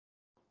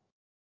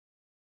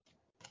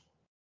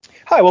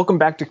Hi, welcome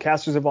back to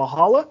Casters of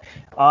Valhalla.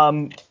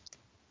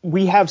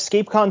 We have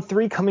ScapeCon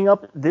 3 coming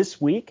up this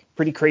week.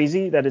 Pretty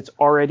crazy that it's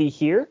already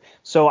here.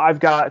 So I've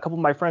got a couple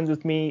of my friends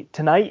with me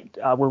tonight.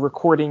 We're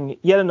recording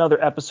yet another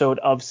episode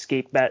of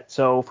ScapeBet.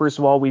 So first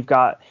of all, we've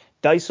got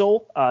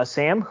Dysel,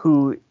 Sam,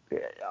 who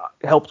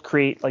helped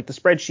create like the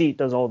spreadsheet,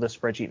 does all the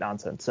spreadsheet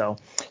nonsense. So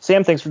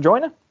Sam, thanks for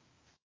joining.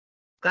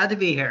 Glad to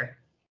be here.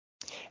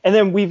 And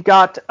then we've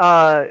got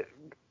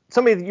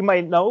somebody that you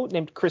might know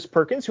named Chris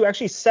Perkins, who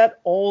actually set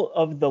all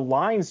of the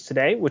lines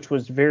today, which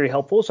was very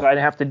helpful, so I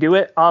didn't have to do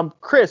it.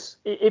 Chris,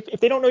 if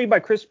they don't know you by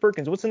Chris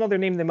Perkins, what's another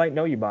name they might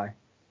know you by?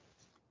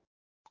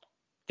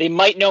 They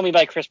might know me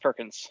by Chris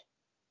Perkins.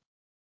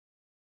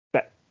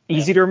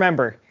 Easy to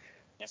remember.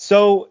 Yep.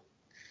 So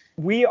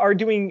we are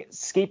doing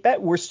ScapeBet.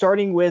 We're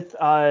starting with,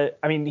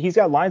 he's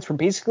got lines from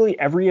basically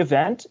every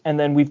event, and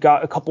then we've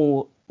got a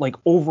couple like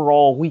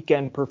overall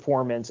weekend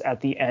performance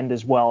at the end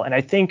as well. And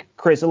I think,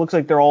 Chris, it looks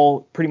like they're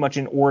all pretty much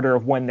in order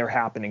of when they're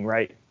happening,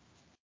 right?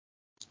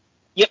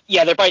 Yep.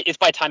 Yeah, it's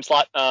by time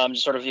slot,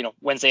 just sort of,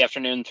 Wednesday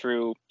afternoon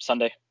through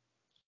Sunday.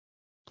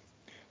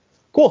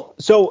 Cool.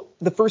 So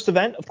the first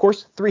event, of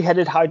course,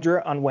 Three-Headed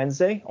Hydra on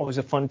Wednesday, always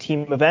a fun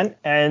team event.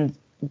 And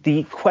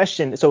the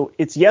question, so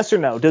it's yes or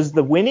no. Does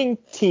the winning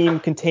team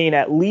contain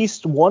at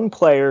least one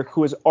player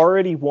who has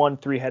already won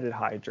Three-Headed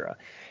Hydra?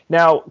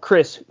 Now,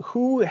 Chris,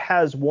 who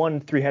has won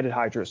Three-Headed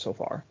Hydra so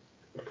far?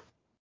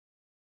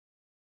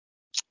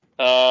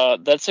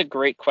 That's a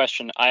great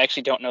question. I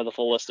actually don't know the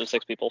full list of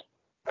 6 people.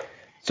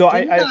 So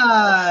I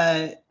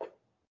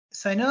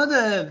know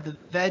the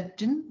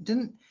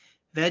didn't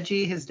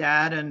Veggie, his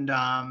dad, and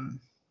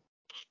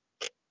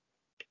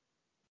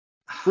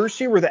first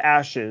year were the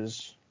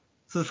Ashes.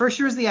 So the first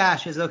year was the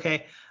Ashes.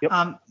 Okay. Yep.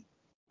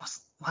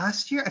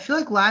 Last year, I feel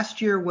like last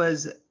year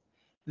was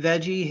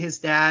Veggie, his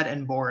dad,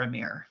 and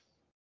Boromir.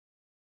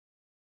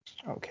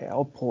 Okay,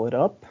 I'll pull it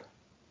up.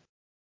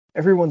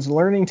 Everyone's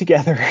learning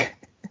together.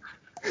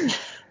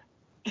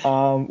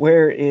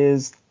 Where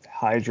is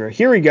Hydra?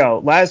 Here we go.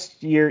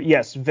 Last year,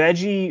 yes,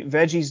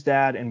 Veggie's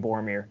dad, and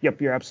Boromir.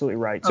 Yep, you're absolutely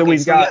right. So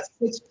we've got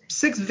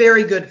 6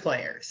 very good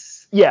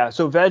players. Yeah,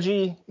 so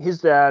Veggie,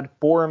 his dad,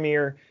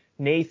 Boromir,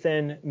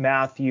 Nathan,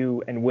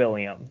 Matthew, and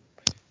William.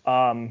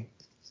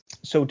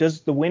 So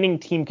does the winning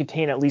team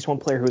contain at least one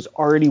player who has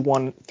already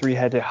won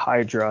Three-Headed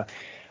Hydra?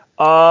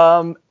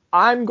 I'm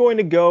going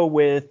to go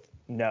with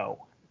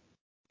no.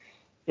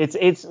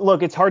 It's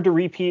hard to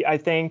repeat, I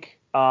think.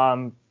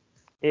 Ashes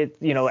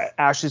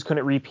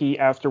couldn't repeat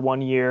after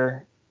 1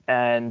 year,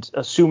 and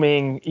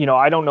assuming,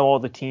 I don't know all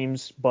the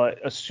teams, but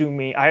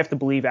assuming, I have to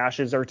believe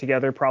Ashes are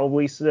together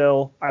probably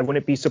still. I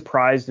wouldn't be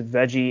surprised if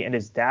Veggie and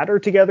his dad are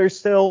together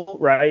still,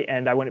 right?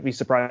 And I wouldn't be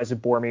surprised if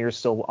Boromir is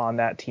still on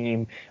that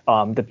team,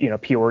 the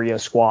Peoria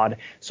squad.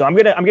 So I'm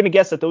gonna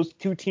guess that those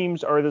two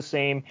teams are the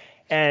same.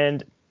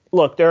 And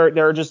look, there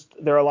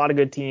are a lot of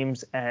good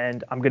teams,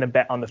 and I'm gonna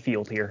bet on the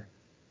field here.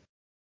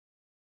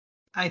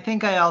 I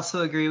think I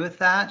also agree with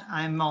that.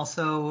 I'm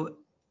also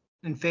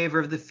in favor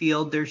of the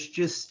field. There's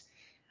just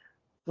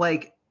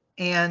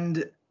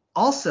and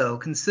also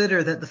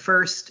consider that the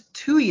first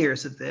 2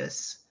 years of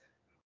this,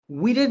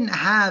 we didn't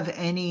have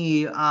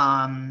any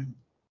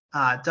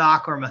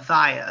Doc or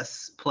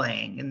Matthias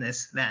playing in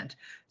this event.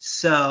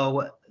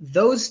 So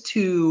those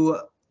two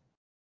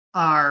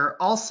are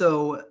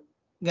also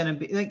going to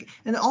be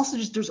and also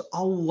just there's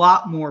a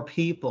lot more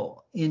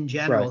people in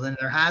general than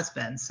there has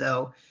been.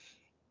 So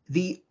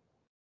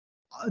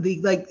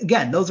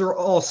again, those are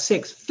all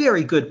 6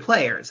 very good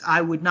players. I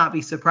would not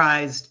be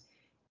surprised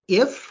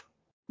if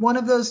one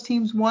of those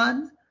teams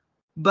won.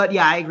 But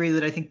yeah, I agree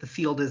that I think the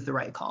field is the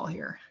right call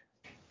here.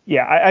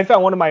 Yeah, I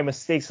found one of my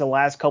mistakes the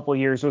last couple of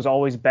years was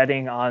always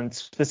betting on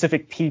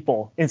specific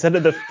people instead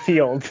of the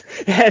field.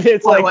 And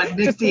it's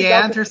Nick the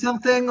Ant or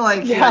something?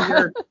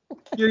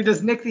 You're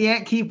does Nick the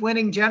Ant keep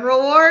winning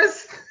General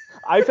Wars?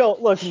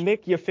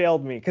 Nick, you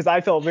failed me because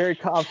I felt very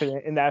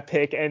confident in that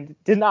pick and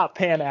did not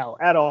pan out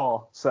at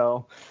all.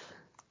 So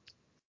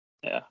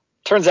yeah,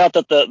 turns out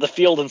that the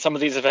field in some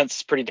of these events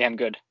is pretty damn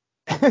good.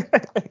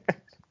 That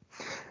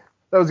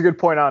was a good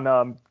point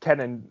on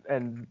Ken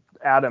and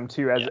Adam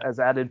too, as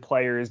added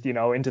players,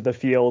 into the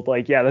field.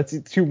 That's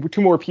two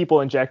more people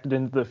injected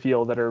into the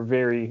field that are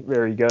very,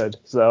 very good.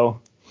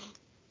 So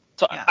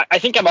yeah. I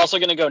think I'm also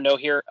going to go no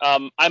here.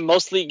 I'm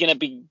mostly going to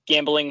be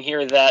gambling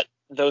here that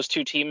those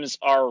two teams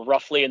are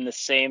roughly going to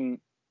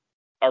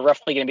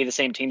be the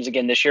same teams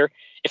again this year.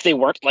 If they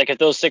weren't, if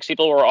those 6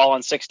 people were all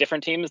on 6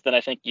 different teams, then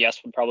I think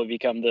yes would probably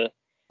become the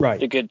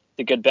good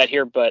bet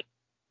here. But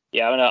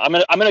yeah,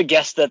 I'm gonna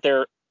guess that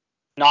they're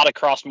not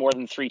across more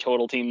than 3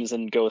 total teams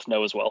and go with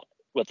no as well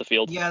with the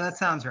field. Yeah, that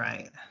sounds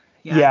right.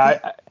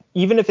 Yeah,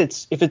 even if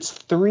it's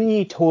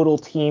 3 total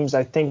teams,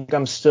 I think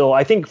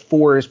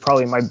 4 is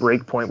probably my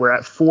break point. We're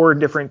at 4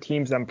 different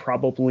teams. I'm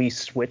probably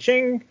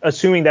switching,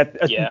 assuming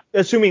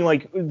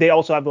they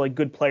also have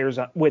good players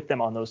with them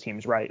on those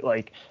teams, right?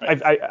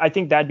 I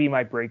think that'd be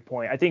my break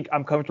point. I think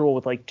I'm comfortable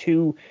with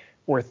 2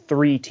 or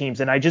 3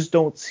 teams, and I just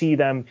don't see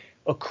them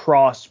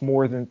across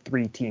more than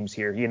 3 teams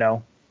here.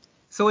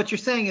 So what you're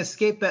saying is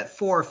ScapeBet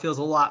 4 feels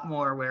a lot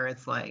more where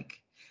it's like,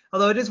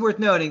 although it is worth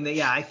noting that,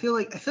 yeah, I feel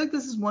like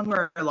this is one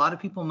where a lot of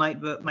people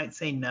might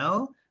say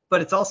no,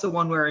 but it's also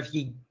one where if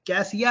you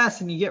guess yes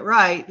and you get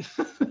right,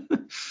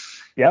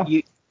 yeah,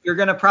 you're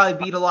gonna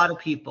probably beat a lot of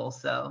people.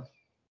 So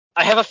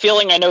I have a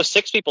feeling I know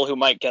 6 people who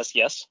might guess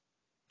yes.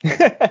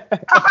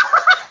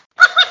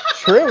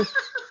 True.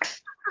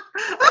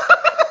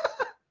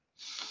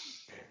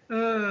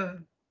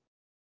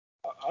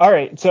 All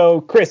right,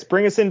 so Chris,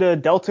 bring us into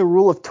Delta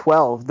Rule of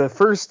 12, the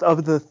first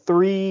of the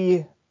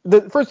three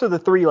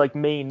like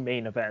main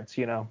events,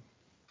 you know.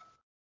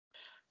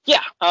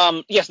 Yeah.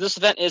 Yes, this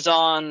event is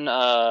on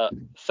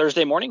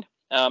Thursday morning.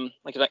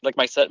 Like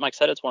Mike said,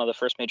 it's one of the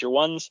first major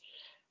ones.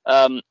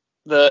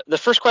 The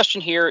first question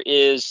here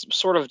is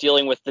sort of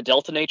dealing with the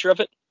Delta nature of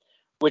it,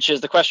 which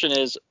is the question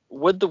is,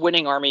 would the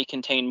winning army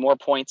contain more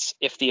points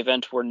if the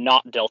event were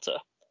not Delta?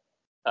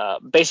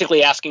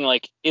 Basically asking,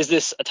 like, is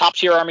this a top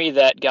tier army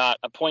that got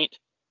a point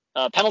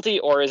penalty,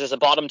 or is this a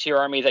bottom tier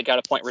army that got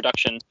a point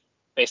reduction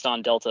based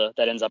on Delta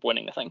that ends up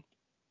winning the thing?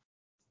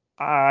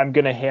 I'm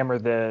gonna hammer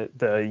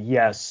the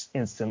yes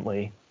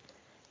instantly.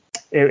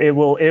 It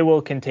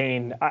will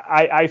contain.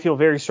 I feel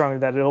very strongly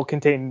that it'll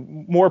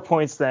contain more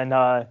points than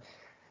that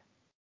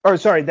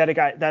it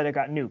got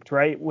nuked,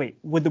 right? Wait,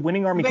 would the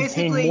winning army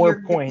contain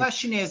more points? The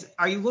question is,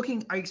 are you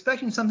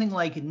expecting something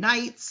like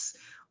Knights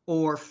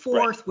or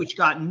Fourth, right, which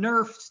got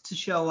nerfed to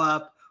show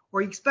up, or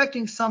are you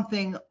expecting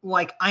something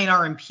like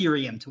Einar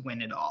Imperium to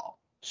win it all?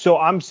 So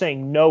I'm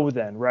saying no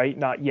then, right?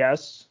 Not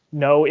yes.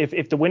 No,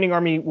 if the winning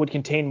army would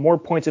contain more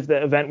points if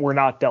the event were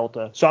not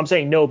Delta. So I'm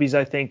saying no because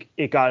I think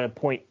it got a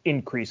point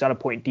increase, not a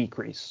point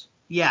decrease.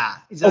 Yeah.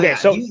 Okay, yeah.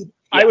 so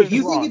I was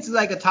you wrong. think it's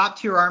like a top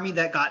tier army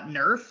that got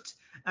nerfed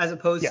as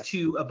opposed Yes.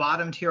 to a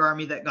bottom tier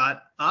army that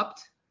got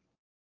upped?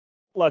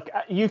 Look,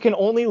 you can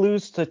only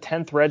lose to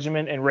 10th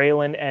Regiment and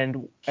Raylan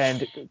and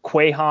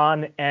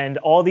Quahan and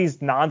all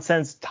these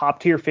nonsense top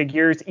tier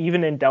figures,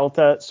 even in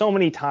Delta, so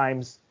many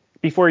times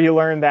before you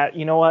learn that,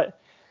 you know what,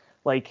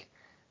 like,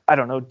 I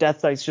don't know,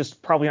 Death Dice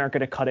just probably aren't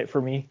going to cut it for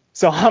me.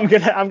 So I'm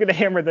gonna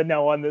hammer the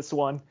no on this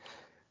one.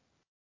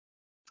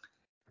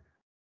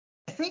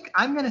 I think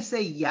I'm gonna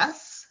say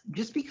yes,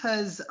 just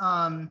because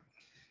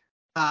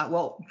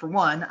well, for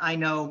one, I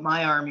know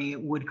my army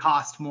would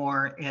cost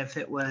more if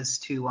it was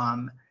to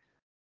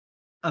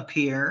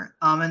appear.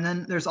 And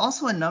then there's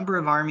also a number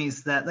of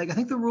armies that, like, I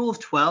think the rule of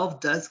 12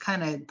 does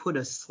kind of put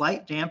a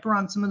slight damper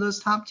on some of those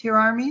top tier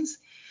armies.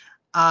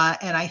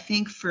 And I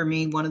think for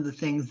me, one of the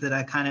things that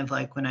I kind of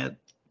like when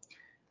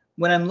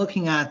I'm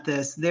looking at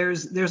this,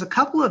 there's a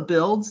couple of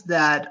builds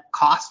that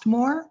cost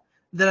more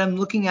that I'm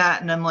looking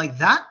at, and I'm like,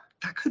 that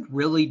could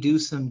really do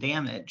some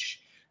damage,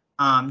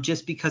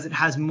 just because it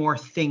has more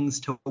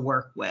things to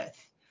work with.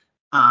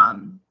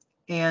 And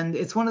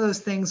it's one of those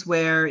things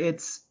where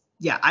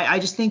I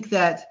just think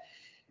that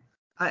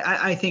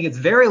I think it's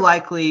very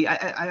likely.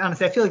 I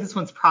honestly, I feel like this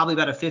one's probably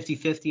about a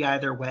 50-50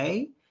 either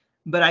way.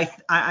 But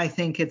I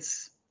think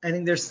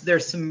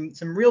there's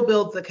some real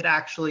builds that could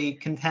actually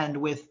contend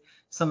with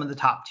some of the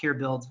top tier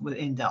builds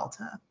within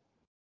Delta.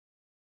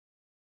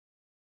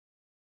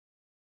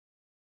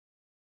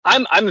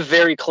 I'm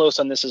very close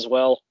on this as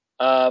well.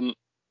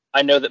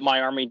 I know that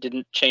my army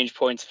didn't change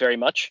points very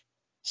much,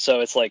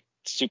 so it's like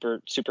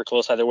super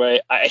close either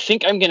way. I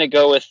think I'm gonna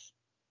go with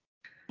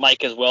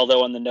Mike as well,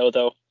 though, on the no,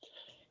 though.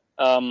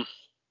 Yeah,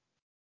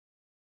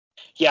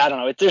 I don't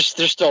know. There's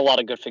still a lot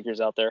of good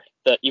figures out there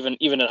that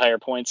even at higher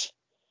points.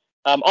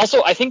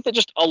 Also, I think that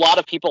just a lot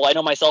of people, I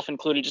know myself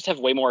included, just have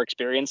way more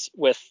experience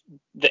with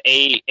the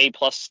A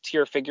plus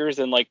tier figures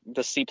than like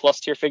the C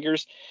plus tier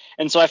figures,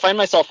 and so I find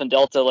myself in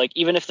Delta, like,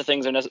 even if the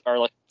things are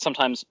like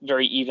sometimes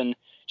very even,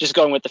 just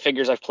going with the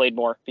figures I've played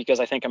more, because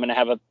I think I'm going to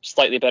have a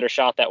slightly better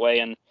shot that way,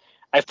 and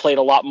I've played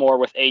a lot more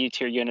with A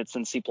tier units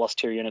than C plus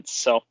tier units,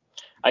 so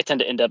I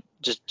tend to end up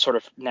just sort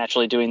of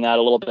naturally doing that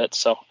a little bit.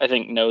 So I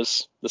think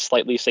no's the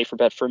slightly safer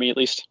bet for me, at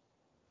least.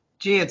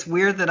 Gee, it's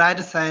weird that I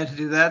decided to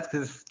do that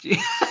because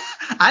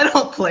I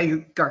don't play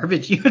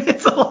garbage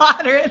units a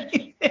lot or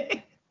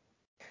anything.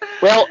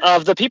 Well,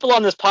 of the people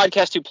on this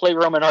podcast who play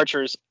Roman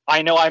archers,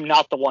 I know I'm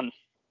not the one.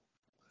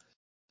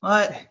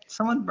 What?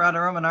 Someone brought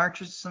a Roman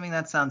archer to something?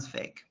 That sounds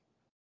fake.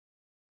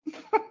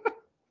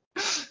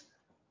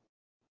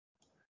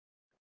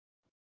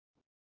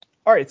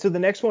 All right, so the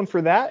next one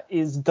for that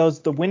is,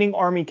 does the winning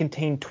army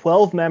contain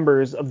 12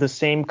 members of the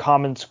same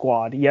common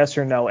squad? Yes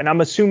or no? And I'm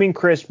assuming,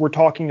 Chris, we're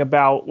talking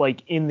about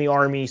like in the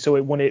army, so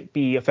it wouldn't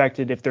be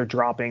affected if they're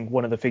dropping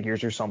one of the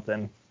figures or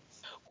something.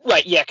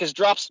 Right, yeah, because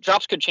drops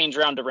could change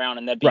round to round,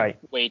 and that'd be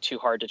way too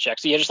hard to check.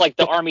 So yeah, just like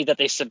the army that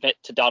they submit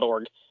to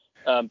 .org,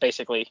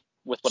 basically,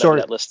 with whatever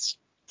that lists.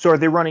 So are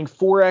they running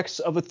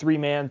 4x of a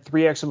 3-man,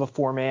 3x of a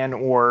 4-man,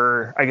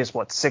 or I guess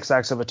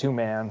 6x of a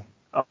 2-man?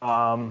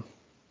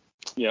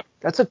 Yeah,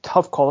 that's a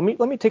tough call.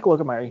 Let me take a look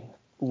at my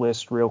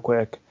list real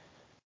quick.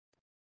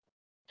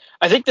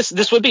 I think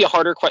this would be a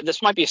harder question.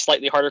 This might be a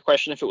slightly harder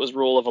question if it was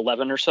rule of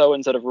 11 or so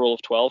instead of rule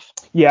of 12.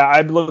 Yeah,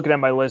 I'm looking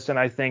at my list, and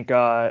I think,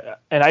 and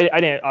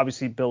I didn't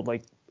obviously build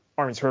like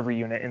Arms Forever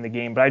unit in the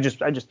game, but I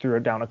just threw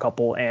it down a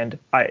couple, and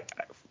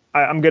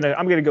I'm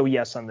gonna go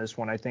yes on this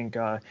one. I think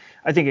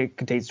it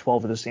contains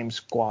 12 of the same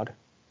squad,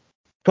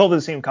 12 of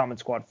the same common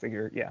squad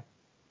figure. Yeah.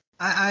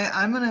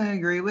 I'm going to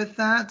agree with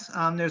that.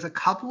 There's a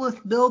couple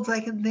of builds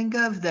I can think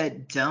of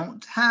that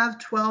don't have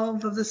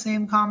 12 of the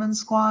same common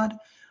squad,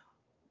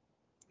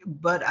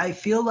 but I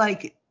feel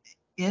like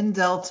in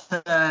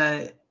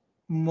Delta,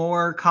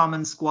 more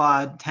common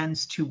squad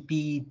tends to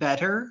be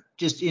better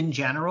just in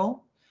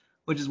general,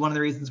 which is one of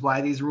the reasons why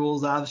these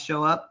rules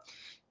show up.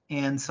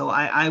 And so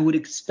I would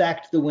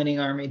expect the winning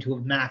army to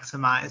have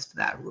maximized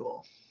that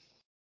rule.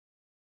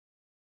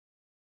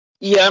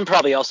 Yeah, I'm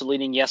probably also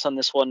leaning yes on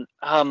this one.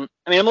 I mean,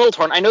 I'm a little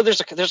torn. I know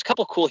there's a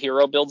couple cool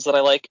hero builds that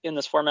I like in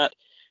this format.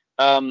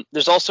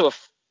 There's also a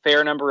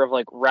fair number of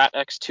like Rat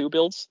X2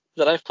 builds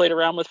that I've played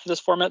around with for this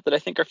format that I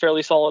think are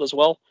fairly solid as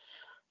well.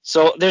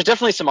 So there's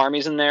definitely some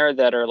armies in there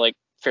that are like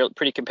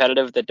pretty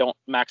competitive that don't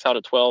max out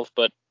at 12.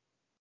 But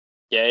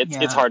yeah,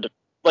 it's hard to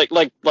like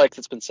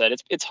it's been said.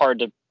 It's hard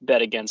to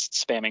bet against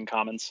spamming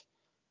commons.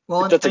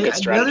 Well, that's a good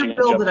strategy. The other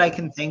build that I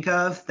can think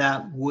of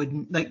that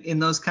wouldn't, like in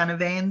those kind of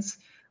veins,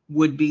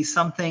 would be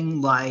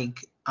something like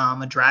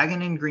a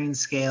Dragon in Green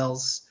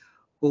Scales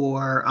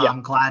or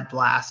Glad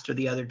Blast are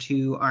the other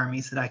two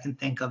armies that I can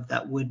think of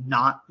that would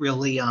not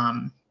really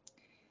that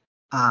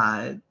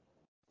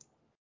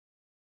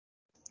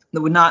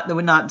would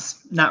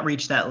not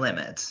reach that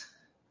limit.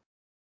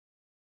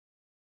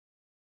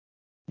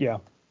 Yeah.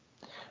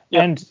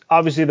 Yep. And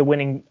obviously the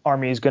winning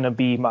army is going to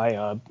be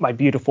my my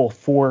beautiful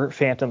 4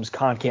 Phantoms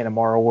Concan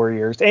Amara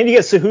Warriors. And you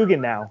get Sahuagin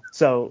now.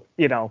 So,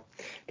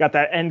 got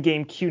that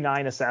endgame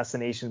Q9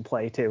 assassination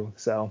play too.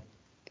 So.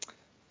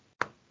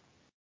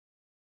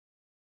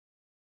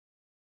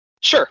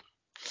 Sure.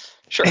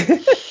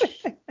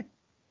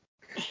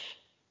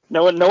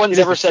 No one's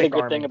ever said a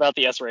good thing about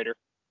the S-Raider.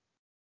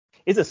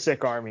 It's a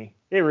sick army.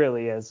 It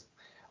really is.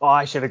 Oh,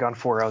 I should have gone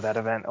 4-0 that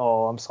event.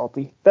 Oh, I'm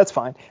salty. That's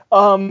fine.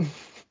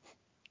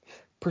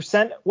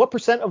 What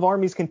percent of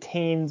armies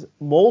contains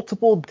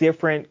multiple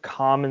different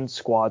common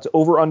squads?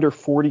 Over under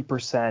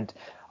 40%.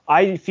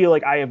 I feel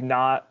like I have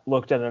not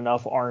looked at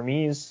enough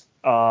armies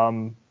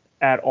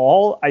at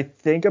all. I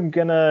think I'm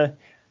gonna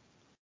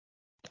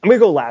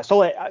go last.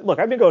 Look,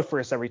 I've been going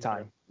first every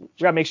time. We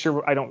gotta make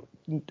sure I don't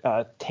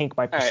tank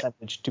my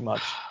percentage too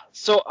much.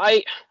 So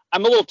I'm a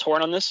little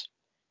torn on this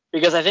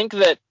because I think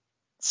that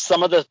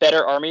some of the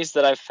better armies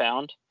that I've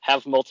found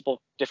have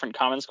multiple different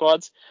common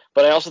squads,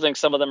 but I also think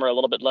some of them are a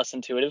little bit less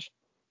intuitive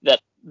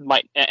that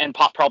might and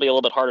probably a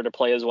little bit harder to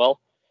play as well.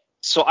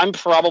 So I'm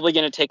probably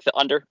going to take the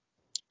under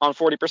on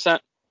 40%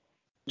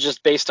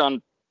 just based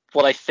on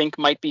what I think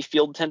might be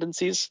field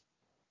tendencies.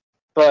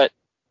 But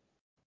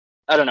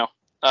I don't know.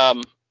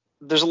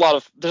 There's a lot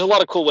of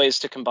cool ways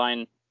to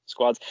combine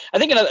squads. I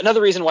think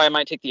another reason why I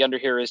might take the under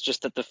here is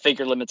just that the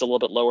figure limit's a little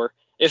bit lower.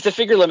 If the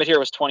figure limit here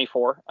was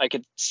 24, I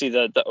could see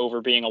the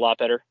over being a lot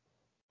better.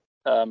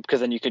 Because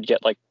then you could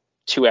get like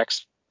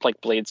 2x like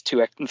blades,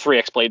 2x,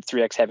 3x blades,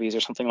 3x heavies, or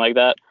something like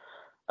that.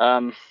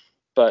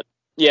 But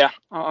yeah,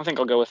 I think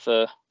I'll go with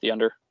the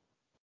under.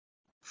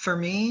 For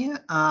me,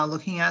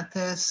 looking at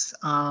this,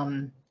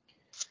 I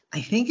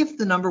think if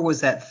the number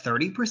was at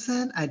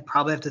 30%, I'd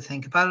probably have to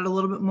think about it a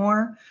little bit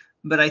more.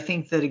 But I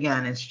think that,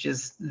 again, it's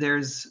just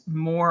there's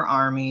more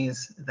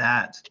armies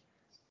that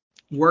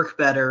work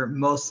better,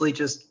 mostly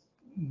just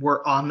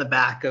were on the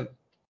back of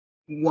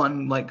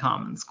one like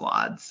common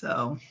squad.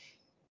 So.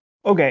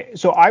 Okay,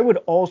 so I would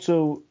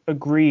also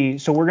agree.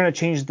 So we're going to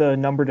change the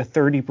number to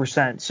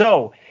 30%.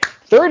 So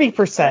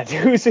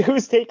 30%,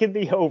 who's taking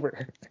the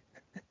over?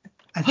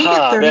 I think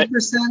at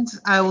 30%,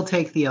 I will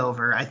take the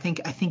over. I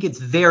think it's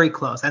very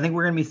close. I think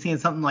we're going to be seeing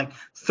something like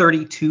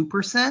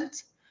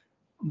 32%.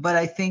 But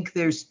I think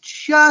there's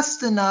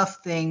just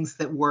enough things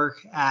that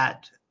work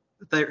at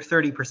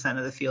 30%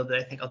 of the field that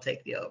I think I'll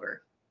take the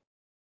over.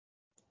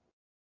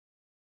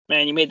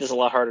 Man, you made this a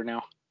lot harder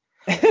now.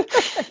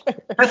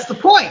 That's the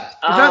point.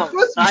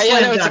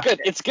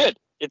 It's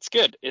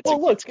good.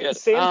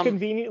 Sam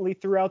conveniently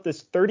threw out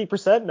this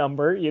 30%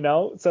 number,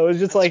 so it's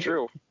just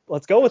true.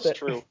 Let's go with it.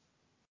 True.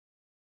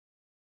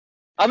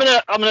 I'm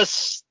gonna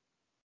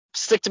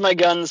stick to my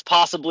guns,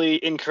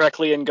 possibly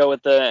incorrectly,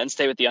 and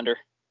stay with the under.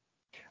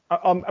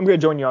 I'm gonna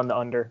join you on the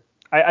under.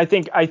 I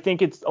think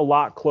it's a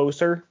lot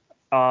closer.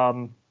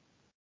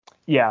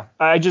 Yeah,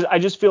 I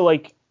just feel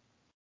like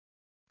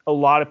a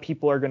lot of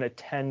people are gonna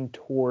tend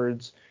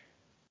towards,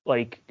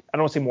 like, I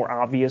don't want to say more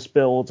obvious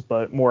builds,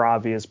 but more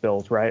obvious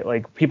builds, right?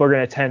 Like, people are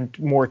going to tend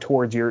more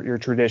towards your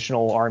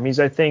traditional armies,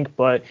 I think.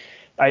 But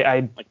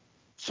I like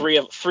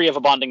three of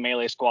a bonding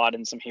melee squad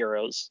and some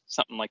heroes,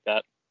 something like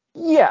that.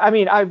 Yeah, I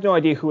mean, I have no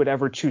idea who would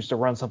ever choose to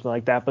run something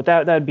like that, but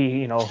that'd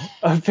be,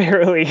 a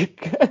fairly.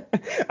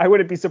 I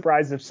wouldn't be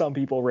surprised if some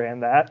people ran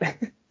that.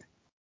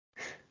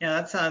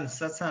 Yeah, that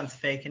sounds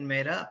fake and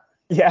made up.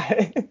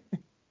 Yeah.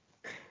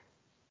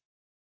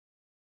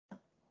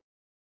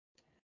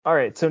 All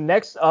right, so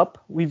next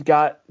up, we've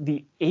got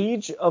the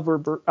Age of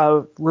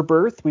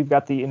Rebirth. We've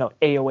got the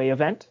AOA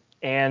event.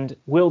 And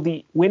will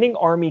the winning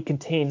army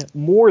contain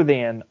more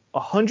than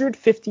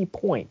 150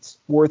 points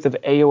worth of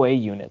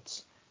AOA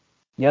units.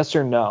 Yes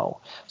or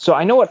no? So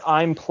I know what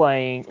I'm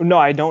playing. No,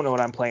 I don't know what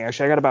I'm playing.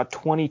 Actually, I got about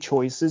 20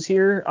 choices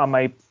here on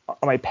my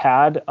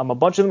pad. A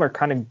bunch of them are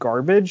kind of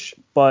garbage,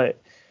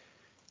 but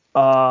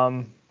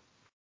well,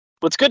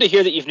 it's good to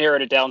hear that you've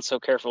narrowed it down so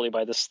carefully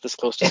by this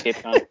close to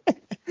ScapeCon.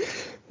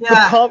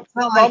 Yeah, it's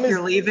not like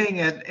you're leaving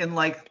in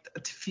like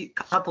a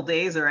couple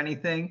days or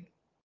anything.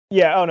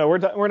 Yeah, oh no,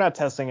 we're not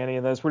testing any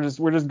of this. We're just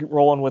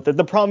rolling with it.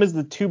 The problem is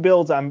the two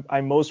builds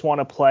I most want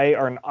to play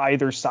are on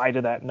either side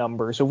of that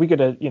number. So if we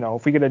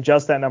could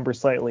adjust that number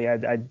slightly,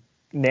 I'd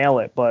nail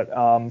it. But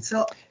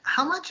so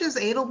how much is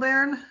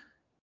Adelbairn?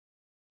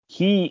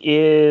 He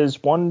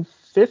is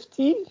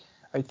 150,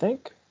 I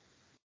think.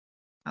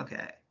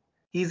 Okay.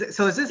 Is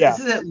this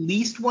at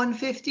least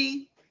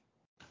 150?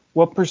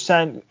 What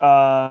percent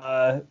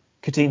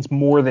contains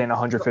more than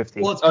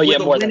 150? Well,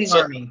 the winning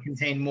army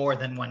contain more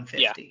than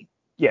 150.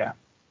 Yeah.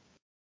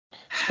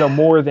 So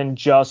more than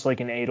just like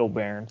an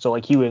Adelbairn. So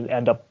like he would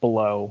end up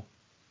below.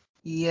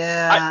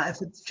 Yeah,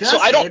 if it's just so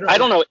I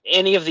don't know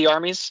any of the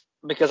armies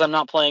because I'm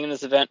not playing in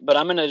this event, but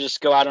I'm gonna just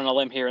go out on a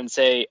limb here and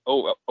say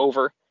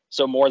over.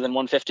 So more than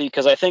 150,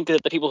 because I think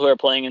that the people who are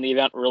playing in the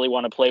event really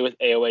want to play with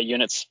AOA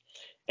units,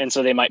 and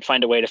so they might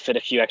find a way to fit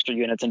a few extra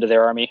units into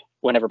their army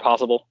whenever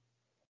possible.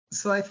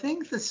 So I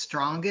think the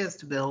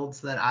strongest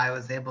builds that I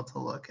was able to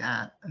look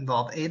at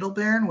involve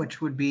Adelbairn,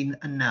 which would be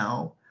a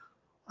no.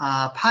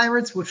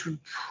 Pirates, which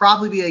would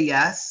probably be a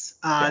yes.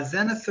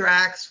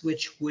 Xenothrax,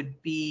 which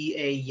would be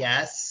a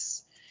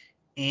yes.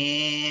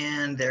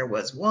 And there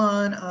was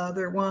one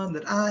other one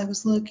that I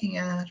was looking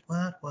at.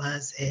 What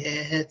was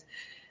it?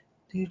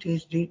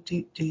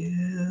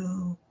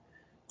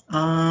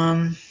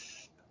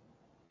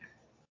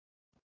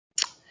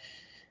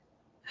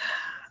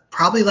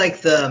 Probably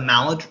like an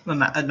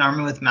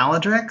army with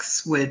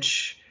Maladrex,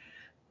 which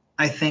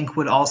I think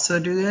would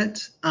also do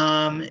it.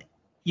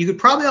 You could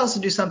probably also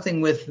do something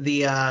with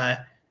the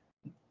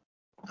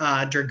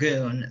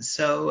Dragoon.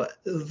 So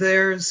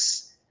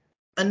there's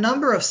a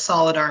number of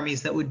solid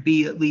armies that would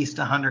be at least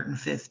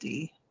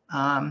 150, with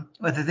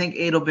I think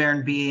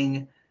Adelbairn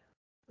being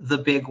the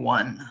big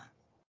one.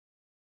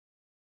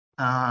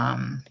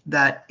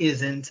 That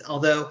isn't,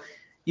 although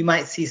you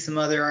might see some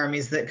other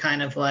armies that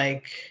kind of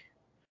like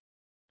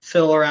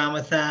fill around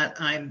with that.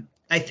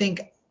 I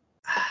think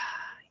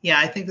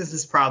this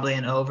is probably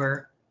an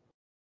over.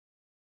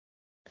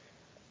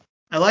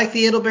 I like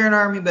the Adelbairn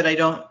army, but I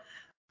don't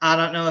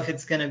know if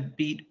it's going to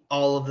beat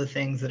all of the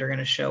things that are going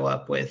to show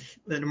up with,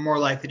 that are more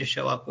likely to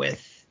show up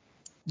with.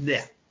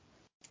 Yeah.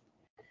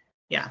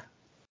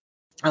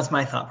 That's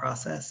my thought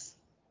process.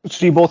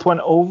 So you both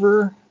went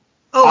over?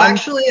 Oh,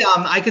 actually,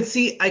 I could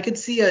see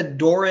a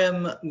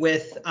Dorim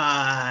with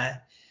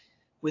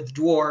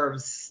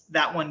dwarves.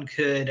 That one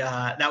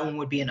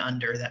would be an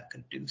under that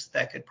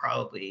could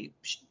probably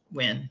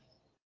win.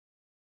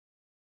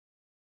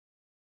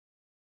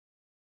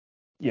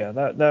 Yeah,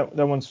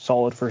 that one's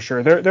solid for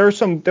sure. There's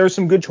some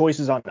good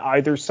choices on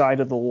either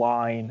side of the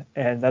line,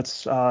 and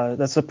that's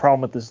the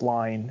problem with this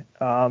line.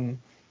 Hey,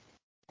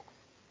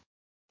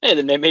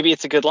 then maybe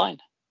it's a good line.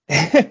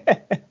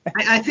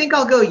 I think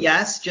I'll go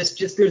yes. Just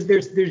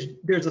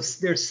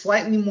there's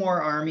slightly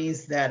more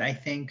armies that I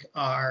think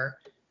are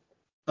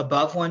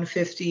above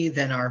 150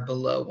 than are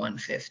below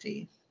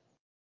 150.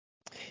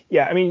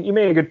 Yeah, I mean, you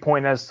made a good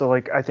point as to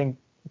like I think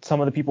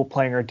some of the people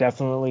playing are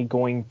definitely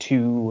going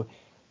to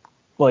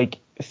like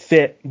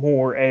fit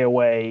more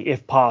AOA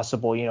if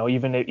possible,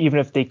 even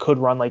if they could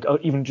run like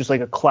even just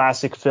like a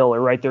classic filler,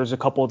 right? There's a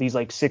couple of these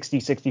like 60,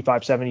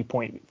 65, 70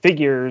 point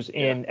figures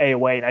in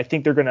AOA, and I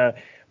think they're going to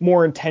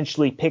more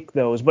intentionally pick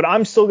those, but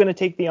I'm still going to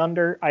take the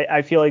under.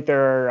 I feel like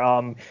there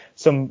are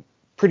some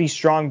pretty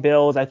strong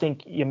builds. I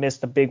think you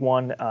missed a big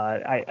one.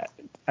 I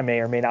may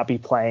or may not be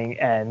playing,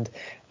 and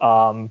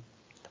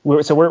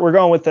we're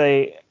going with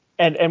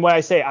and when I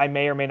say I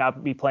may or may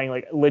not be playing,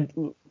 like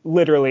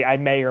literally I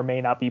may or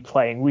may not be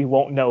playing. We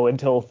won't know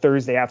until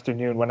Thursday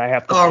afternoon when I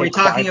have to. Oh, are we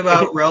talking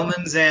about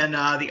Romans and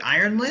the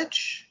Iron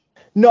Lich?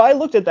 No, I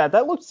looked at that.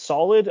 That looked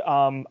solid.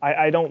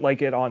 I don't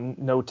like it on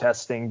no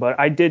testing, but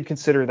I did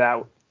consider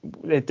that.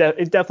 It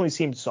definitely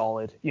seemed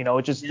solid.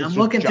 It just. Yeah, I'm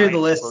looking through the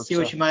list to see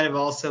what you might have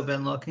also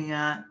been looking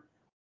at.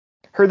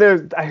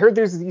 I heard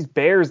there's these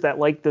bears that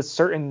like this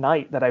certain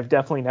knight that I've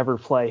definitely never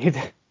played.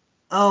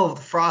 Oh,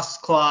 the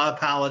Frostclaw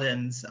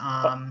Paladins.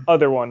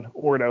 Other one,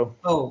 Ordo.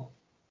 Ordo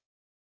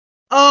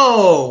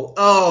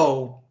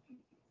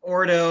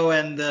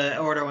and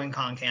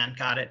Concan.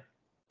 Got it.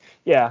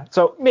 Yeah,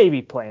 so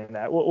maybe playing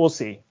that. We'll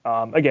see.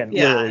 Again,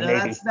 literally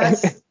maybe.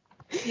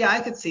 Yeah, I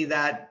could see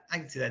that. I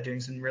could see that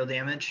doing some real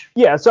damage.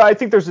 Yeah, so I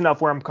think there's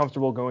enough where I'm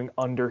comfortable going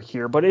under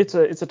here, but it's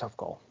a tough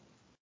call.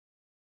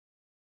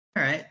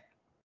 All right.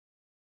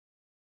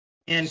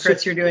 And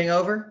Chris, you're doing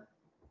over?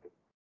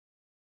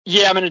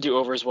 Yeah, I'm going to do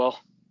over as well.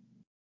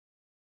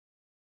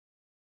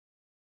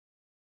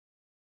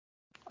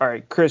 All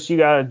right, Chris, you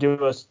got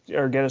to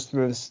get us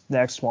through this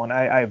next one.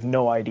 I have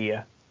no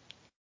idea.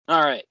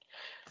 All right.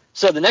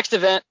 So the next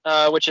event,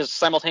 which is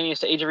simultaneous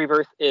to Age of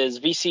Rebirth, is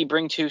VC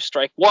Bring 2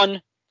 Strike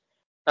 1.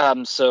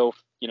 So,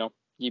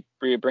 you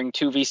bring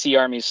 2 VC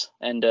armies,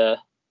 and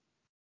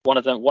one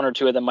or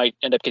two of them might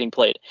end up getting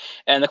played.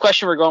 And the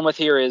question we're going with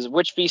here is,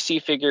 which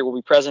VC figure will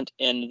be present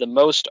in the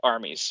most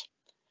armies?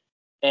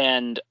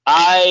 And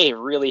I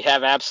really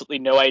have absolutely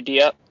no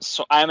idea,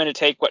 so I'm going to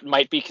take what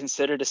might be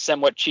considered a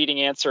somewhat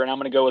cheating answer, and I'm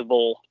going to go with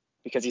Bull,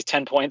 because he's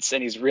 10 points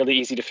and he's really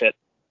easy to fit.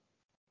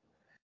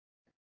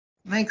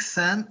 Makes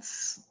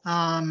sense.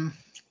 I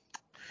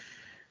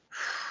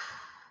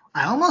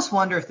almost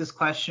wonder if this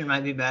question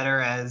might be better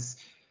as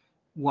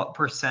what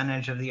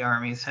percentage of the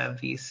armies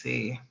have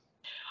VC.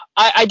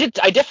 I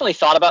definitely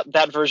thought about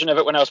that version of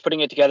it when I was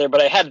putting it together,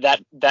 but I had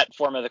that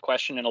form of the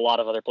question in a lot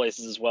of other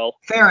places as well.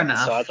 Fair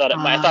enough. So I thought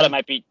it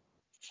might be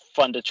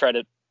fun to try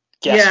to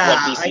guess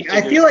what VC figures.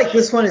 I feel like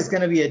this one is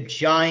going to be a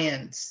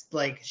giant,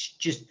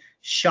 just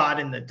shot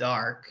in the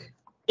dark.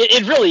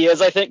 It really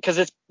is, I think, because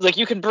it's like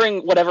you can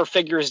bring whatever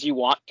figures you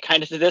want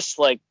kind of to this, as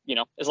long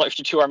as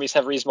your 2 armies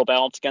have reasonable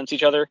balance against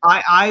each other.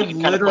 I've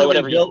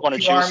literally built 2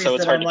 armies so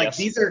it's that hard I'm to like, guess.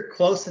 these are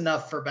close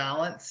enough for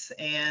balance,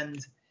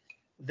 and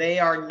they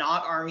are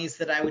not armies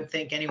that I would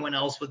think anyone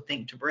else would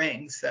think to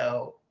bring,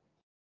 so.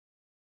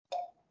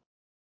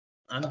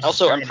 I'm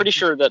pretty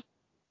sure that,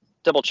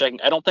 double checking,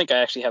 I don't think I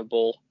actually have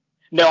Bull.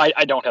 No,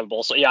 I don't have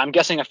Bull, so yeah, I'm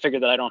guessing a figure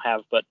that I don't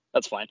have, but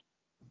that's fine.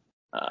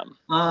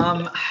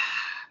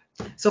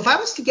 So if I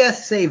was to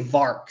guess, say,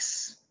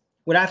 Varks,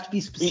 would I have to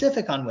be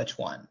specific on which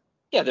one?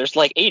 Yeah, there's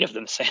like 8 of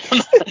them, Sam.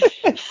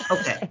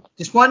 Okay.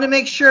 Just wanted to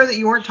make sure that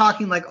you weren't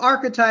talking like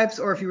archetypes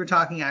or if you were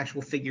talking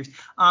actual figures.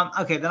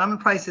 Okay, then I'm going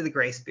to probably say the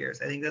Gray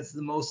Spears. I think that's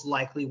the most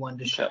likely one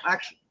to show.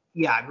 Actually,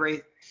 yeah,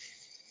 Gray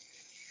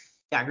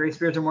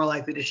Spears are more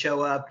likely to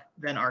show up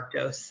than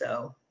Arctos,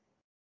 so.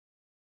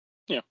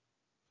 Yeah.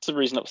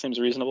 Seems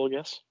reasonable, I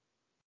guess.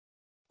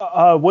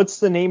 What's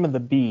the name of the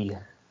bee?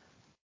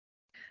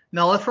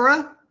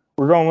 Mellifera?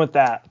 We're going with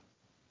that.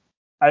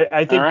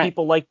 I think right.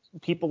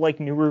 people like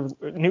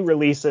new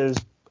releases,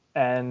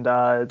 and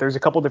there's a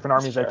couple different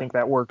armies I think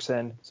that works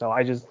in. So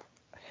I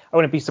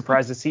wouldn't be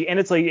surprised to see. And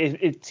it's like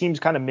it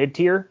seems kind of mid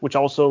tier, which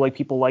also like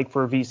people like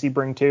for VC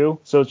Bring 2.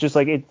 So it's just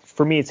like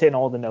for me, it's hitting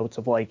all the notes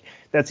of like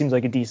that seems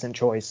like a decent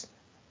choice.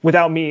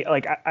 Without me,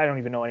 like I don't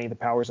even know any of the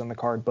powers on the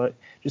card, but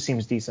it just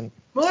seems decent.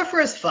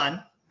 Mellifera is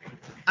fun.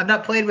 I've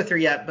not played with her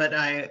yet, but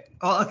I've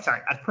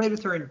played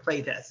with her in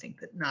playtesting,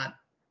 but not.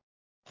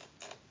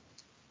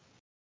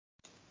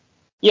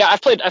 Yeah,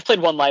 I've played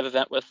one live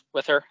event with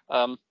her.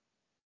 Lots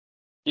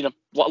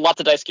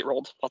of dice get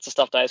rolled. Lots of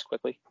stuff dies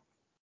quickly.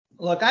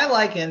 Look, I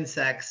like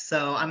insects,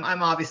 so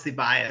I'm obviously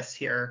biased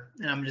here,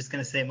 and I'm just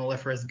gonna say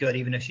Mellifera is good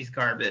even if she's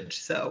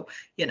garbage. So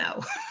Yeah.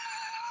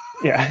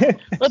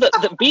 Well,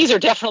 the bees are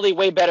definitely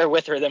way better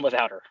with her than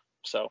without her.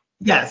 So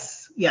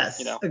yes,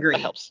 agree.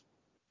 That helps.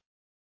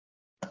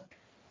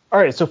 All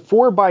right, so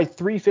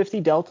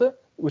 4x350 Delta,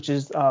 which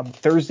is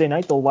Thursday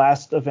night, the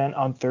last event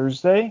on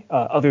Thursday,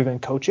 other than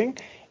coaching.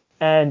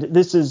 And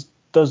this is,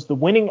 does the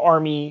winning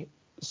army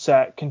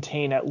set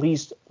contain at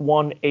least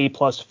one A+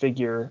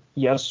 figure,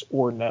 yes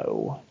or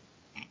no?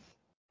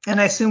 And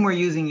I assume we're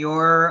using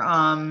your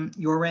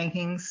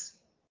rankings?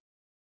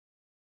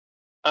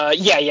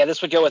 Yeah,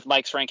 this would go with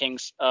Mike's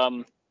rankings.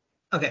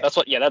 Okay. That's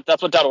what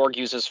 .org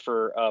uses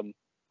for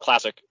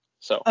Classic.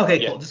 So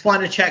okay, cool. Just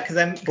wanted to check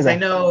because I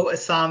know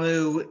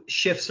Asamu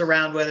shifts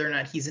around whether or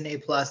not he's an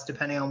A+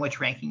 depending on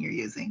which ranking you're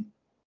using.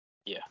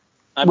 Yeah.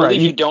 I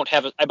believe you don't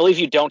have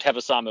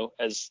Asamu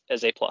as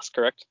A+,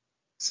 correct?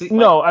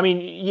 No, I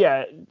mean,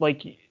 yeah,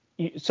 like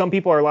some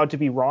people are allowed to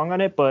be wrong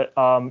on it, but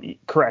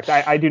correct.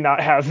 I do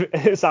not have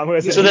Asamu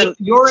as A+.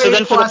 Your A+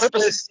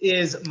 list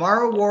is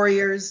Mara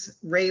Warriors,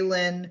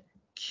 Raylan,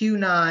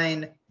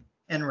 Q9,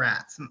 and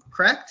Rats,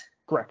 correct?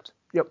 Correct.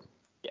 Yep.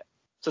 Yeah.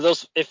 So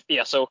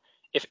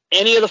if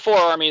any of the 4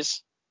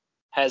 armies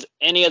has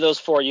any of those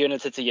 4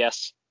 units, it's a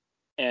yes,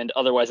 and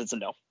otherwise it's a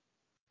no.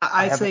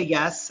 I'd say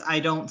yes. I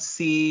don't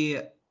see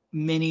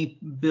many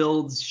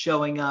builds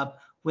showing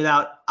up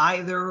without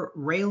either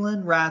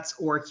Raylan, Rats,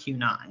 or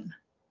Q9.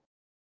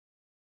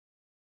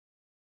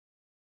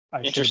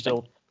 I should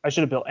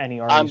have built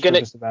any armies for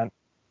this event.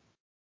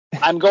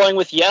 I'm going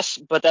with yes,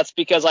 but that's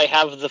because I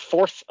have the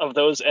 4th of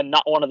those and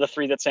not one of the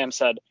 3 that Sam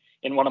said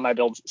in one of my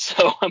builds.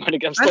 So I'm still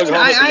going with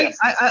yes.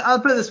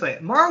 I'll put it this way.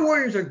 Mara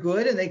Warriors are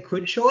good and they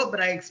could show up,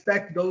 but I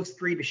expect those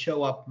 3 to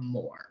show up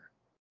more.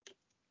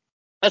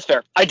 That's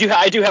fair. I do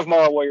have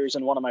Mara Warriors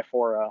in one of my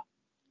 4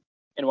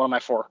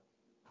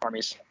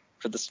 armies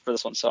for this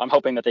one. So I'm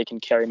hoping that they can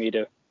carry me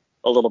to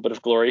a little bit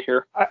of glory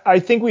here. I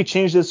think we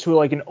changed this to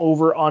like an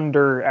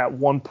over/under at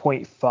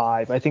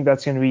 1.5. I think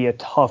that's going to be a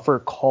tougher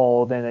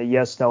call than a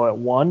yes/no at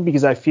 1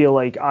 because I feel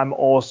like I'm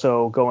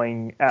also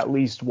going at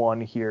least 1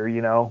 here.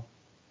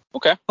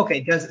 Okay. Okay.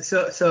 Does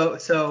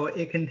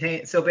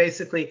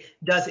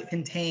it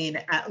contain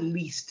at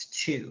least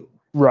 2?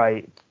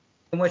 Right.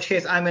 In which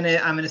case, I'm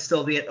gonna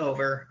still be at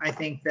over. I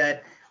think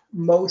that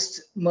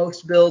most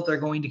builds are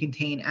going to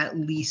contain at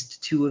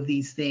least 2 of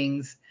these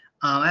things.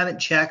 I haven't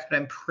checked, but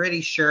I'm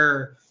pretty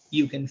sure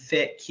you can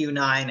fit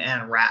Q9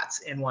 and rats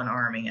in one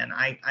army, and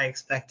I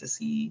expect to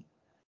see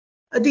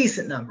a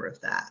decent number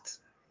of that.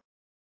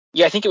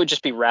 Yeah, I think it would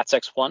just be rats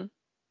X1.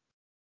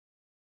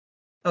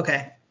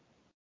 Okay.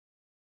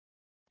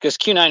 Because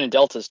Q9 and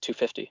Delta is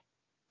 250.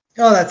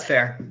 Oh, that's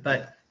fair,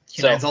 but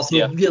Q9's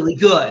also really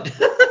good.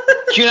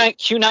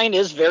 Q9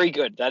 is very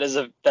good. That is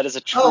a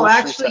true. Oh,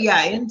 actually,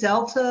 yeah. In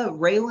Delta,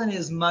 Raylan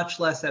is much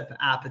less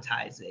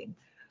appetizing.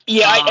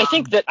 Yeah, I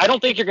think that I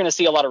don't think you're going to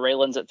see a lot of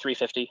Raylans at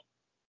 350.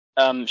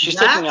 She's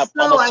taking up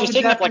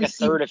like a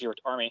third of your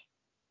army.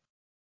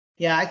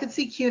 Yeah, I could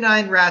see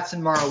Q9 rats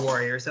and Mara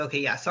warriors. Okay,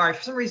 yeah. Sorry,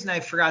 for some reason I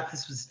forgot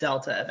this was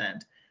Delta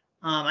event.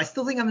 I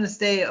still think I'm going to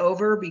stay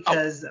over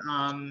because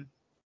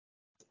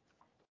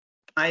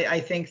I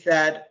think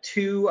that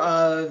 2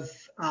 of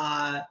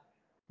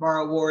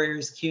Mara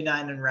warriors,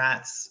 Q9 and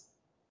rats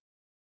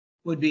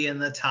would be in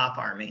the top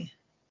army.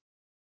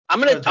 I'm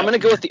gonna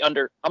go with the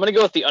under. I'm gonna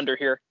go with the under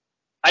here.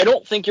 I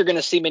don't think you're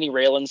gonna see many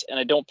Raylans, and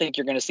I don't think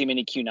you're gonna see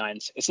many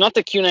Q9s. It's not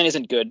that Q9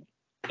 isn't good.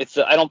 It's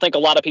that I don't think a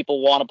lot of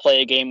people want to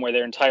play a game where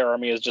their entire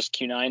army is just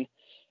Q9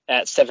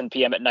 at 7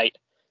 p.m. at night.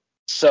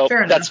 So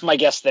that's my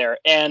guess there.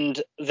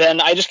 And then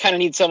I just kind of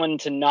need someone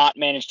to not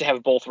manage to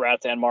have both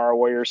rats and Mara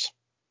warriors.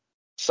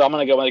 So I'm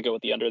gonna go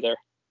with the under there.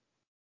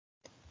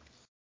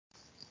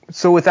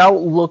 So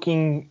without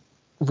looking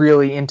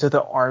really into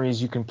the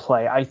armies you can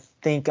play, I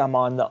think I'm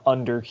on the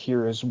under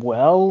here as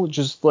well.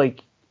 Just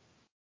like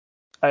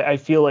I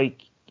feel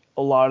like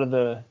a lot of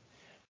I'm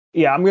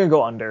gonna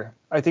go under.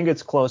 I think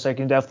it's close. I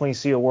can definitely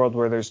see a world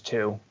where there's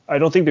 2. I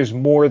don't think there's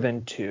more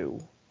than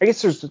 2. I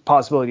guess there's the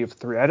possibility of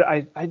 3.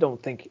 I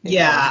don't think.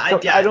 I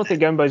don't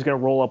think anybody's gonna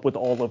roll up with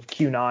all of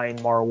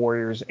Q9, Mara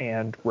warriors,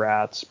 and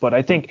rats. But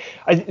I think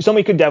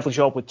somebody could definitely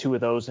show up with 2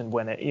 of those and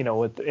win it.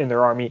 In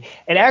their army.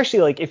 And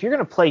actually, like if you're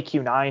gonna play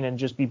Q9 and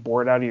just be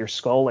bored out of your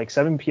skull, like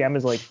 7 p.m.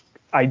 is like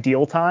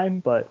ideal time.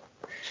 But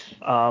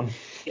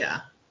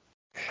yeah.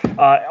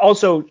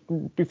 Also,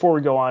 before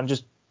we go on,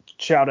 just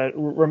shout out,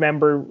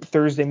 remember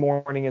Thursday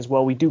morning as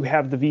well, we do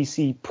have the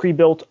VC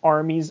pre-built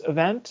armies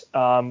event.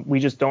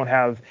 We just don't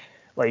have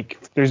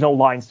there's no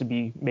lines to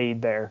be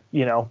made there,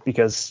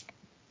 because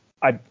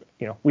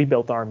we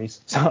built armies.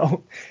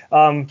 So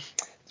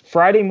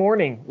Friday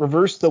morning,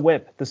 reverse the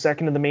whip, the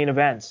second of the main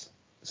events.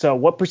 So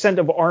what %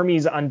 of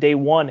armies on day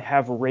 1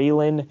 have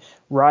Raylan,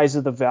 Rise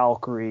of the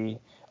Valkyrie?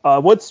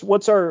 What was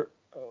the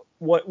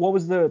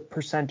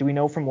 %? Do we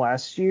know from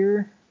last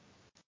year?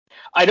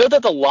 I know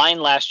that the line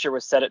last year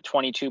was set at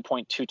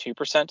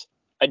 22.22%.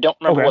 I don't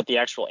remember what the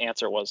actual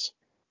answer was.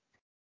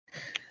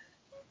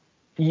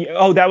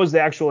 Yeah, that was the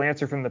actual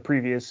answer from the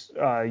previous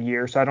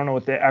year. So I don't know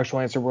what the actual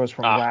answer was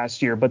from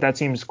last year, but that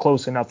seems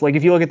close enough. Like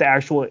if you look at the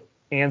actual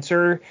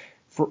answer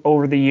for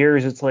over the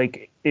years, it's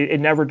like it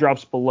never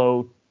drops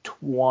below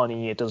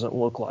 20. It doesn't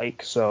look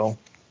like so.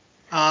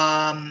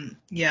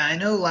 Yeah, I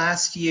know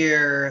last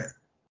year.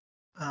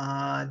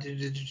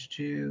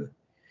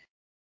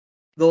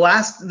 The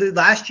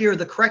last year,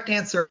 the correct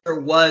answer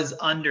was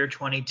under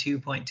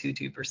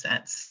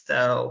 22.22%.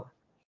 So,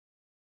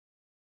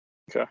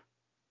 okay.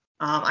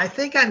 I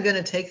think I'm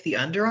gonna take the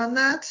under on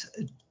that.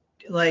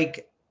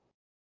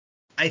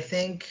 I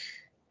think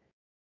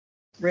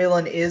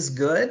Raylan is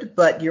good,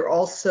 but you're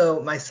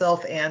also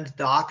myself and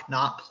Doc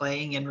not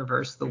playing in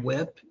Reverse the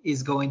Whip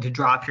is going to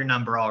drop your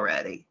number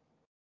already.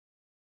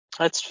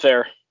 That's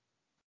fair.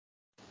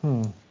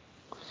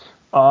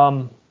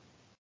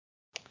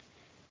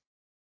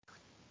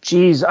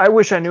 Geez, I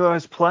wish I knew I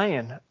was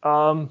playing.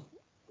 I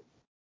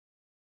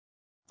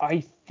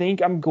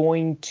think I'm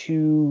going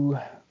to.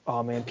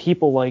 Oh man,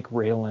 people like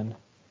Raylan.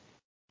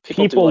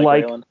 People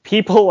like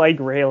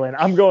Raylan.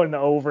 I'm going to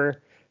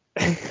over.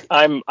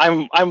 I'm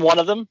one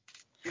of them.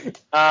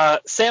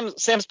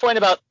 Sam's point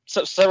about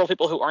several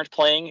people who aren't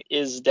playing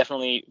is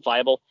definitely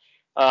viable.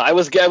 I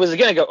was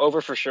gonna go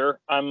over for sure.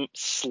 I'm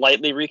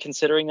slightly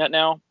reconsidering that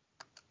now.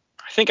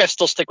 I think I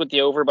still stick with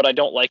the over, but I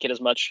don't like it as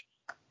much.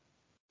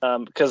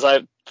 Because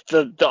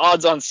the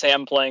odds on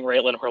Sam playing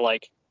Raylan were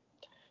like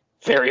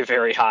very,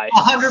 very high.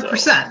 100%.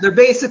 So. They're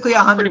basically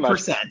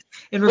 100%.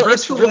 In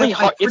Reverse the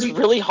Whip, it's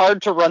really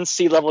hard to run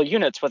C-level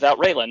units without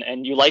Raylan,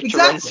 and you like to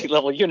run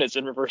C-level units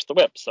in Reverse the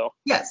Whip. So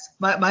yes,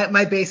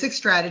 my basic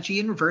strategy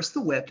in Reverse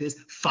the Whip is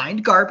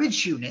find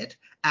garbage unit,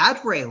 add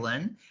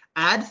Raylan,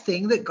 add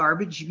thing that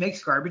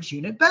makes garbage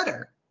unit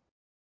better.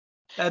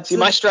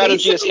 My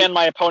strategy is hand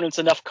my opponents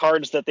enough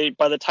cards that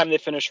by the time they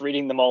finish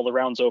reading them all, the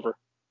round's over.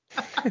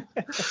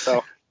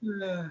 So.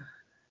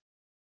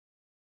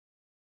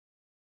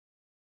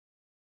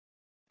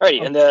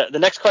 Alrighty, and the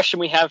next question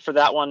we have for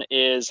that one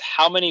is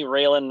how many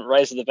Raylan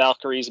Rise of the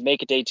Valkyries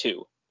make day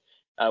 2?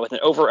 With an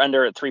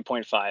over-under at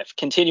 3.5.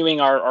 Continuing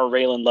our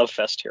Raylan love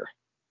fest here.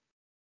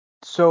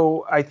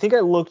 So I think I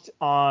looked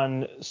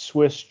on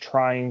Swiss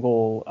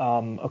Triangle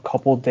a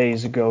couple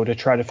days ago to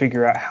try to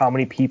figure out how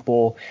many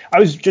people. I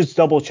was just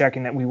double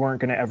checking that we weren't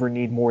going to ever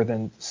need more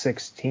than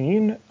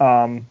 16.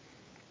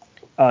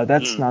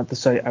 That's not the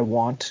site I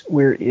want.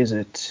 Where is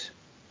it?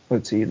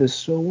 Let's see. This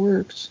still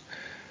works.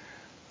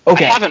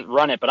 Okay. I haven't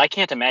run it, but I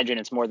can't imagine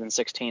it's more than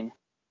 16.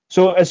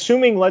 So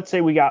assuming, let's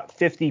say we got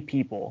 50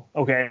 people,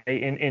 okay,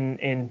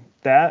 in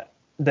that,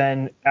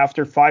 then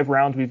after 5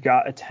 rounds, we've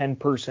got a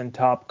 10-person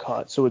top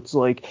cut. So it's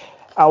like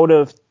out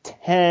of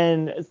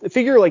 10,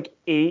 figure like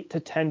 8 to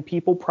 10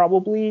 people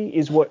probably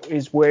is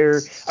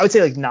where I would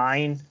say like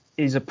 9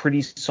 is a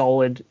pretty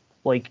solid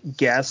like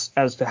guess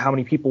as to how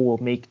many people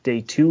will make day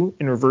 2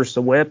 and reverse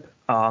the whip.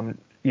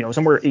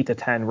 Somewhere 8 to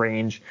 10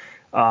 range.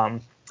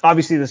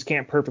 Obviously, this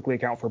can't perfectly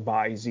account for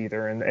buys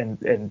either,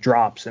 and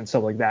drops and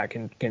stuff like that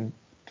can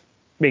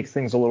make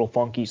things a little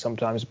funky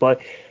sometimes. But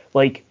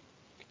like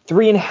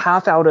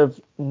 3.5 out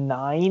of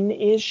 9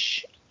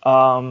 ish.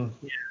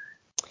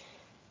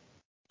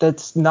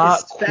 That's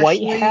not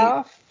quite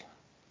half.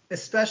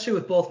 Especially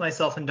with both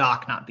myself and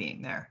Doc not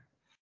being there.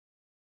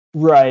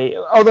 Right.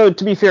 Although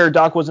to be fair,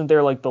 Doc wasn't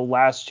there like the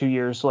last 2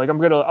 years. So like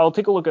I'll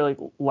take a look at like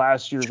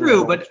last year's.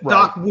 True, results. But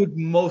Doc would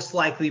most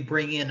likely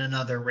bring in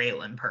another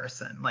Raylan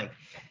person. Like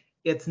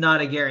it's not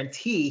a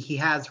guarantee. He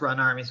has run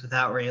armies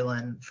without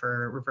Raylan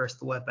for Reverse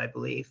the Whip, I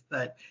believe,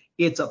 but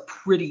it's a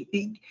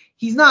pretty.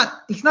 He's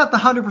not the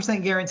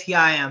 100% guarantee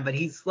I am, but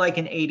he's like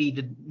an 80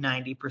 to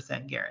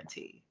 90%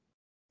 guarantee.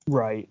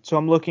 Right. So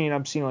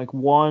I'm seeing like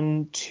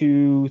 1,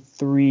 2,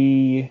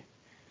 3,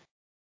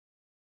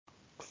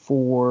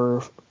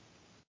 4.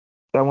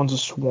 That one's a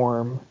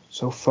swarm.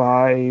 So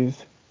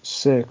 5,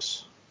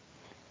 6,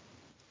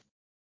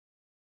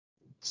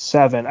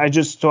 7.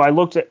 I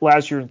looked at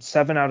last year,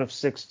 7 out of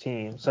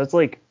 16. So that's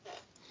like,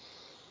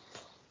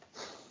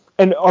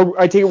 and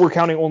I take it we're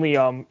counting only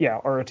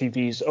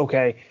ROTVs.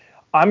 Okay.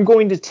 I'm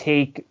going to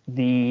take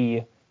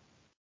the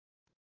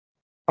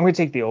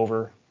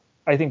over.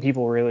 I think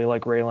people really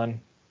like Raylan.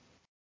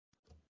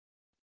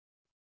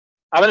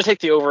 I'm going to take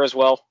the over as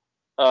well.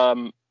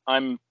 I'm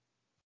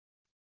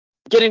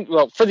getting,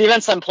 for the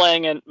events I'm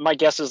playing, and my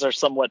guesses are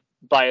somewhat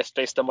biased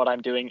based on what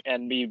I'm doing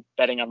and me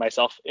betting on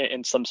myself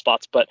in some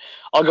spots, but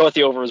I'll go with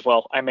the over as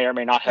well. I may or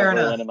may not have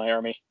Raylan in my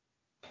army.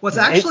 What's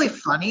actually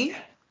funny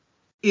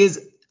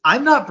is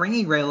I'm not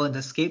bringing Raylan to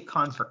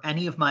ScapeCon for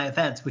any of my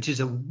events, which is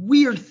a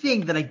weird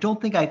thing that I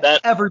don't think I've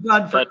ever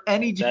done for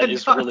any Gen Con. That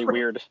is really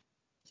weird.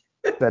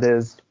 That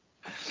is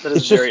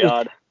very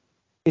odd.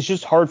 It's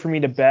just hard for me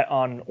to bet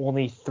on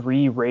only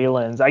 3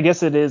 Raylans. I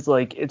guess it is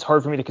like it's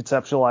hard for me to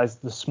conceptualize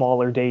the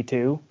smaller day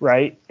 2,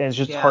 right? And it's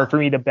just hard for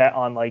me to bet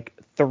on like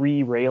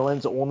 3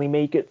 Raylans only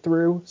make it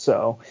through.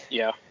 So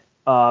yeah.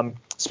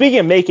 Speaking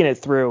of making it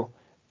through,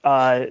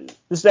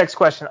 this next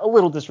question a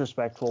little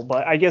disrespectful,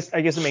 but I guess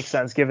it makes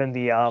sense given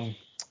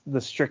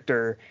the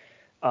stricter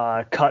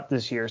cut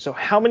this year. So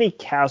how many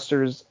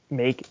casters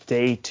make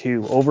day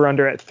 2? Over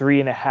under at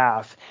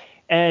 3.5.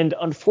 And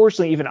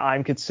unfortunately, even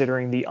I'm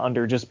considering the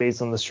under just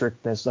based on the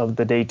strictness of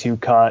the day 2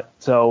 cut.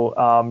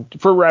 So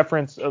for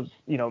reference of,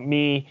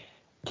 me,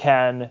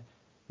 Ken,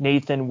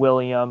 Nathan,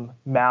 William,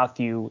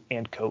 Matthew,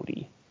 and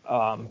Cody.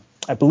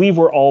 I believe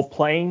we're all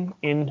playing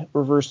in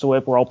Reverse the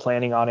Whip. We're all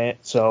planning on it.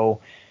 So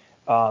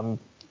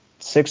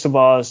 6 of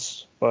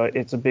us, but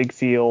it's a big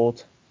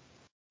field.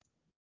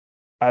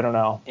 I don't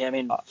know. Yeah, I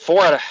mean,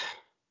 4 out of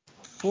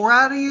four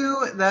out of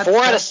you.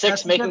 4 out of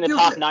 6 making the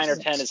top 9 or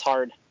 10 is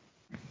hard.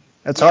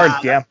 That's hard,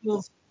 yeah.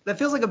 That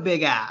feels like a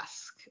big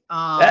ask.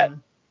 Yeah,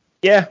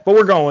 but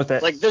we're going with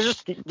it. Like there's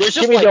just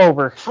give me like the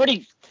over.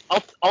 Pretty.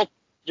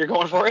 You're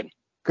going for it.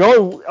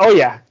 Go. Oh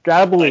yeah,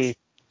 gotta believe.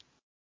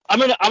 I'm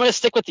gonna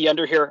stick with the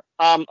under here.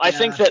 I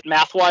think that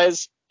math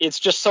wise, it's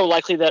just so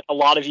likely that a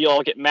lot of you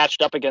all get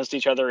matched up against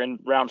each other in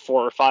round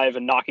 4 or 5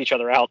 and knock each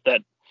other out.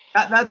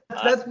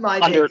 That's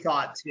my big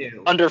thought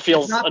too. Under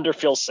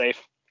feels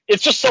safe.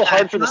 It's just so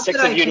hard for the 6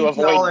 of you to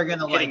avoid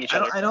hitting each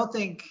other. I don't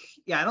think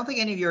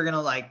any of you are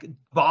gonna like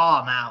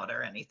bomb out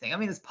or anything. I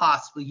mean, it's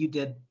possible you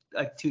did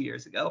like 2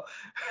 years ago.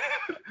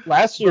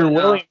 Last year,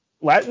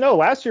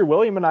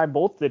 William and I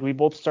both did. We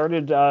both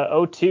started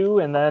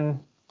 0-2, and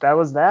then that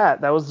was that.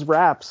 That was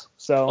wraps.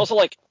 So also,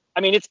 like, I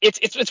mean,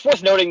 it's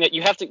worth noting that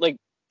you have to like.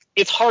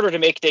 It's harder to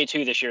make day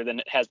 2 this year than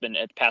it has been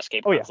at past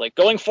game. Oh, yeah. Like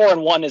going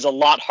 4-1 is a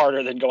lot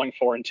harder than going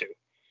 4-2.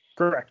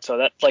 Correct. So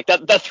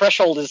that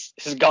threshold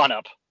has gone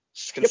up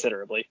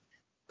considerably. Yep.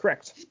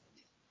 Correct.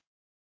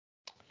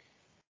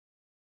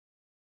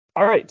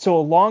 All right, so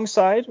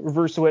alongside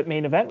Reverse the Whip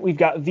main event, we've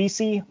got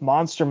VC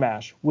Monster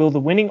Mash. Will the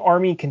winning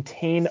army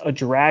contain a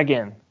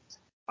dragon?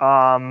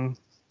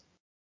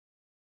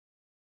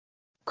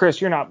 Chris,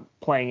 you're not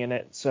playing in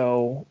it,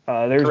 so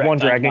there's Correct, one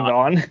dragon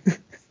gone.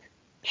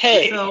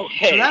 So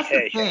that's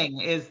the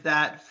thing is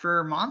that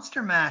for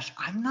Monster Mash,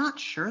 I'm not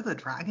sure the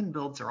dragon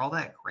builds are all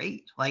that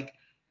great. Like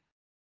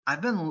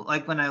I've been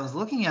like when I was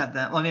looking at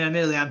them. Well, I mean,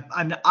 admittedly,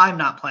 I'm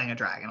not playing a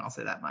dragon. I'll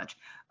say that much.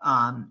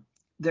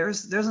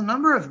 There's a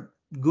number of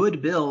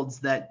good builds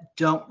that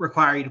don't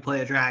require you to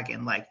play a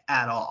dragon like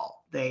at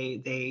all.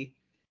 They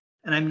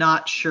and I'm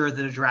not sure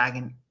that a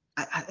dragon.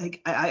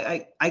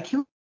 I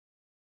can.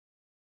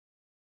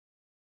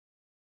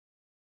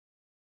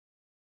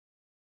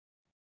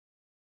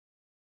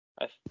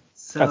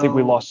 I think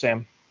we lost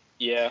Sam.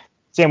 Yeah.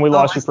 Sam, we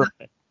lost you for a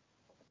minute.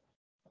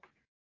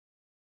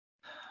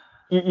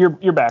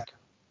 You're back.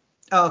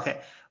 Oh,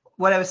 okay.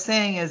 What I was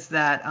saying is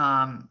that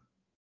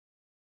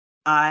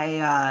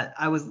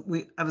I was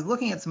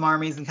looking at some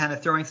armies and kind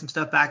of throwing some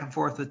stuff back and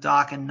forth with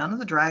Doc, and none of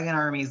the dragon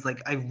armies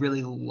like I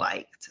really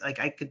liked.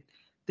 Like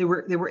they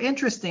were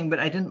interesting, but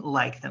I didn't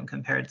like them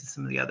compared to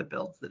some of the other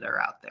builds that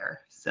are out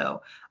there.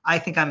 So I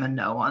think I'm a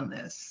no on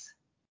this.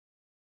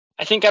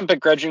 I think I'm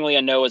begrudgingly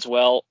a no as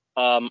well.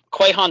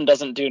 Quaihan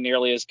doesn't do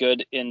nearly as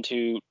good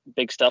into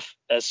big stuff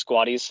as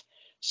Squatties,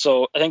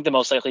 so I think the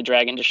most likely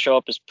dragon to show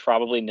up is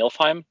probably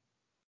Nilfheim.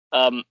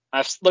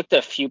 I've looked at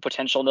a few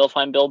potential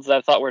Nilfheim builds that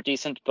I thought were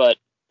decent, but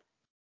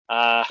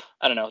I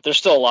don't know. There's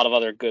still a lot of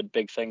other good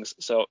big things.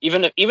 So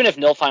even if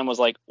Nilfheim was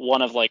like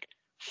one of like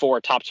 4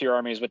 top tier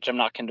armies, which I'm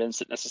not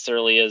convinced it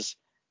necessarily is,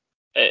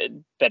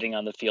 betting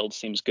on the field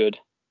seems good.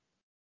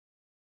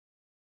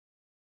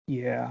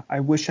 Yeah, I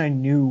wish I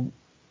knew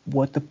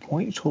what the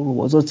point total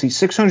was. Let's see,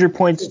 600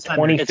 points,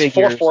 20 it's figures.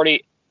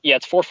 440. Yeah,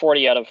 it's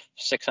 440 out of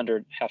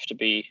 600 have to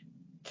be.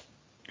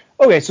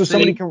 Okay, so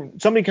somebody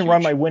can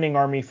run my winning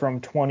army from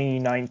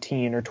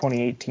 2019 or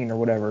 2018 or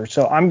whatever.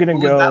 So I'm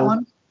gonna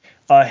go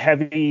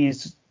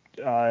heavies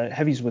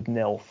with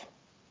Nilf,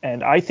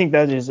 and I think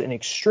that is an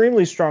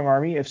extremely strong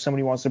army. If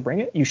somebody wants to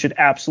bring it, you should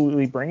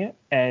absolutely bring it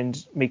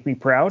and make me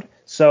proud.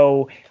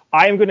 So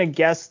I am gonna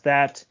guess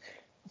that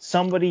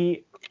some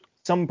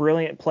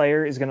brilliant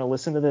player is gonna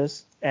listen to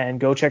this and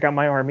go check out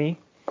my army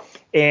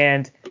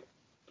and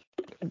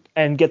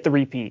get the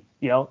repeat.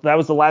 You know, that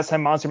was the last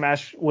time Monster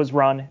Mash was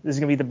run. This is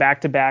gonna be the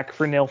back-to-back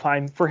for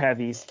Nilfheim for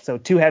heavies. So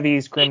 2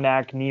 heavies,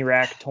 Grimnak,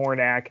 Nirak,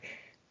 Tornak,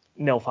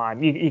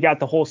 Nilfheim. You got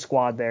the whole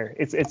squad there.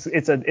 It's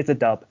a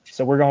dub.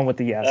 So we're going with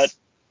the yes.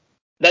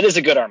 That is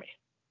a good army.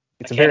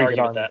 It's a very good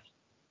army.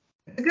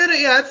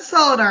 It's a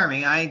solid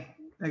army. Like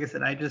I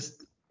said, I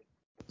just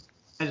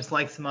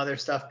like some other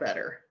stuff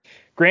better.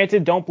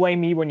 Granted, don't blame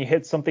me when you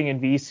hit something in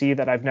VC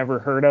that I've never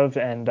heard of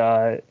and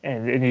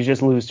you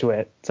just lose to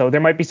it. So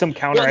there might be some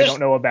counter I don't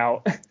know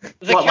about.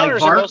 The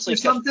counters like are mostly or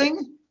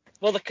something.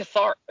 Well, the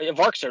Cathar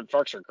Varks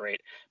are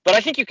great, but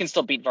I think you can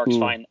still beat Varks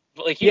fine.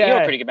 Like you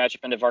have a pretty good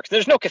matchup into Varks.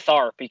 There's no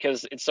Cathar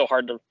because it's so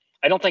hard to.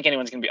 I don't think many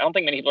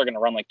people are going to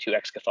run like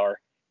 2x Cathar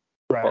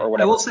or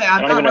whatever. I will say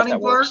I'm not running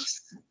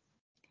Varks,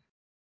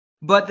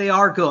 but they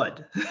are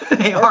good.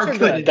 They are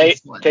good.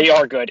 They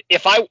are good.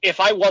 If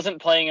I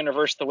wasn't playing in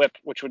Reverse the Whip,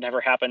 which would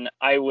never happen,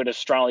 I would have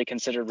strongly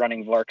considered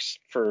running Varks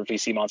for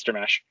VC Monster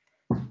Mash.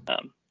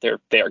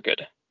 They are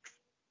good.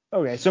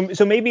 Okay,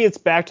 so maybe it's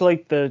back to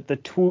like the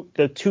two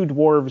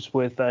dwarves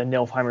with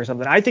Nilfheim or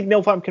something. I think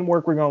Nilfheim can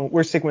work.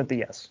 We're sticking with the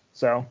yes.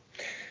 So,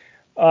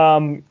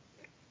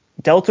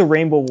 Delta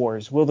Rainbow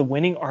Wars. Will the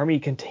winning army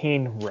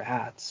contain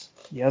rats?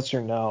 Yes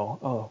or no?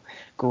 Oh,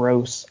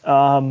 gross.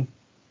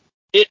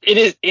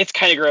 It's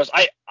kind of gross.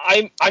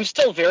 I'm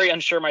still very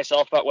unsure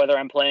myself about whether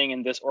I'm playing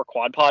in this or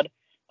Quad Pod.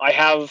 I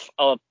have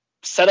a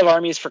set of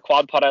armies for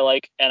Quad Pod I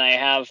like, and I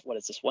have, what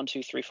is this, 1,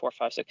 2, 3, 4,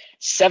 5, 6,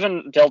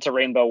 7 Delta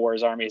Rainbow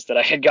Wars armies that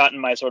I had gotten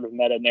my sort of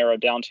meta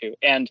narrowed down to,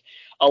 and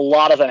a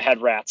lot of them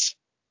had rats,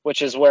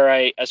 which is where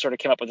I sort of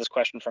came up with this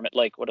question from it.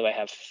 Like, what do I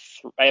have?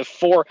 I have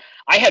 4.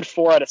 I had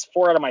 4 out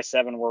of my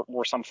 7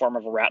 were some form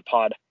of a rat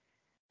pod.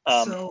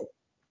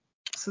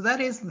 So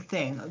that is the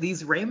thing.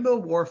 These Rainbow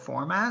War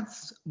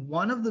formats,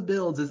 one of the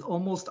builds is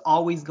almost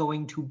always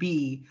going to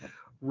be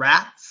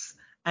rats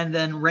and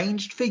then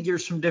ranged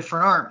figures from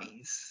different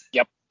armies.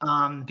 Yep.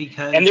 And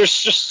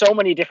there's just so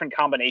many different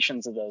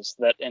combinations of those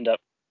that end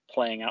up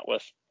playing out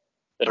with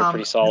that are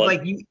pretty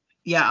solid.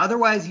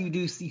 Otherwise you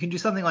can do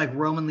something like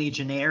Roman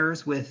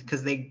Legionnaires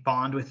because they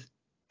bond with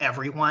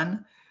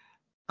everyone.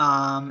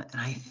 And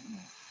I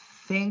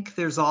think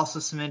there's also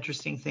some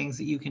interesting things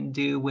that you can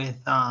do with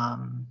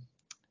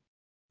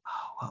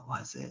what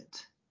was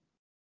it?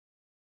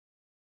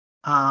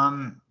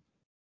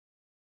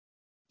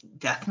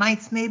 Death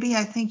Knights, maybe.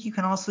 I think you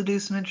can also do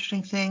some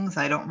interesting things.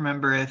 I don't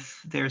remember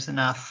if there's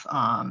enough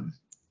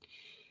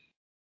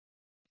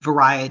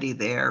variety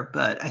there,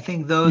 but I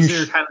think those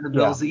are kind of the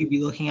builds that you'd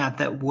be looking at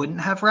that wouldn't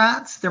have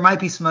rats. There might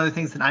be some other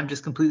things that I'm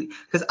just completely,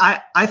 because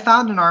I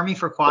found an army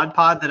for Quad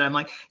Pod that I'm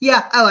like,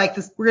 yeah, I like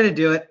this. We're gonna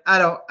do it.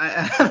 I'm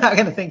not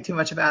gonna think too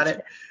much about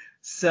it.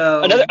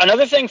 So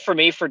another thing for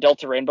me for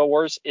Delta Rainbow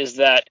Wars is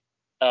that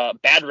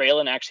Bad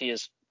Raylan actually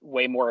is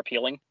way more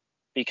appealing,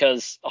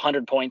 because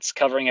 100 points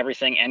covering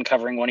everything and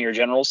covering one of your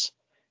generals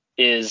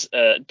is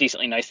a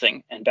decently nice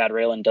thing, and Bad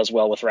Raylan does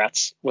well with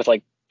rats.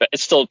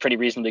 It's still pretty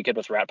reasonably good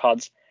with rat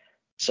pods.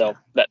 So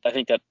I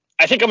think I'm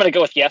going to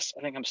go with yes.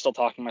 I think I'm still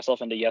talking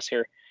myself into yes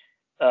here.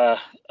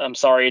 I'm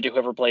sorry to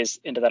whoever plays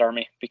into that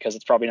army because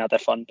it's probably not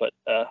that fun, but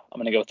I'm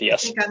going to go with the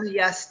yes. I think I'm a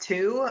yes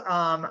too.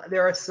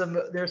 There's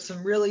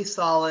some really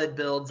solid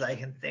builds I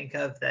can think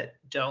of that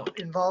don't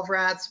involve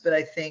rats, but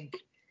I think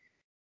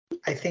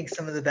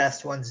some of the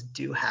best ones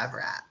do have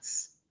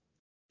rats.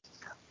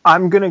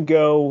 I'm going to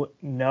go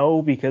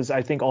no, because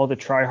I think all the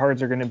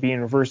tryhards are going to be in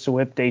Reverse the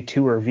Whip Day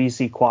 2 or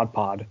VC Quad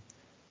Pod.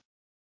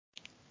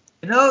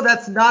 No,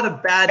 that's not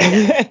a bad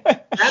guess.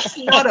 That's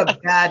not a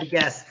bad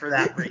guess for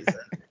that reason.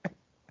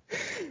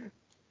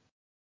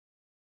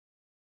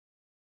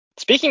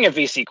 Speaking of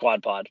VC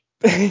Quad Pod,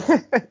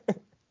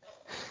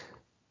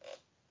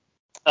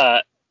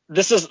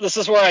 This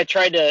is where I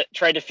tried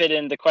to fit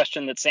in the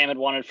question that Sam had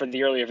wanted for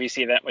the earlier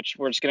VC event, which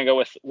we're just going to go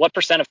with what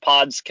 % of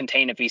pods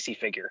contain a VC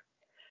figure,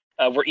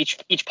 where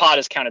each pod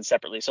is counted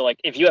separately. So like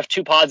if you have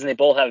 2 pods and they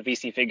both have a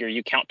VC figure,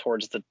 you count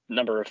towards the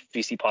number of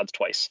VC pods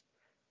twice.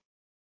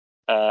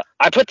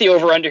 I put the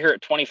over under here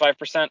at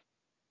 25%.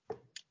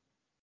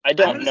 I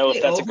don't know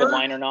if that's a good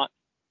line or not.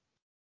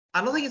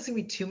 I don't think it's gonna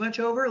be too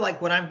much over.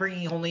 Like what I'm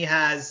bringing only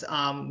has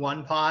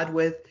 1 pod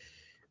with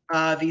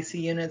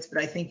VC units,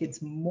 but I think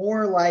it's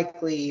more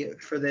likely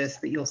for this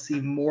that you'll see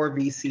more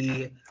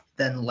VC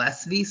than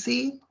less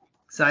VC.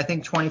 So I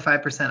think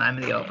 25%. I'm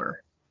the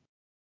over.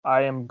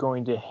 I am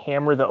going to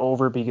hammer the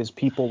over because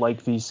people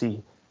like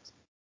VC.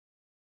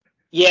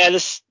 Yeah,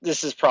 this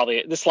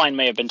line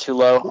may have been too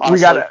low. Honestly. We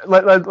got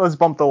let's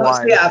bump the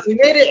line. Yeah, if we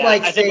made it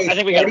I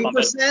think we got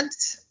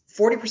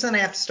 40%, I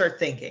have to start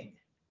thinking.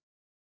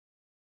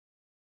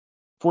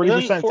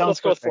 40% sounds Let's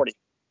go with 40.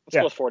 Let's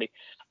go with 40.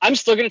 I'm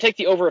still going to take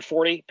the over at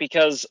 40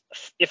 because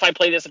if I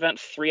play this event,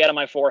 3 out of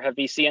my 4 have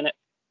VC in it,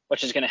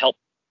 which is going to help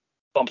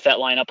bump that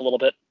line up a little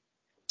bit.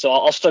 So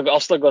I'll still go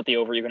with the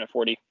over even at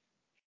 40.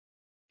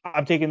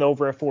 I'm taking the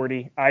over at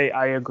 40.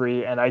 I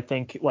agree, and I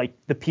think like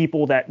the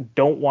people that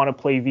don't want to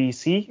play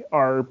VC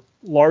are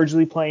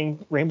largely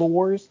playing Rainbow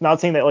Wars. Not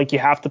saying that like you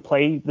have to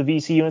play the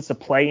VC units to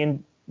play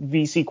in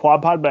VC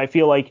Quad Pod, but I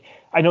feel like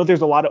I know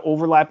there's a lot of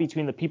overlap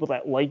between the people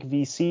that like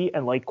VC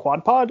and like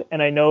Quad Pod,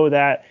 and I know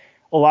that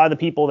a lot of the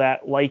people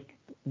that like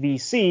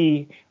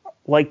VC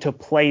like to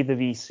play the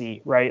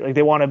VC, right? Like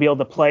they want to be able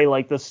to play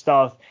like this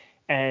stuff,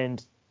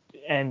 and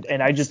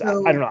I just I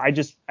don't know. I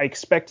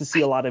expect to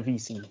see a lot of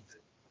VC.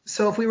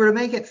 So if we were to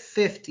make it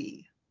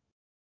 50,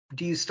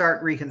 do you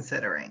start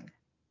reconsidering?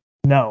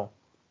 No.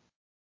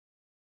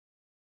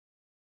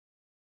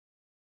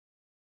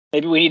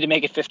 Maybe we need to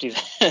make it 50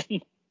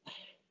 then.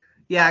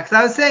 Yeah, because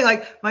I was saying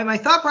like my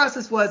thought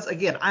process was,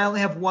 again, I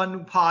only have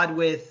 1 pod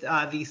with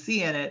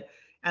VC in it,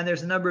 and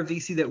there's a number of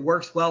VC that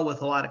works well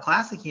with a lot of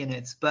classic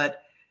units,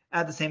 but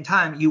at the same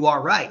time, you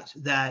are right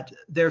that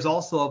there's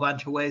also a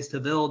bunch of ways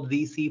to build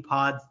VC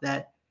pods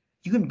that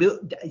you can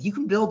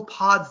build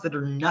pods that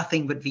are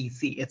nothing but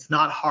VC. It's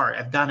not hard.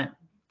 I've done it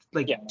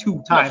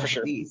 2 times for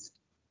sure. at least.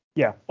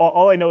 Yeah.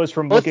 All I know is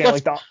from looking at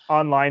like the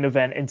online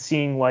event and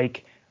seeing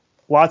like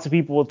lots of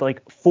people with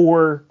like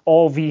 4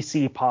 all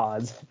VC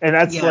pods. And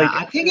that's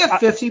I think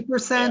at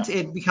 50%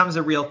 it becomes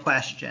a real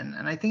question.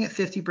 And I think at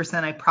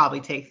 50% I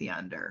probably take the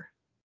under.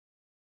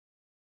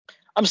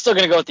 I'm still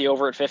going to go with the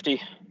over at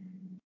 50.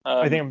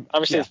 I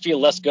feel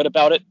less good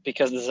about it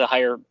because this is a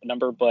higher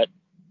number, but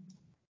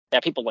yeah,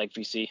 people like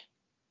VC.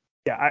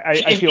 Yeah,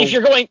 I feel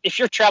if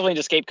you're traveling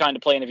to ScapeCon to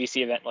play in a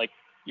VC event, like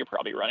you're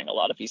probably running a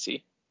lot of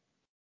VC.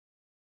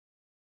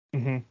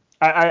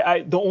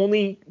 Mm-hmm.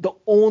 The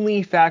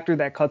only factor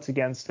that cuts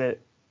against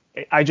it,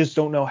 I just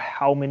don't know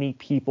how many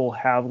people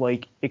have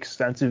like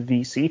extensive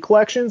VC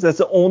collections. That's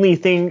the only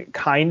thing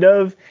kind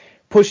of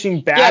pushing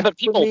back. Yeah, but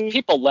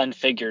people lend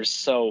figures,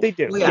 so they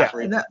do. Well, yeah.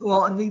 And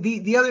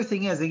the other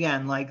thing is,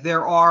 again, like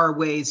there are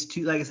ways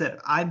to, like I said,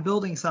 I'm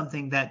building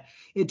something that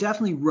it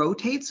definitely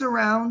rotates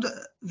around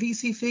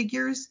VC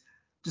figures,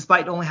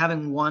 despite only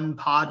having 1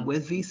 pod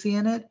with VC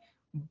in it.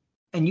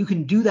 And you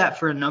can do that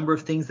for a number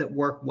of things that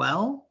work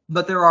well.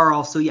 But there are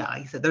also, like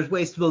I said, there's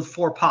ways to build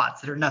 4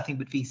 pods that are nothing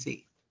but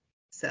VC.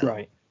 So,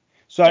 right.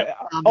 So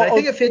but I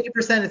think at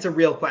 50% it's a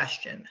real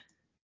question.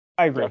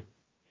 I agree.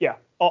 Yeah.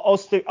 I'll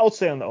stay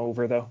on the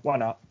over though. Why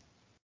not?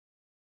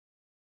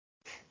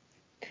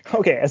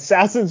 Okay,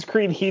 Assassin's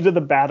Creed Heat of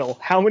the Battle.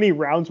 How many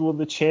rounds will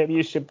the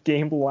championship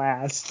game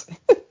last?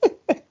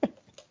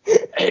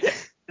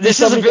 This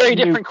is a very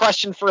different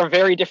question for a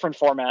very different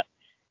format.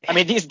 I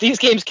mean, these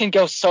games can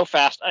go so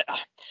fast.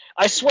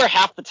 I swear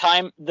half the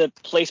time the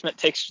placement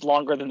takes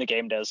longer than the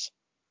game does.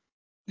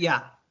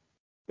 Yeah.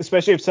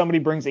 Especially if somebody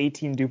brings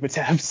 18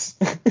 Dumatevs.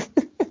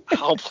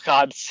 Oh,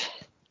 God.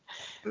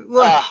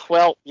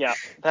 Well, yeah,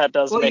 that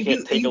does make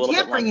it take a little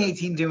bit longer. You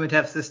can't bring 18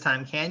 Dumatevs this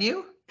time, can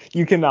you?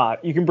 You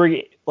cannot. You can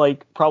bring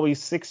like probably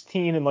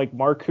 16 and like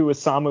Marku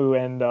Isamu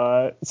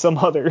and some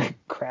other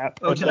crap.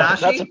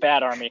 That's a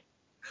bad army.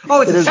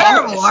 Oh, it's a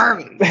terrible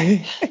army.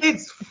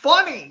 It's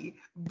funny,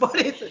 but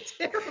it's a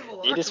terrible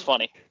army. It is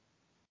funny.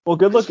 Well,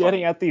 good luck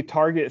getting at the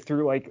target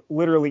through like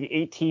literally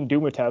 18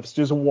 Dumatevs,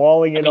 just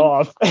walling it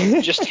off.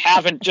 just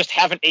have an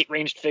 8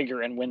 ranged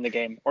figure and win the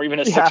game, or even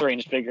a 6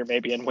 ranged figure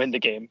maybe and win the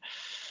game.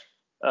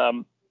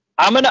 I'm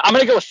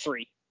gonna go with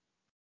 3.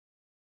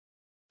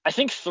 I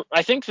think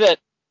that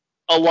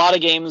a lot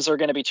of games are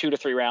going to be 2 to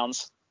 3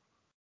 rounds,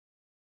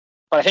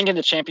 but I think in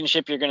the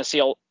championship you're going to see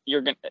I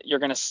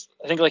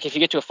think like if you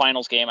get to a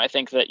finals game, I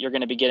think that you're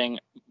going to be getting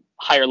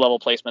higher level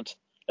placement.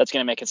 That's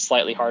going to make it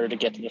slightly harder to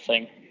get to the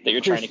thing that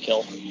you're trying to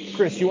kill.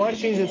 Chris, you want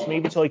to change this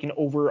maybe to like an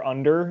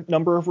over-under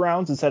number of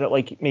rounds instead of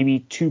like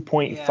maybe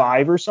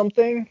 2.5 or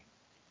something?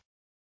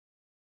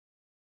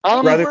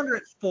 Over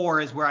at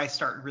 4 is where I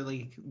start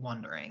really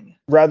wondering.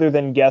 Rather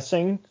than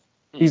guessing.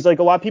 He's like,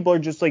 a lot of people are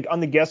just like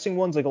on the guessing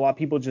ones, like a lot of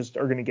people just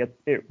are going to get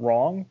it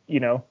wrong, you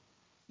know?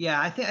 Yeah,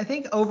 I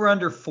think over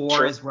under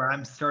 4 is where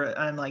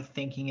I'm like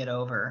thinking it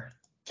over.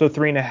 So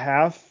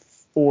 3.5,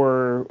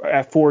 or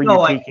at 4 No,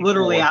 you're like taking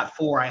literally 4. at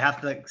 4. I have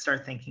to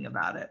start thinking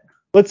about it.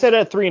 Let's set it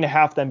at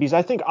 3.5 then, because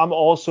I think I'm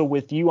also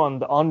with you on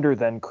the under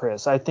then,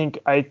 Chris. I think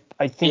Yeah,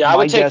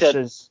 my guess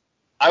is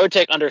I would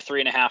take under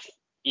 3.5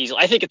 easily.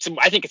 I think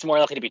it's more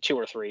likely to be 2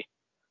 or 3.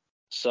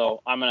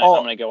 So I'm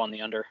gonna go on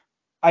the under.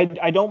 I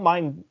don't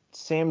mind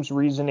Sam's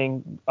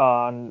reasoning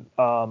on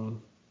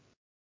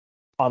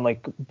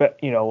like,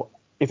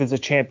 if it's a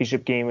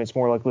championship game, it's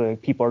more likely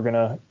like people are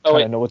gonna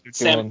kind of know what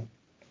they're doing.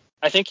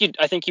 I think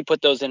you put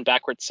those in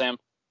backwards, Sam.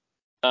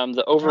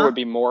 The over would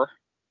be more.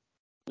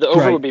 The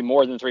over Right. would be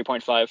more than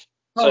 3.5.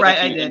 Oh, So right.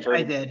 I did.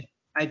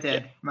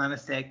 Yeah. My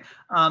mistake.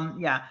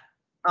 Yeah.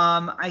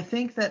 I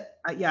think that,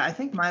 I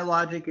think my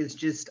logic is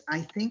just, I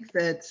think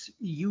that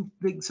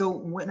so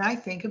when I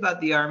think about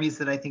the armies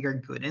that I think are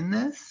good in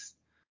this,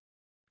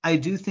 I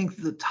do think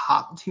the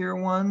top tier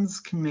ones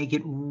can make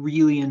it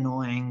really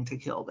annoying to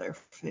kill their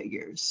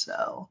figures.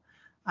 So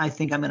I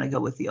think I'm going to go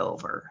with the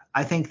over.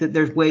 I think that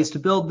there's ways to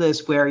build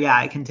this where,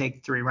 I can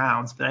take 3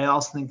 rounds, but I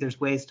also think there's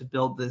ways to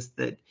build this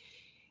that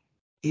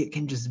it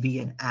can just be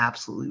an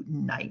absolute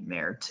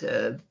nightmare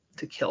to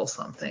kill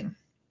something.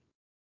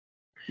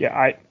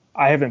 Yeah,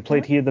 I haven't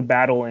played Heat of the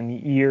Battle in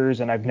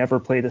years, and I've never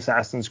played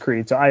Assassin's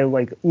Creed, so I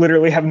like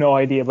literally have no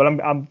idea. But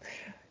I'm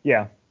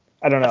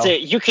I don't know. I'd say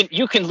you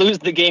can lose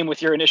the game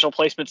with your initial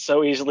placement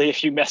so easily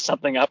if you mess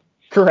something up.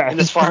 Correct. In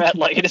this format,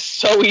 like it is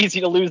so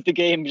easy to lose the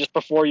game just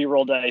before you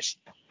roll dice.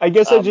 I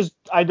guess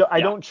I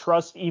don't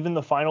trust even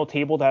the final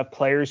table to have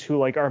players who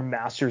like are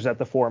masters at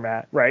the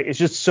format, right? It's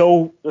just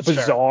so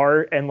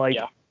bizarre and like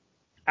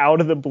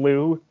out of the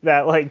blue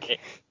that like.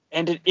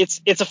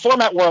 It's a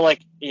format where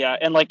like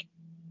and like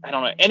I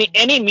don't know,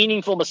 any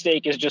meaningful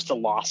mistake is just a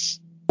loss.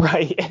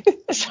 Right.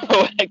 So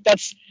like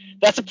that's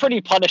a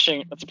pretty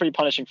punishing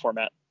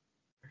format.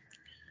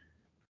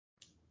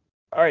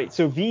 All right,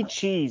 so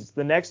V-Cheese,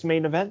 the next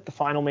main event, the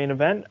final main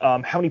event.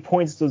 How many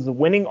points does the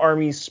winning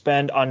army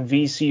spend on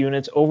VC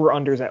units?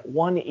 Over-unders at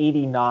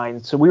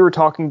 189. So we were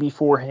talking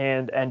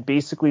beforehand, and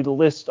basically the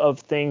list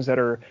of things that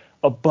are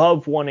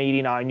above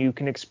 189 you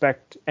can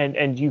expect,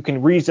 and you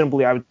can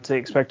reasonably, I would say,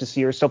 expect to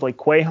see are stuff like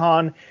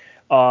Quahan,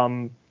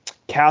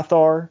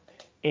 Cathar,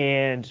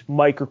 and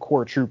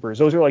Microcore Troopers.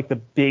 Those are like the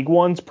big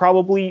ones,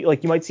 probably.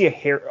 Like you might see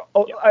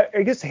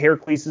I guess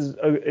Heracles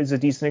is a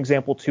decent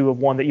example too of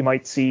one that you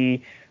might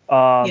see.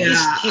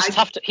 He's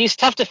tough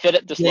to fit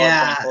at this low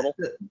point total.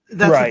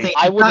 That's right. The thing.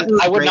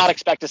 I would not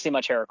expect to see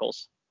much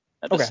Heracles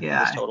at this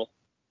total.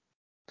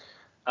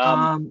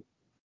 What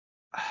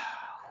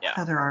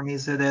other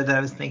armies are there that I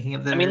was thinking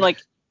of? I mean,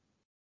 like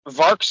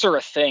Varks are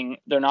a thing.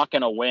 They're not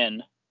going to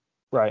win.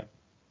 Right.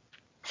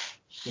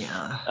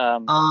 Yeah.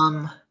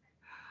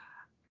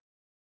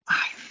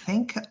 I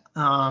think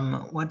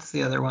what's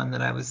the other one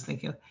that I was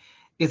thinking of?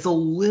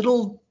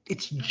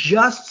 It's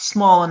just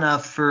small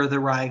enough for the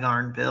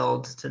Rygarn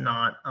build to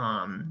not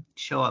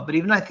show up. But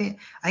I think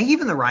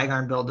even the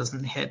Rygarn build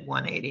doesn't hit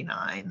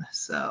 189.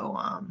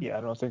 So yeah,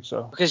 I don't think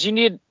so. Because you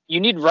need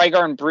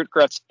Rygarn Brute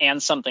Gruts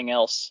and something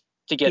else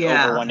to get over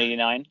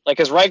 189. Like,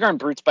 because Rygarn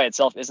Brutes by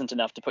itself isn't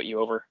enough to put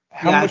you over.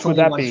 How much would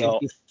that be?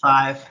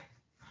 155.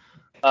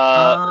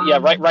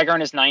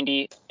 Rygarn is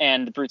 90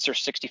 and the Brutes are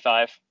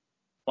 65.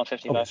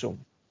 155. Okay, so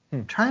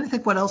trying to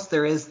think what else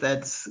there is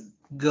that's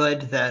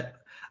good that.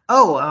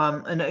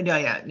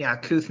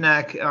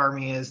 Kuthnak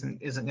army isn't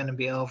going to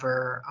be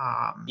over.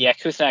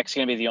 Kuthnak's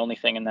going to be the only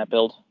thing in that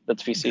build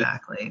that's VC.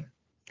 Exactly.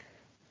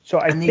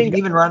 So you can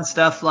even run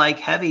stuff like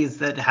heavies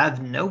that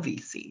have no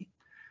VC.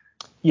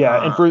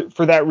 Yeah, and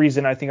for that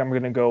reason, I think I'm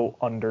going to go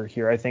under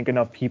here. I think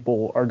enough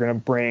people are going to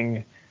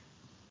bring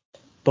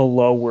the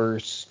lower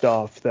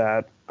stuff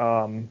that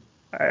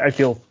I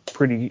feel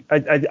pretty. I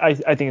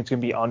think it's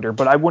going to be under,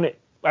 but I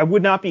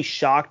would not be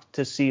shocked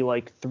to see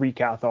like 3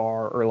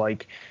 Cathar or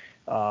like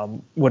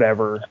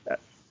whatever,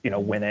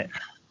 win it.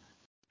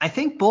 I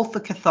think both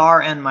the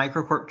Cathar and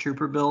Microcorp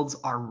Trooper builds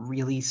are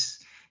really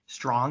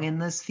strong in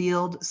this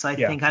field, so I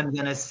think I'm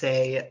gonna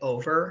say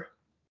over.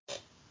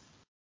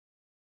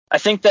 I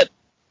think that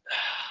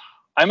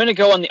I'm gonna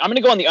go on the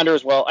under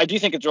as well. I do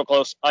think it's real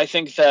close. I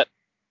think that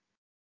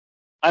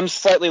I'm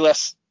slightly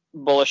less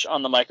bullish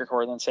on the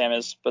Microcore than Sam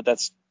is, but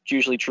that's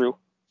usually true.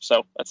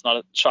 So that's not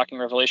a shocking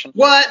revelation.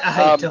 What?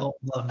 I don't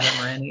love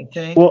them or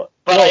anything.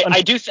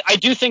 I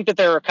do think that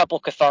there are a couple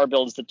Cathar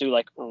builds that do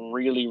like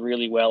really,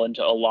 really well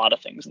into a lot of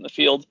things in the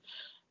field.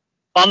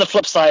 On the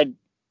flip side,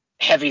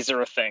 heavies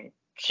are a thing.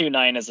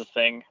 Q9 is a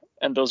thing,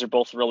 and those are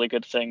both really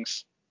good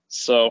things.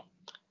 So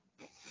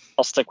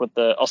I'll stick with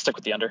the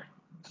under.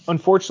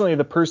 Unfortunately,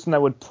 the person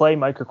that would play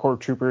Microcore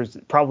Troopers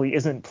probably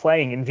isn't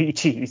playing in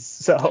VTs.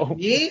 So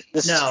this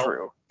is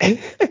true.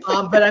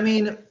 But I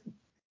mean.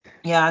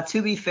 Yeah,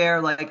 to be fair,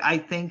 like I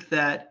think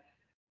that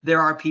there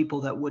are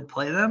people that would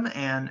play them,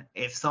 and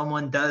if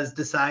someone does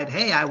decide,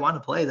 hey, I want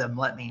to play them,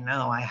 let me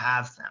know. I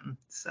have them.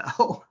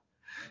 So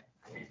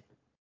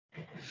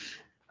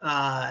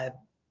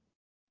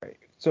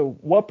So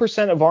what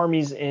percent of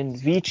armies in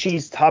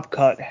Vichi's top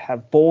cut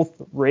have both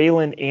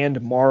Raylan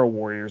and Mara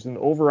warriors? And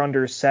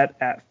over-under set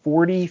at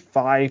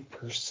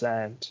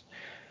 45%.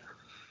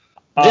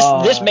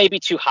 This may be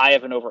too high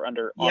of an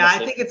over-under, Yeah,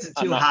 honestly. I think it's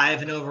too high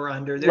of an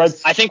over-under.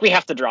 I think we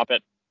have to drop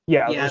it.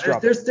 Yeah,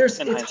 there's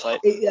in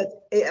hindsight.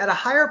 At a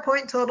higher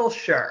point total,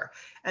 sure.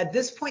 At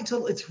this point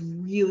total, it's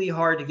really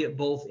hard to get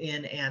both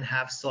in and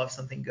still have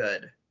something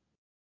good.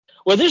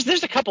 Well,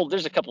 there's a couple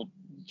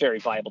very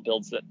viable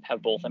builds that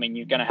have both. I mean,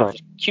 you're gonna have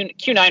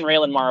Q9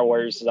 Raylan Mara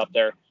Warriors is up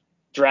there.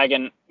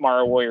 Dragon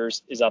Mara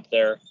Warriors is up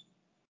there.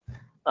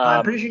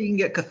 I'm pretty sure you can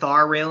get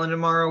Cathar Raylan and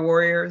Mara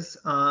Warriors.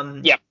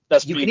 Yeah,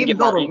 that's you can get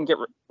one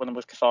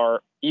with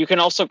Cathar. You can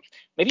also,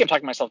 maybe I'm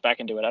talking myself back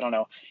into it. I don't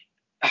know.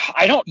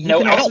 I don't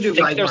know. I don't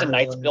think there's a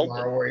Knights build.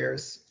 Mara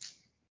Warriors.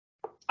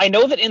 I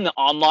know that in the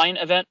online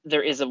event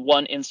there is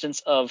one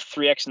instance of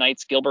 3x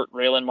Knights Gilbert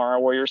Raylan Mara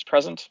Warriors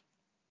present.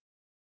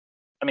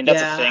 I mean,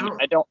 that's a thing.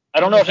 I don't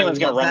know if anyone's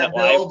going to run that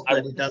live.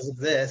 But it does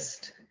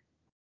exist.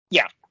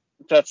 Yeah,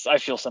 I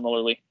feel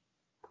similarly.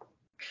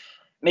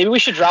 Maybe we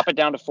should drop it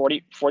down to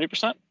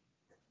 40%.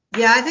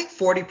 Yeah, I think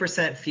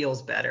 40%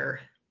 feels better.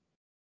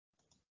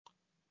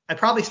 I'd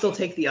probably still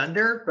take the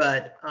under,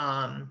 but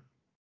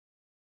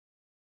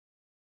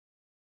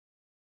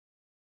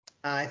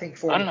I think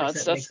 40% I don't know.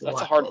 That's a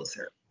hard.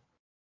 Closer.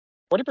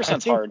 40%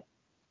 is hard.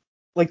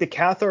 Like the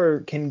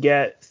Cathar can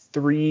get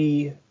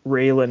 3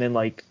 Raylan and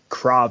like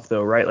Krav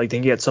though, right? Like they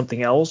can get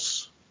something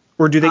else,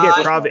 or do they get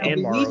Krav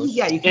and Maro?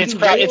 Yeah, you can it's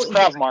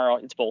Krav Maro.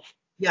 It's both.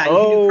 Yeah, you can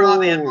do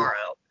Krav and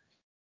Maro.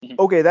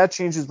 Okay, that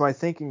changes my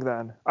thinking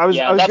then. That's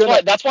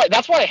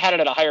why I had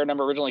it at a higher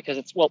number originally, because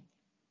it's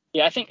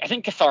I think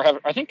Cathar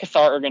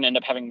are going to end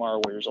up having Mara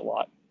Warriors a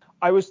lot.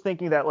 I was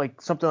thinking that like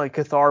something like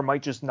Cathar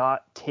might just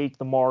not take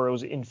the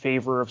Maros in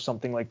favor of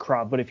something like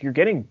Krav, but if you're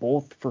getting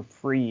both for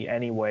free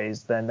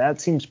anyways, then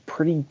that seems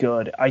pretty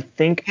good. I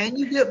think. Can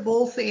you get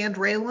both and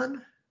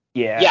Raylan?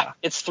 Yeah,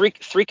 it's three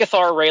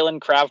Cathar Raylan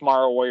Krav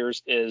Mara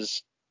Warriors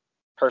is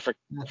perfect.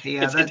 Okay,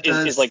 yeah, that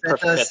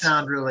does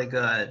sound really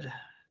good.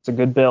 It's a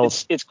good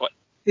build. It's quite.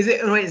 Is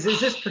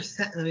this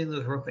percent? Let me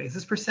look real quick. Is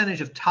this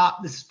percentage of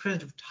top? This is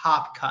percentage of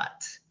top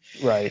cut.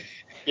 Right.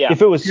 Yeah.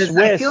 If it was Swiss,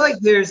 I feel like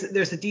there's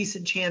a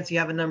decent chance you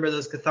have a number of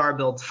those Cathar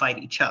builds fight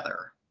each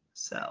other.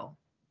 So.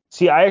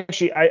 See, I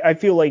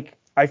feel like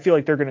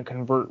they're going to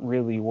convert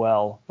really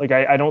well. Like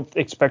I don't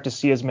expect to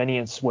see as many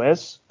in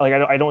Swiss. Like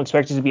I don't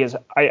expect it to be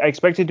I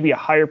expect it to be a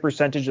higher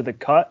percentage of the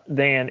cut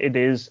than it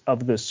is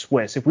of the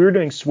Swiss. If we were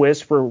doing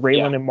Swiss for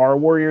Raylan and Mara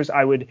Warriors,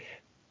 I would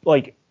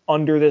like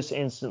under this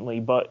instantly.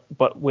 But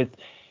with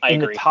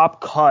the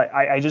top cut,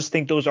 I just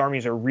think those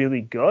armies are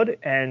really good,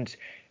 and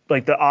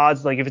like the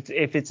odds, like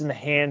if it's in the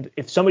hand,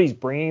 if somebody's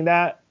bringing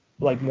that,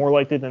 like more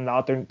likely than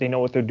not, they know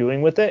what they're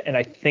doing with it, and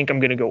I think I'm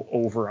going to go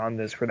over on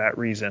this for that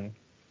reason.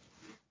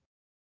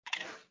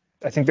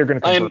 I think they're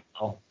going to convert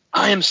well.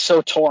 I am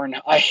so torn.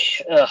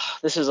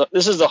 This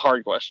is a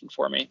hard question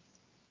for me.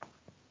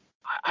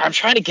 I'm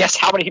trying to guess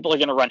how many people are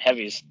going to run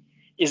heavies.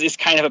 Is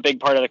kind of a big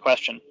part of the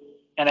question,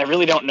 and I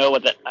really don't know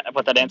what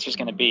that answer is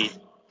going to be.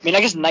 I mean,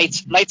 I guess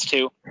knights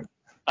too.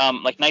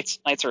 Like knights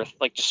are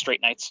like just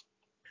straight knights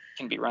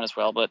can be run as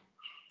well, but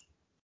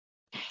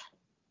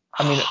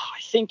I mean,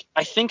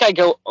 I think I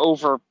go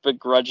over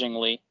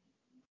begrudgingly,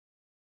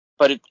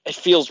 but it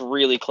feels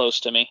really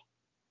close to me.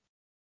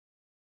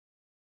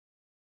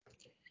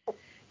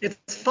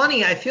 It's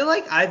funny. I feel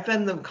like I've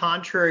been the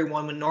contrary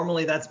one when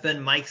normally that's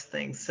been Mike's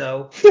thing.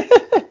 So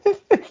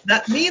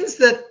that means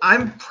that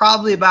I'm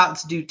probably about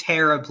to do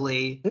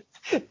terribly.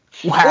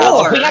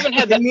 Wow. We haven't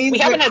had that many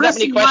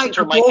questions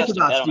where Mike has to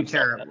bet on do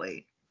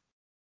terribly.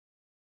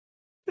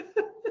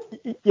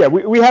 Yeah,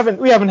 we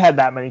haven't had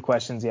that many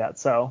questions yet,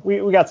 so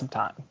we got some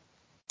time.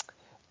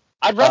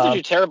 I'd rather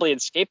do terribly in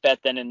ScapeBet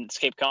than in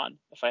ScapeCon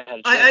if I had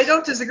a chance. I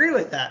don't disagree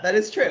with that. That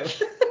is true.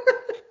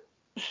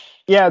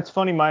 Yeah, it's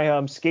funny. My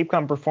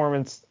ScapeCon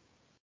performance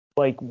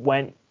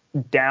went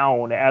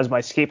down as my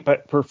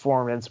ScapeBet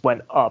performance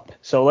went up.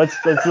 So let's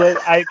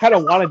I kind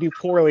of want to do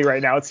poorly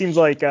right now. It seems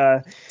like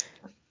I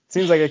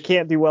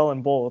can't do well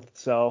in both.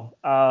 So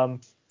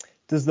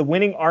does the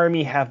winning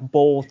army have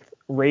both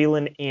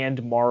Raylan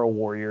and Mara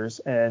Warriors?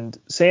 And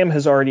Sam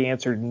has already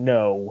answered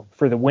no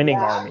for the winning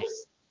army.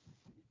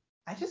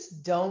 I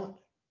just don't.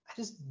 I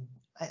just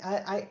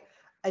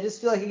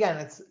feel like, again,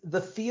 it's the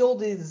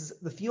field is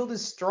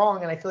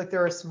strong, and I feel like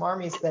there are some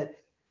armies that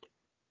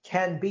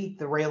can beat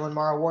the Raylan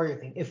Mara Warrior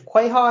thing. If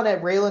Quahan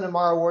at Raylan and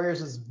Mara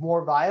Warriors is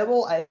more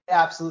viable, I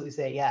absolutely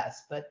say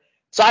yes. But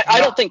so I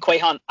don't think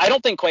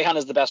Quahan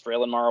is the best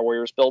Raylan Mara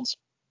Warriors builds.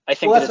 I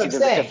think that it's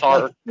either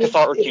Cathar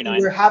or Q9.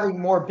 If we're having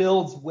more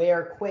builds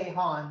where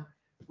Quahan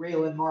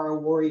Raylan Mara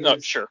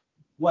Warriors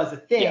was a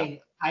thing,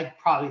 I'd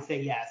probably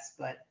say yes.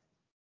 But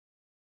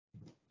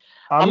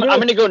I'm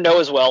going to go no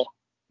as well.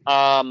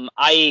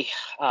 I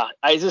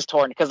just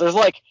torn because there's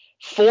like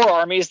 4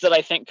 armies that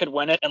I think could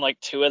win it, and like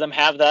 2 of them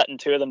have that and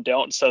 2 of them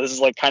don't. So this is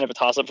like kind of a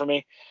toss up for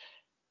me.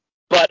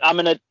 But I'm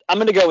gonna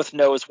go with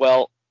no as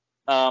well.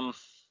 But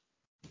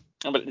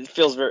it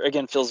feels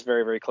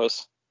very very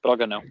close. But I'll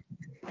go no.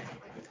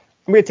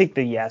 I'm gonna take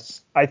the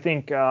yes. I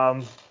think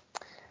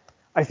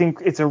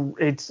it's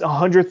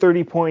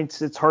 130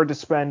 points. It's hard to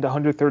spend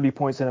 130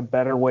 points in a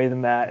better way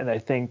than that, and I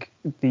think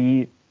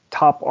the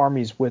top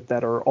armies with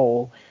that are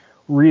all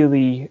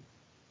really,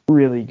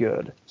 really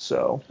good.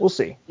 So we'll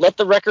see. Let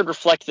the record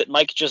reflect that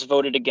Mike just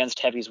voted against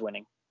heavies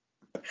winning.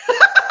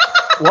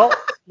 Well,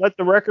 let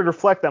the record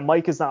reflect that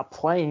Mike is not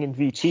playing in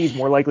VTs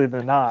more likely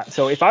than not.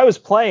 So if I was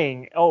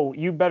playing,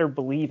 you better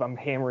believe I'm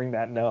hammering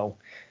that no.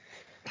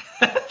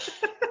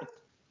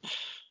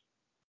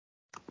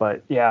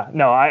 But yeah,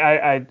 no,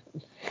 I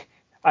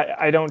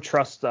don't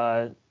trust.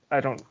 I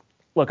don't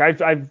look.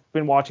 I've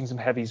been watching some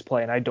heavies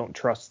play, and I don't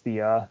trust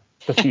the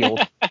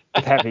field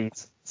with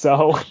heavies.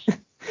 So,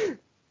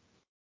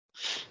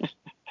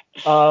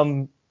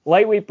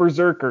 lightweight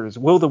berserkers.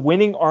 Will the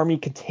winning army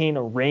contain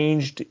a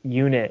ranged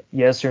unit?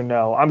 Yes or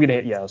no? I'm gonna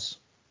hit yes.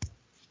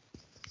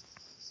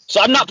 So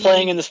I'm not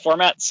playing in this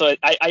format, so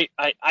I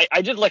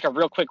did like a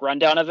real quick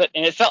rundown of it,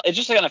 and it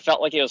just kind of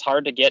felt like it was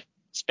hard to get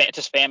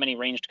to spam any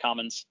ranged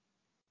commons.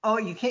 Oh,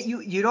 you can't.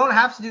 You don't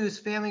have to do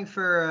spamming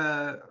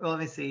for. Well, let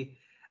me see.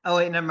 Oh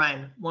wait, never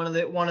mind. One of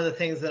the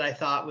things that I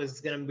thought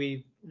was gonna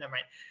be. Never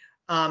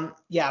mind.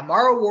 Yeah,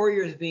 Mara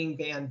Warriors being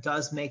banned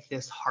does make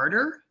this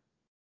harder.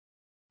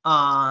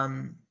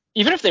 Even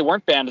if they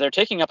weren't banned, they're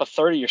taking up a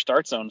third of your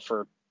start zone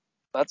for.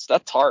 That's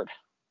hard.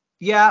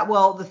 Yeah,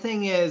 well, the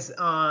thing is,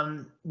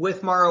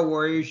 with Mara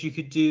Warriors, you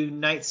could do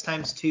Knights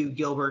 ×2,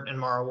 Gilbert, and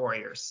Mara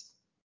Warriors.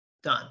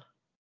 Done.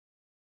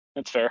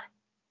 That's fair.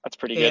 That's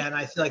pretty good. And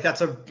I feel like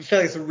it's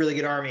a really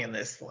good army in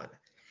this one.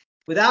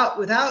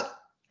 Without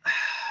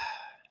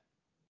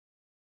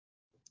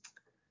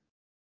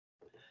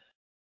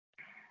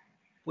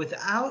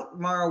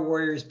Mara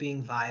Warriors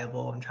being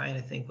viable, I'm trying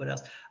to think what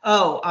else.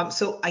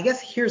 So I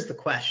guess here's the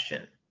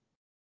question.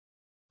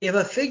 If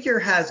a figure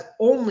has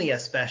only a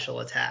special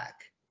attack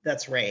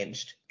that's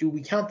ranged, do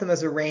we count them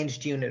as a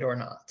ranged unit or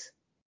not?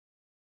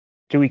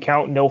 Do we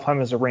count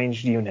Nilfheim as a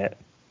ranged unit?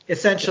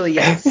 Essentially,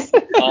 yes.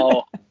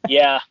 Oh,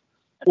 yeah.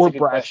 That's or a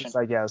good Braxis, question.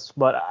 I guess.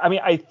 But I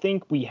mean, I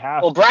think we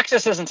have. Well,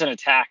 Braxis isn't an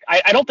attack.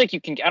 I don't think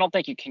you can count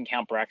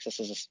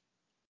Braxis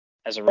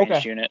as a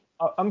ranged unit.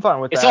 I'm fine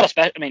with it's that. It's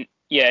not a I mean,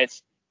 yeah,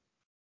 it's.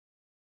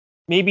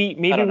 Maybe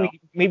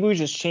we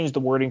just change the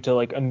wording to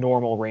like a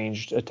normal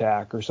ranged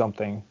attack or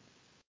something.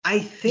 I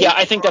think. Yeah,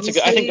 I think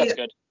honestly, that's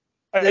good.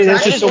 There's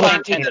actually one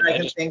army that I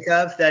can think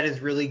of that is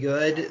really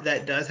good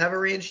that does have a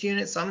ranged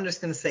unit, so I'm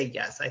just going to say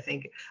yes. I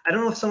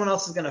don't know if someone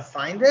else is going to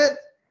find it.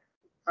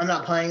 I'm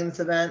not playing in this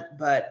event,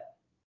 but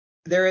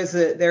there is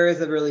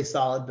a really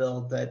solid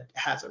build that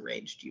has a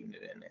ranged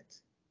unit in it.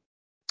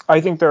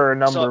 I think there are a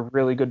number of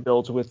really good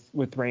builds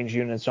with ranged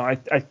units, so I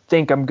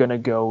think I'm going to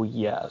go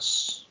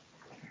yes.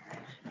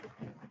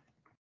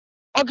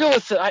 I'll go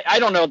with I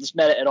don't know this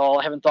meta at all.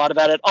 I haven't thought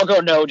about it. I'll go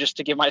no just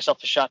to give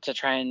myself a shot to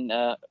try and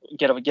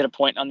get a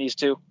point on these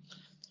two.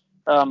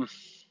 Yeah,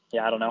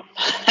 I don't know.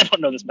 I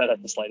don't know this meta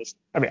in the slightest.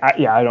 I mean,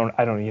 I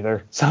don't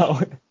either.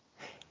 So,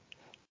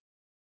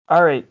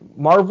 all right,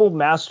 Marvel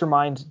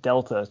Mastermind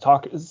Delta.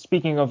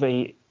 Speaking of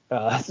a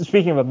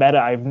meta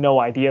I have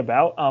no idea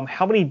about.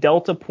 How many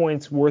Delta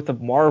points worth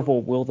of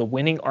Marvel will the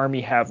winning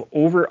army have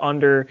over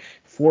under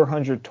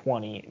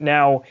 420?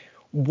 Now,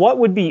 what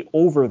would be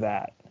over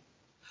that?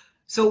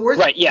 So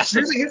right, yes.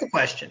 Here's a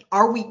question: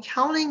 are we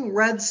counting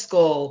Red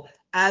Skull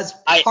as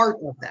part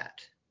of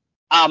that?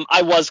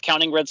 I was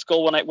counting Red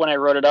Skull when I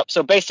wrote it up.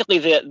 So basically,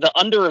 the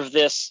under of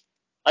this,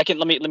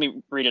 let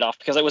me read it off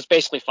because it was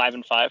basically 5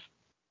 and 5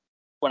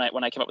 when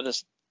I came up with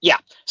this. Yeah.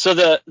 So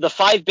the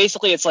 5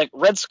 basically it's like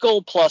Red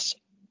Skull plus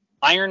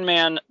Iron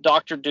Man,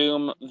 Doctor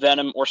Doom,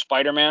 Venom, or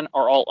Spider-Man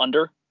are all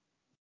under,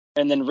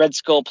 and then Red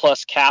Skull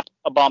plus Cap,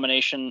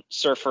 Abomination,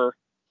 Surfer,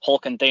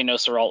 Hulk, and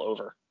Thanos are all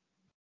over.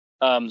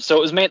 So it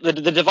was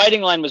the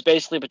dividing line was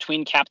basically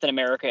between Captain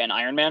America and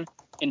Iron Man.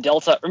 In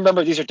Delta,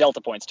 remember these are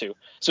Delta points too.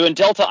 So in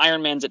Delta,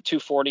 Iron Man's at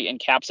 240 and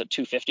Cap's at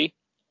 250.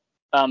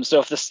 So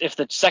if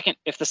the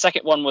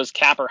second one was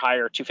Cap or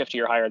higher, 250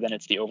 or higher, then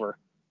it's the over.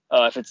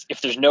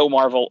 If there's no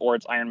Marvel or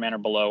it's Iron Man or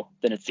below,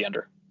 then it's the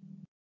under.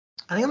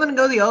 I think I'm gonna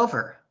go the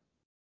over.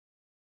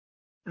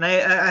 And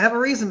I have a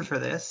reason for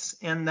this,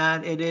 and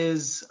that it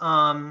is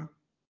I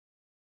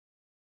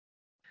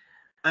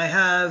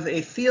have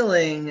a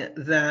feeling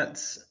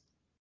that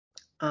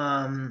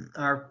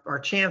our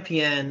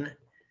champion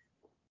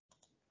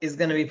is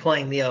going to be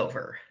playing the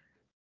over.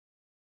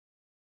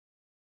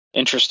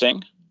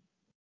 Interesting.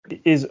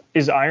 Is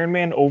Iron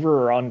Man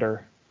over or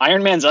under?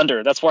 Iron Man's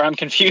under. That's where I'm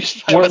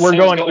confused. We're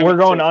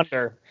going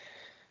under.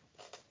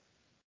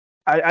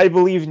 I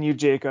believe in you,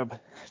 Jacob.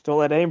 Don't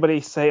let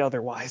anybody say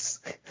otherwise.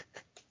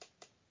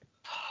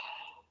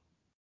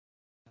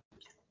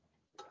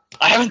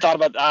 I haven't thought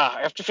about.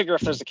 I have to figure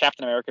if there's a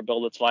Captain America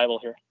build that's viable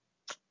here.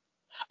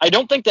 I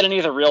don't think that any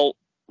of the real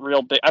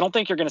big. I don't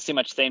think you're going to see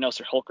much Thanos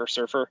or Hulk or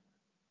Surfer,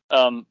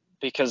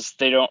 because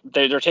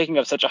they're taking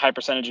up such a high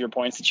percentage of your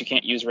points that you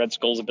can't use Red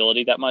Skull's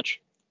ability that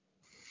much.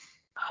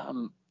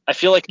 I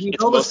feel like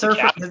it's mostly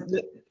Cap.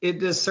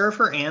 Does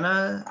Surfer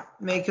Anna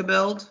make a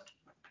build?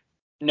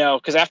 No,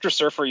 because after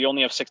Surfer you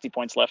only have 60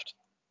 points left.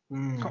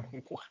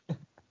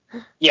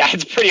 Yeah,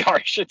 it's pretty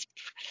harsh.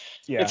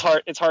 Yeah.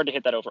 It's hard to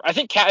hit that over. I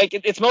think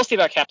it's mostly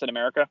about Captain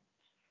America,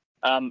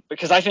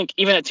 because I think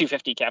even at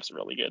 250, Cap's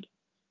really good.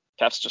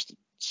 Cap's just a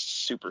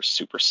super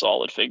super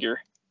solid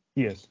figure.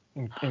 He is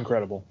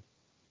incredible.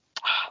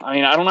 I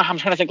mean, I don't know. I'm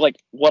trying to think like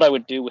what I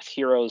would do with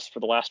heroes for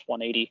the last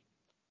 180.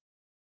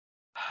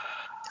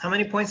 How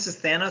many points does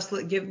Thanos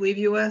leave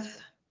you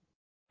with?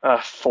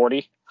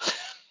 40.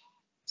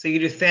 So you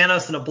do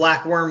Thanos and a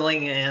Black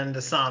Wormling and a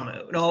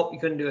Samu. No, you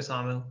couldn't do a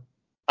Samu.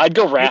 I'd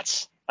go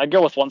rats. I'd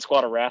go with one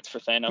squad of rats for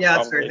Thanos. Yeah, probably.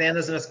 that's fair.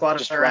 Thanos and a squad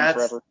Just of run rats.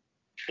 forever.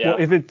 Yeah.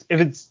 Well, if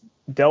it's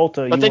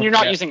Delta, but then you're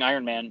not using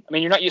Iron Man. I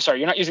mean, you're not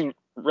using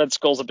Red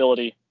Skull's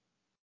ability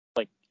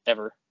like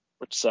ever,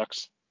 which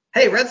sucks.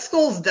 Hey, Red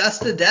Skull's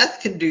Dust to Death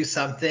can do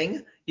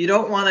something. You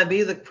don't want to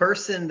be the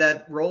person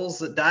that rolls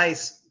the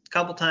dice a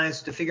couple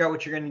times to figure out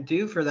what you're going to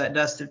do for that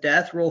Dust of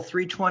Death. Roll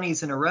 3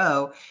 20s in a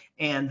row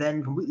and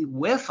then completely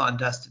whiff on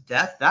Dust of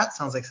Death. That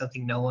sounds like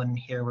something no one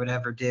here would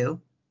ever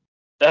do.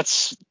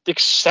 That's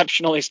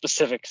exceptionally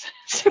specific,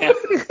 Sam.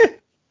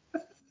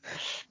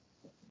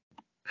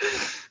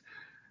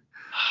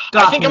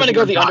 I think I'm going to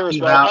go the under as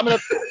well. I'm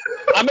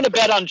going to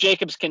bet on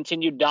Jacob's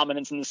continued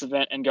dominance in this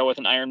event and go with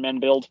an Iron Man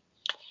build.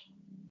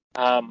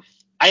 I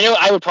know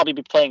I would probably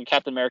be playing a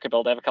Captain America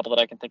build. I have a couple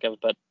that I can think of,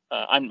 but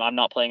I'm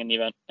not playing in the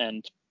event.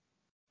 And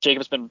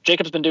Jacob's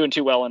been doing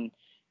too well and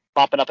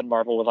popping up in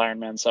Marvel with Iron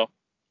Man, so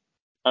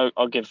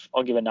I'll give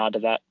a nod to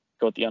that.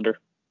 Go with the under.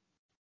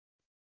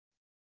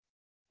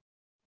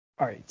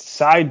 All right,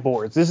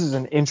 sideboards. This is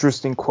an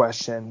interesting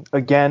question.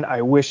 Again,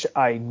 I wish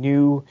I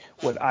knew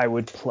what I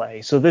would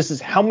play. So this is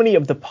how many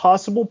of the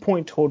possible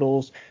point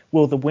totals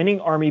will the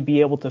winning army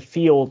be able to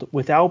field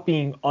without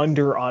being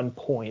under on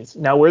points?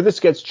 Now, where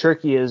this gets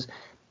tricky is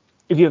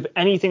if you have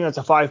anything that's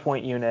a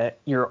 5-point unit,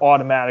 you're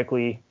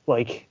automatically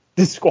like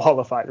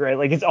disqualified, right?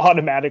 Like it's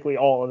automatically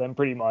all of them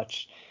pretty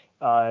much,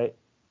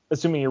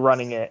 assuming you're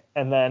running it.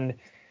 And then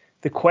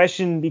the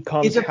question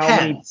becomes how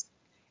many.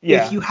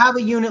 Yeah. If you have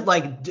a unit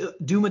like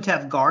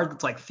Dumatev Guard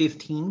that's like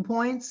 15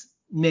 points,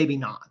 maybe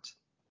not.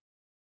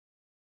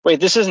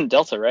 Wait, this isn't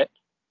Delta, right?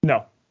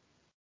 No.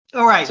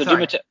 All right, so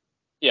sorry.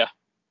 Yeah.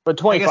 But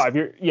 25,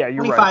 you're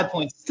 25 right.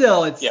 points.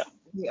 Still, it's yeah.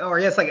 Or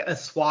I guess like a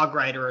Swag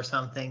Rider or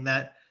something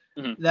that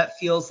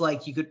feels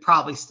like you could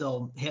probably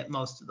still hit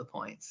most of the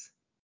points.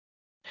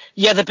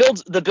 Yeah, the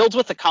builds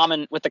with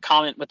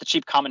the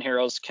cheap common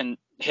heroes can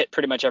hit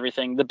pretty much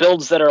everything. The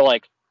builds that are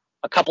like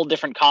a couple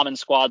different common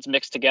squads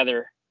mixed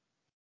together,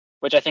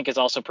 which I think is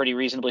also pretty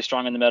reasonably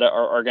strong in the meta,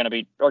 are going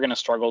to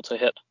struggle to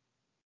hit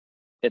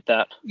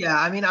that. Yeah,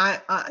 I mean,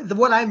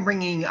 what I'm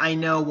bringing, I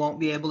know won't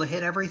be able to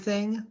hit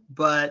everything,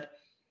 but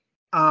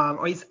or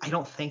at least I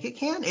don't think it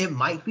can. It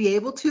might be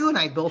able to, and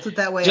I built it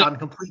that way on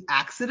complete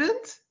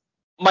accident.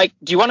 Mike,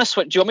 do you want me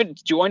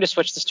to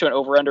switch this to an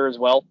over-under as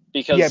well?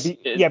 Because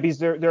because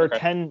there are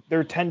 10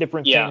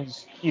 different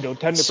things, 10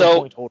 different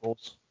point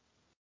totals.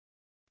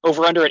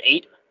 Over-under at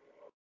 8.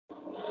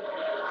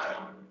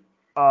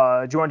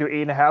 Do you want to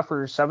do 8.5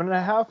 or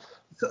 7.5?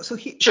 So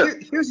sure.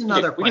 Here's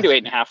another question. We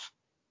can do 8.5.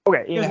 Okay,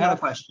 8.5. Here's another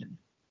question.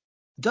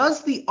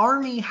 Does the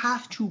army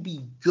have to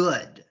be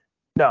good?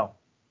 No.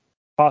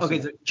 Possible.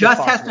 Okay, so it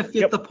just has to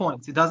fit the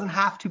points. It doesn't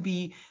have to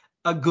be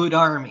a good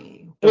army.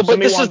 Well,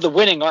 but this is the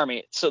winning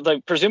army, so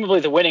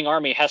presumably the winning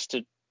army has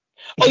to.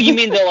 Oh, you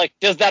mean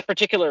does that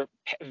particular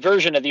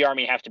version of the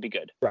army have to be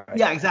good? Right.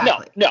 Yeah,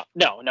 exactly. No,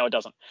 it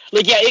doesn't.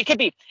 Like, yeah, it could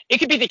be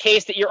the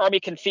case that your army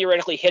can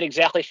theoretically hit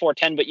exactly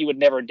 410, but you would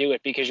never do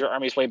it because your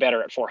army's way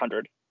better at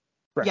 400.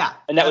 Right. Yeah,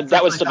 and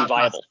that would still be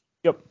viable.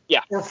 Yep.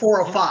 Yeah. Or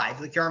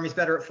 405, like your army's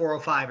better at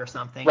 405 or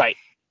something. Right.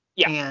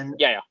 Yeah. And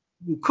yeah.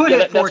 You could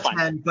hit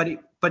 410, but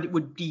it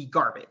would be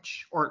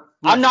garbage. Or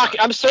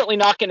I'm certainly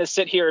not going to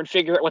sit here and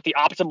figure out what the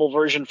optimal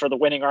version for the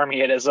winning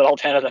army it is at all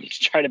 10 of them to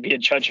try to be a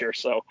judge here.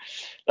 So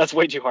that's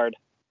way too hard.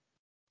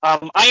 I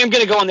am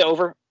going to go on the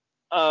over.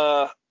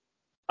 I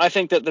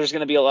think that there's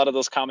going to be a lot of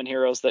those common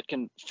heroes that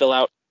can fill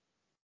out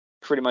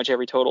pretty much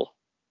every total.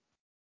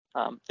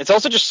 It's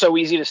also just so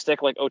easy to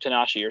stick like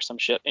Otanashi or some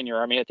shit in your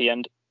army at the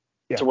end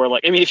to where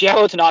if you have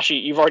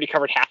Otanashi, you've already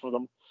covered half of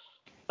them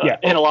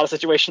in a lot of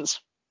situations.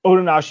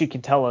 Otanashi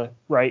Quintella,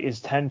 right, is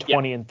 10,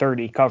 20, and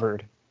 30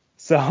 covered.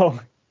 So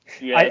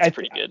yeah, that's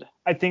pretty good.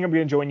 I think I'm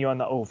going to join you on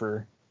the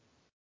over.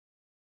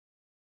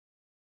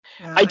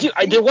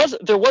 There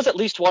was at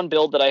least one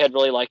build that I had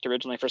really liked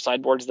originally for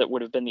sideboards that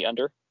would have been the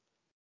under.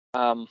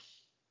 But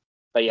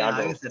yeah,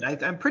 like I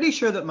said, I'm pretty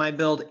sure that my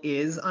build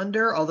is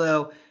under,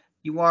 although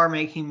you are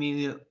making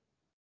me.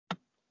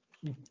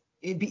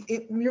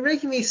 You're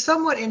making me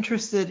somewhat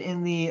interested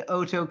in the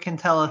Oto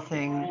Quintella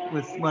thing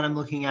with what I'm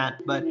looking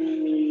at, but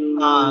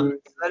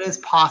that is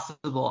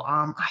possible.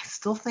 I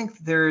still think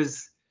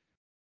there's.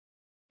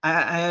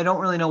 I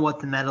don't really know what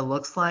the meta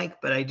looks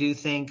like, but I do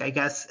think, I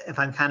guess, if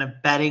I'm kind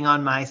of betting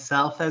on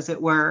myself, as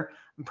it were,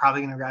 I'm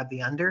probably going to grab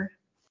the under.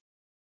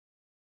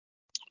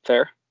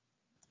 Fair.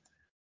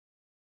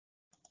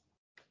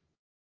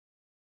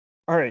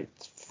 All right.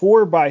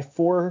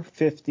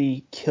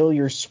 4x450 Kill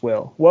Your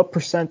Swill. What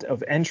percent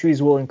of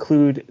entries will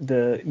include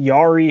the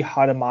Yari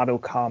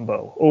Hadamato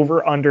combo?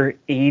 Over under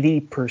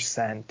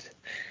 80%.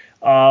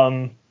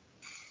 I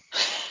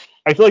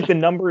feel like the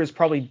number is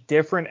probably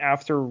different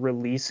after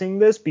releasing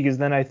this, because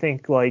then I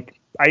think like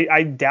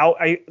I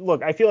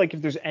feel like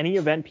if there's any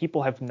event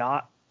people have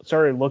not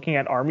started looking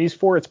at armies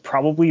for, it's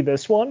probably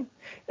this one.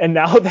 And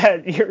now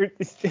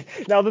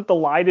that the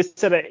line is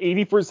set at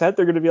 80%,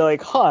 they're going to be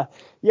like,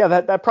 yeah,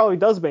 that probably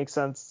does make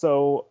sense.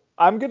 So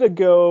I'm going to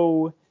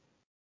go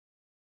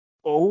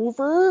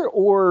over,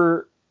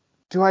 or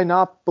do I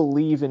not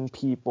believe in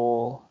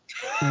people?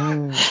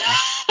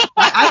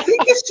 I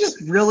think it's just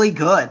really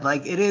good.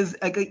 Like it is.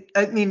 Like,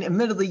 I mean,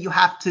 admittedly, you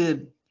have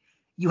to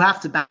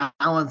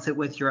balance it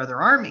with your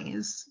other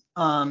armies.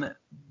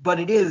 But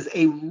it is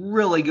a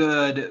really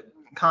good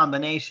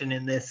combination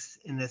in this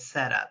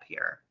setup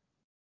here.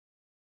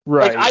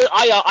 Right. Like,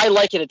 I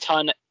like it a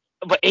ton,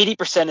 but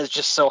 80% is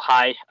just so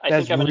high.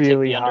 That's think I'm gonna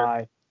really take the high.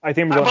 Under. I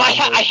think I'm going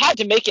under. I had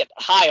to make it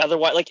high,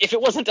 otherwise, like if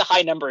it wasn't a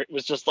high number, it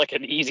was just like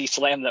an easy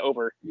slam the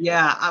over.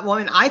 Yeah,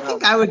 I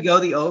think I would go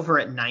the over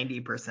at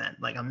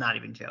 90%. Like I'm not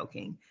even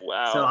joking.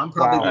 Wow. So I'm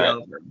probably the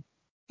over.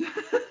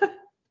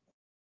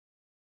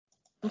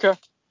 Okay.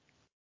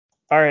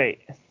 All right.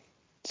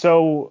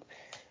 So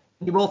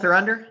you both are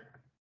under?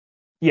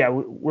 Yeah,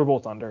 we're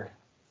both under.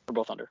 We're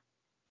both under.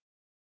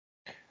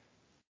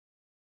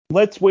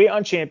 Let's wait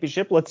on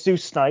championship. Let's do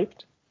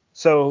sniped.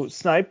 So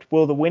sniped,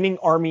 will the winning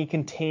army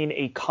contain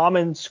a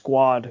common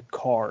squad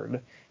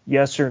card?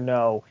 Yes or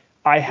no?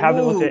 I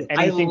haven't looked at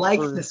anything. I like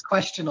this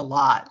question a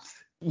lot.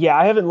 Yeah,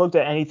 I haven't looked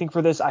at anything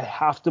for this. I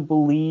have to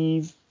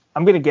believe.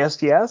 I'm going to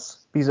guess yes,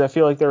 because I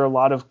feel like there are a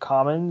lot of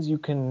commons you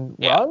can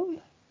run.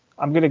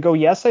 I'm going to go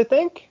yes, I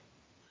think.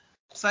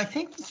 So I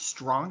think the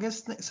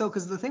strongest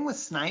because the thing with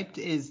sniped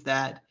is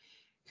that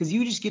because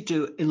you just get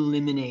to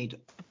eliminate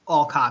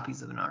all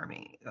copies of an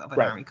army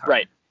army card.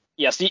 Right.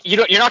 Yes,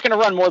 you're not going to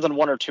run more than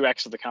 1 or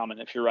 2x of the common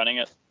if you're running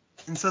it.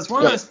 And so it's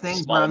one of those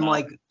things where I'm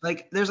like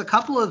there's a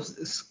couple of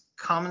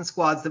common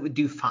squads that would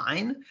do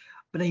fine,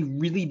 but I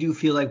really do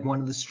feel like one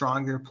of the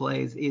stronger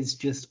plays is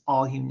just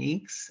all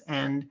uniques,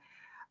 and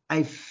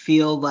I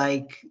feel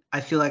like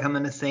I'm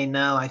going to say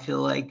no. I feel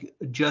like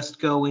just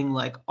going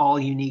like all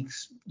unique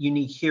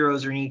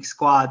heroes or unique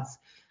squads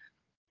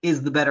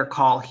is the better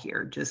call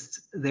here.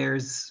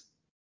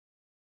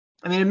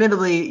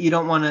 Admittedly, you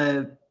don't want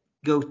to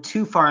go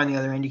too far on the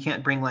other end. You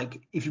can't bring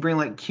if you bring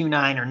like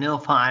Q9 or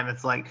Nilfheim,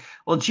 it's like,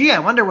 well, gee, I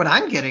wonder what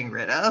I'm getting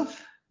rid of.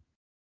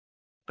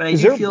 But I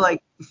do feel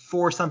like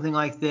for something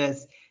like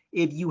this,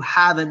 if you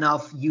have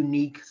enough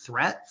unique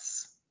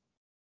threats,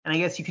 and I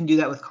guess you can do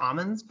that with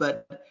commons,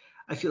 but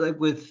I feel like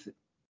with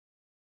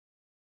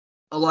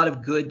a lot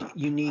of good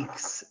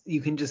uniques,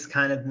 you can just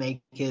kind of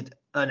make it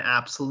an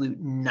absolute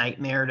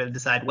nightmare to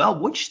decide, well,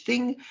 which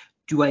thing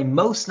do I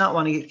most not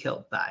want to get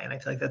killed by? And I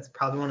feel like that's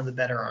probably one of the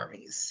better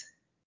armies.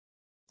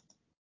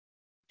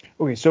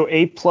 Okay, so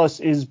A+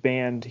 is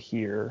banned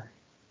here.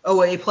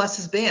 Oh, A+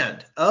 is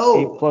banned.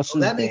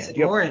 That makes it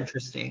more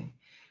interesting.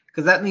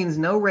 Because that means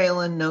no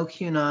Raylan, no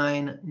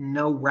Q9,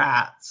 no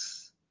Rats.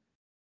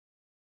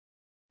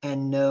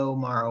 And no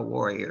Morrow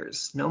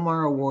Warriors. No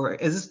Morrow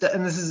Warriors.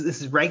 This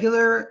is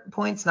regular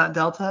points, not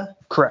Delta?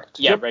 Correct.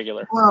 Yeah,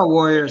 regular. Morrow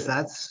Warriors,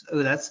 that's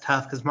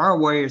tough because Morrow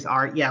Warriors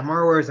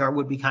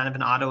would be kind of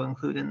an auto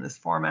include in this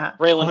format.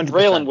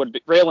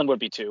 Raylan would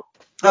be too.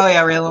 Oh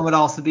yeah, Raylan would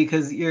also be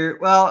because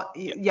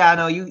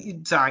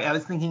sorry, I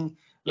was thinking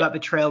about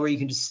Betrayal where you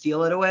can just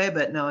steal it away,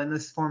 but no, in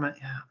this format,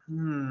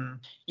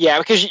 Yeah,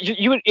 because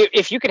you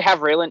if you could have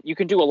Raylan, you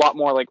can do a lot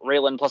more like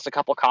Raylan plus a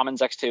couple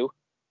commons X2,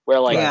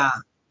 where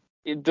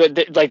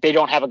they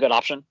don't have a good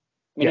option.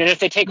 I mean, and if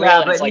they take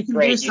Raylan, it's like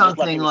great, you just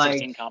left me with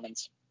 16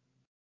 commons.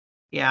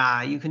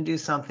 Yeah, you can do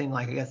something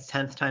like, I guess,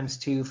 10th times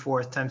 2,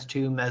 4th times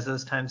 2,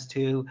 Mesos times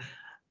 2.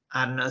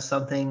 I don't know,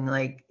 something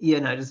like,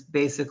 just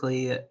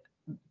basically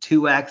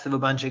 2x of a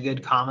bunch of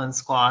good common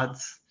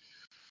squads.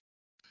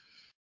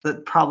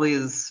 That probably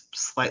is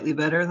slightly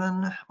better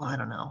than, well, I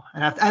don't know.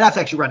 I'd have to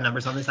actually run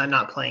numbers on this. I'm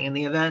not playing in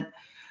the event.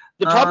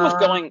 The problem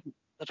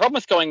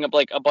with going up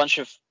like a bunch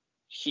of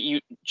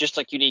just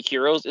like unique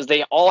heroes is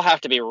they all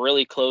have to be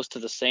really close to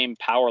the same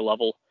power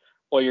level,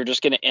 or you're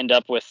just going to end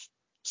up with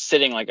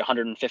sitting like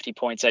 150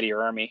 points out of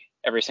your army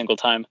every single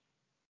time.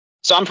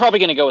 So I'm probably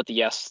going to go with the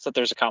yes, that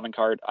there's a common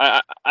card.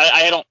 I'm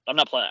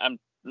not playing.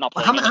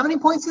 How many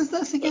points is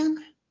this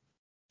again?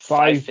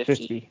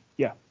 550.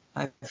 Yeah.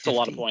 550. That's a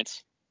lot of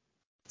points.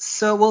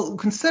 So, well,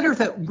 consider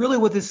that really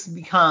what this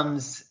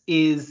becomes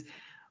is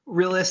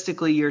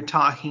realistically you're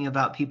talking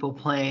about people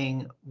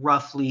playing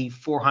roughly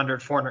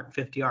 400,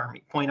 450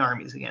 point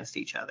armies against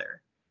each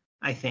other,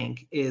 I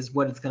think, is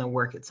what it's going to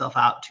work itself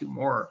out to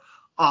more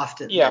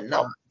often than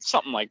not.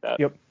 Something like that.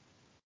 Yep.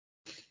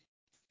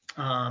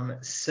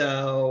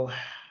 So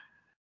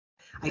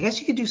I guess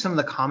you could do some of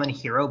the common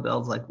hero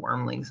builds like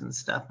Wormlings and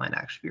stuff might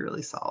actually be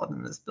really solid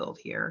in this build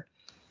here.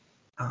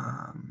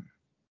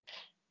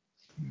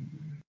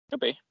 Could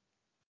be.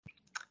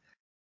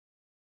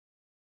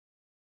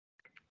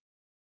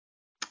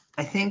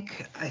 I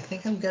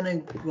think I'm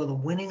gonna. Will the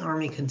winning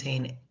army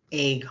contain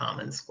a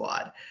common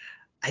squad?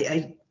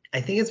 I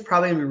think it's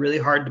probably gonna be really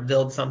hard to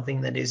build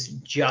something that is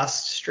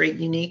just straight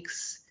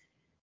uniques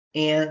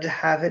and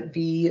have it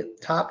be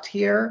top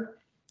tier.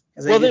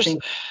 Well,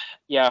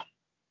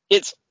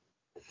 it's.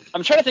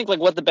 I'm trying to think like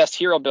what the best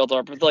hero builds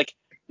are, but like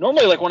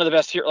normally like one of the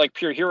best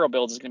pure hero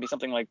builds is gonna be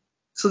something like.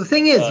 So the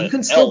thing is, you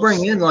can still elves,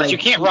 bring in like. But you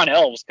can't run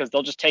elves because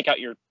they'll just take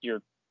out your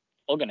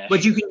Ulganesh.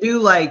 But you can do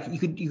like you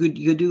could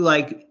do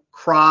like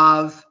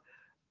Krav,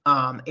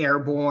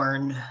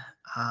 Airborne,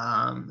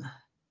 I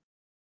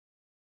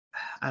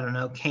don't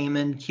know,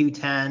 Cayman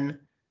Q10,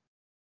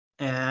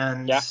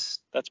 and yeah,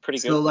 that's pretty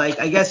good. So like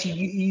I guess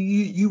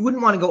you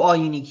wouldn't want to go all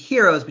unique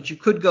heroes, but you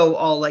could go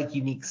all like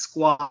unique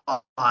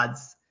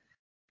squads.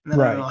 And then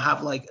I don't know,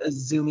 have like a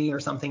Zumi or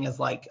something as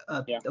like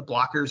a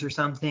blockers or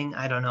something.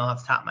 I don't know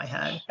off the top of my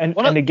head. And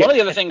one of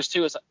the other things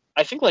too is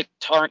I think like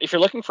Tarn, if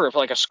you're looking for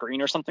like a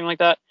screen or something like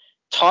that,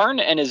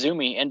 Tarn and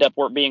Izumi end up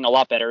being a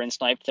lot better in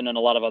Snipe than in a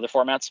lot of other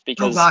formats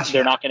because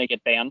they're not going to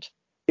get banned.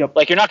 Yep.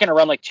 Like you're not going to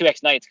run like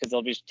 2x Knights because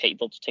they'll just take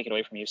it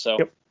away from you. So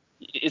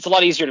it's a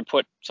lot easier to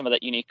put some of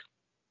that unique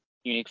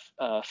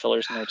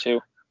fillers in there too.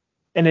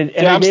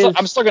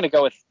 I'm still going to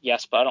go with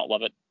yes, but I don't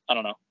love it. I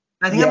don't know.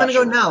 I think I'm going to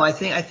go no. I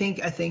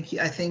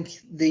think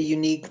the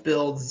unique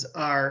builds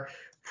are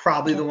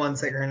probably the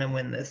ones that are going to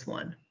win this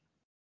one.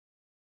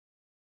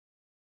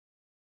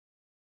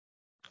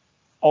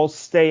 I'll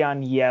stay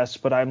on yes,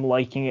 but I'm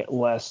liking it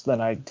less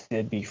than I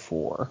did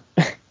before.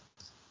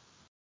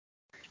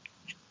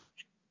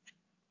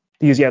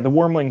 Because the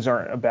Wormlings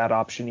aren't a bad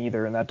option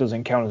either, and that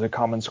doesn't count as a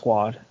common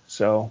squad.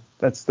 So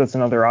that's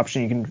another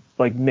option you can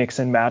like mix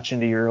and match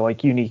into your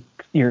like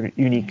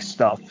unique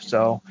stuff.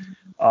 So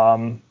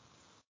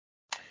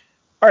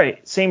all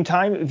right, same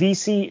time,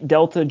 VC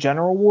Delta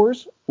General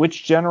Wars.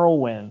 Which general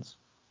wins?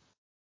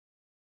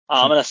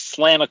 I'm gonna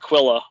slam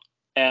Aquila,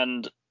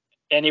 and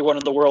anyone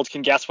in the world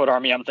can guess what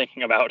army I'm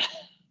thinking about.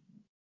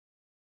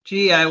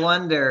 Gee, I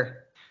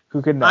wonder.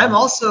 Who could know? I'm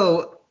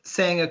also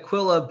saying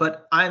Aquila,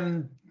 but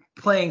I'm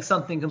playing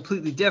something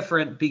completely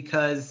different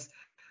because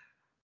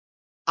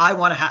I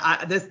want to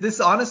have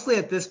this. Honestly,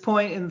 at this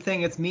point in the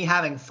thing, it's me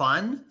having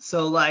fun.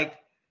 So like,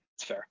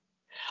 it's fair.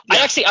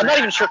 Yeah, I'm not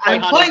even sure.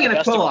 I'm playing an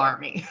Aquila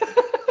army.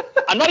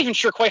 I'm not even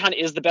sure Quaihan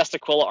is the best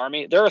Aquila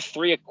army. There are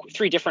three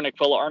different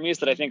Aquila armies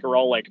that I think are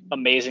all like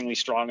amazingly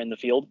strong in the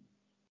field.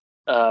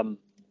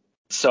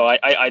 So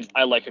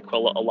I like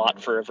Aquila a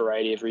lot for a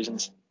variety of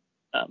reasons.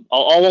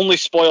 I'll only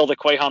spoil the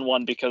Quaihan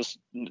one because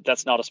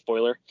that's not a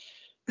spoiler.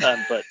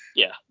 But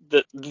yeah,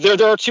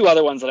 there are two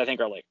other ones that I think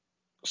are like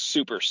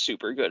super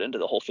good into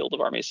the whole field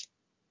of armies.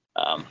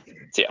 So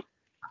yeah.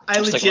 I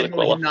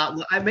legitimately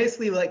not. I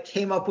basically like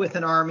came up with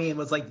an army and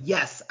was like,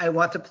 yes, I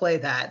want to play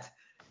that,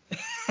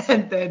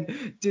 and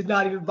then did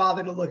not even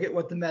bother to look at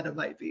what the meta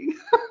might be.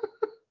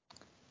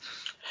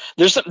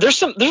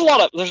 The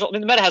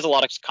meta has a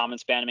lot of common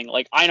spamming.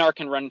 Like Einar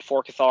can run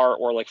 4 Cathar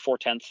or like 4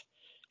 10th.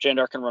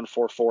 Jandar can run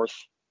 4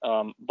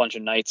 4th. Bunch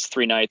of knights,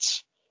 3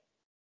 knights,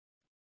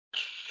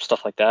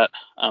 stuff like that.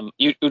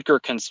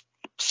 Utger can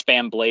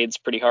spam blades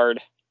pretty hard.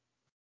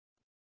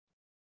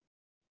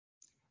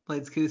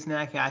 Blades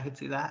Kusnak, yeah, I could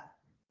see that.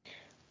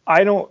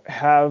 I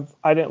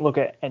didn't look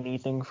at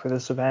anything for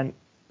this event,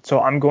 so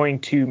I'm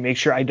going to make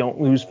sure I don't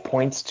lose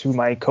points to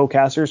my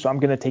co-caster, so I'm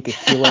going to take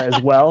Aquila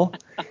as well,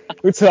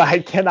 so I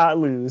cannot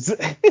lose.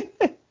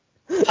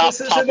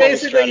 So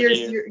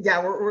basically,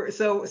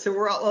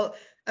 we're all.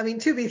 I mean,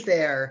 to be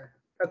fair,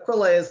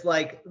 Aquila is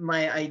like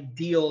my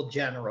ideal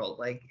general.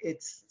 Like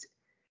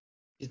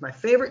she's my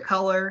favorite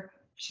color.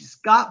 She's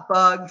got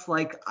bugs.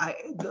 Like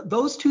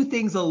those two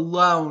things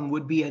alone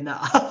would be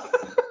enough.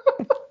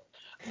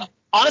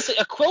 Honestly,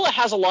 Aquila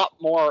has a lot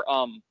more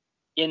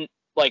in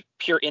like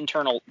pure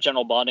internal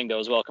general bonding though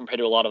as well compared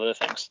to a lot of other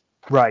things.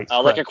 Right.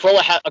 Like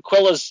Aquila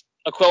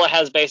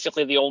has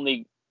basically the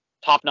only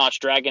top-notch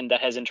dragon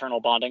that has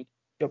internal bonding.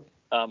 Yep.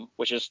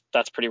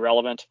 That's pretty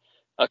relevant.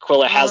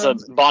 Aquila has a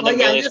bonding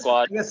melee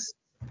squad.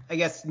 I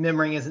guess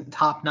Mimring isn't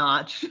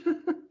top-notch.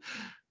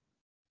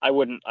 I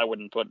wouldn't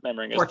put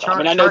Mimring as top. I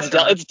mean, I know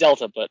it's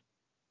Delta, but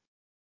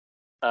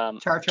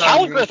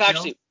Caligrith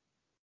actually.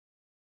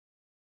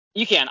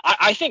 You can.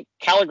 I think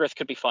Caligrith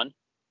could be fun.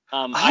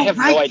 I have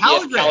no idea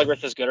if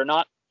Caligrith is good or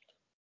not.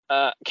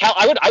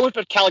 I would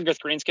put Caligrith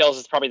Greenscales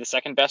as probably the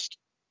second best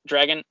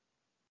dragon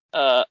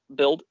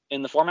build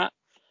in the format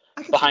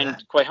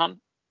behind Quaihan.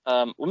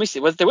 Let me see.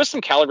 There was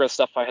some Caligrith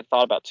stuff I had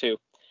thought about too.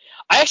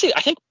 I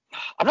think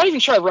I'm not even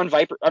sure I run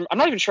Viper. I'm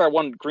not even sure I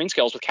won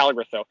Greenscales with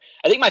Caligrith though.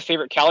 I think my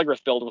favorite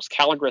Caligrith build was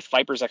Caligrith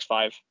Vipers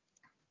X5.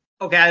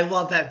 Okay, I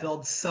love that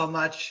build so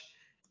much,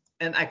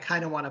 and I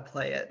kind of want to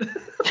play it.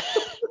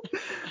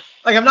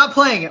 Like, I'm not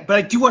playing it, but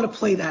I do want to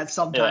play that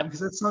sometime because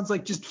that sounds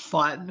like just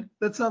fun.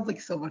 That sounds like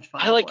so much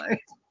fun to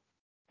play.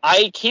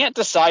 I can't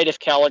decide if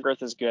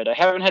Caligrith is good. I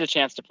haven't had a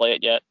chance to play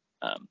it yet.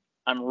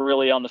 I'm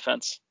really on the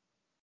fence.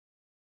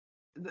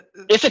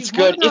 If it's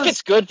good,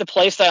 the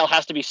playstyle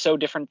has to be so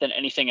different than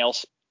anything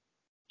else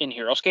in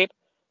HeroScape.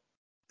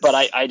 But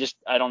I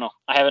don't know.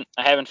 I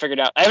haven't figured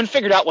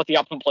out what the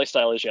optimal play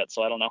style is yet,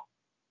 so I don't know.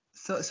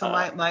 So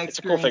my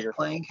experience cool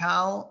playing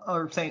Cal,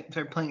 or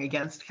playing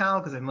against Cal,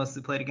 because I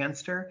mostly played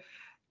against her,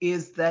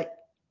 is that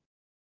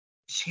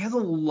she has a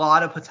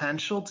lot of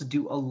potential to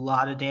do a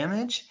lot of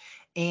damage.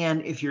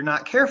 And if you're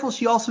not careful,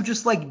 she also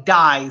just like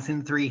dies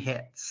in 3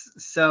 hits.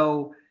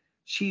 So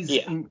she's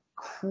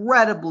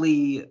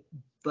incredibly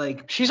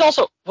like. She's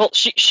also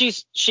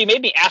she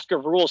made me ask a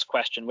rules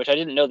question, which I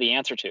didn't know the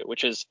answer to,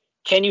 which is,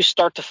 can you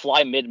start to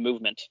fly mid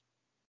movement?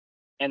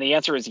 And the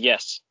answer is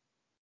yes.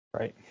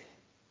 Right.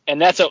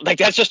 And that's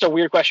just a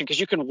weird question, because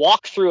you can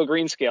walk through a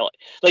green scale,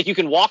 like you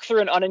can walk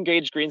through an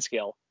unengaged green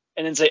scale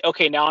and then say,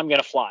 okay, now I'm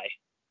gonna fly.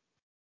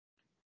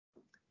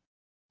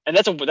 And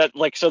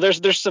so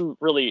there's some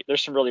really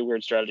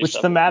weird strategy which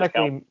stuff.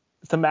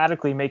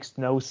 Thematically makes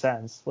no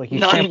sense. Like you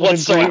None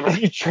whatsoever.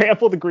 You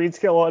trample the green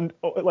scale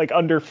like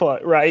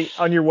underfoot, right,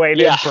 on your way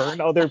to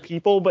burn other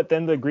people, but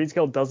then the green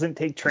scale doesn't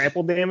take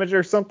trample damage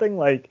or something.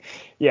 Like,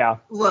 yeah.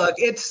 Look,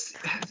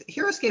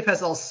 HeroScape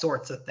has all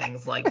sorts of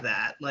things like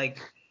that. Like,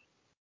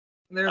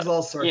 there's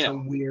all sorts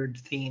of weird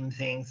theme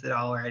things that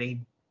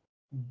already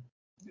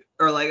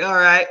are like, all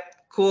right,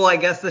 cool. I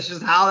guess this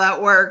is how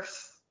that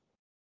works.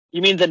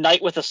 You mean the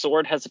knight with a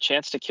sword has a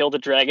chance to kill the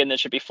dragon that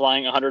should be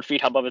flying 100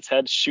 feet above its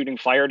head, shooting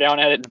fire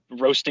down at it,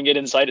 roasting it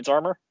inside its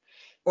armor?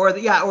 Or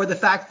the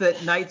fact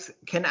that knights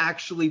can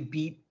actually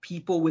beat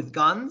people with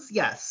guns?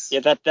 Yes. Yeah,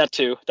 that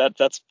too.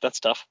 That's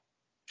tough.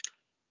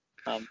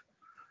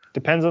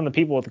 Depends on the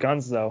people with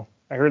guns, though.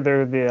 I heard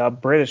they're the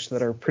British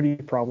that are pretty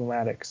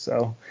problematic.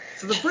 So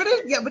the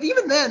British, but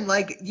even then,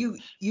 like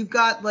you've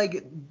got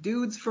like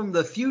dudes from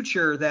the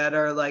future that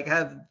are like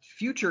have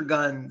future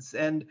guns,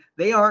 and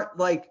they aren't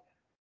like.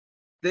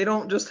 They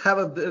don't just have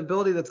an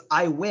ability that's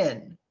I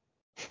win.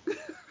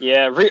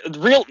 Yeah,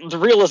 the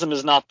realism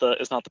is not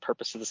the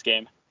purpose of this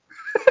game.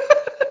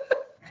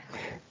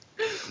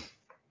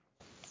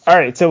 All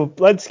right, so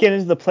let's get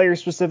into the player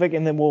specific,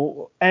 and then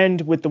we'll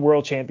end with the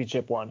World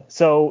Championship one.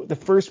 So the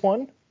first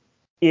one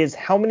is,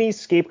 how many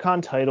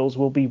ScapeCon titles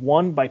will be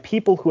won by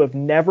people who have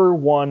never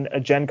won a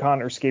Gen Con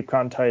or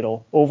ScapeCon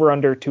title, over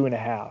under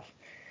 2.5?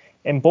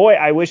 And boy,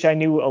 I wish I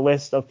knew a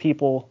list of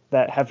people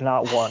that have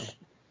not won.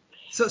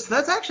 So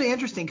that's actually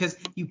interesting, because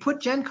you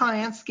put Gen Con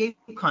and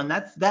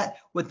ScapeCon.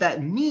 What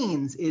that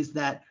means is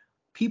that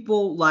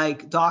people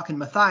like Doc and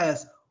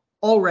Matthias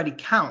already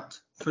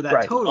count for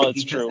that total,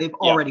 because they've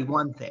already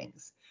won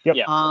things. Yep.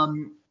 Yeah.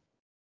 I'm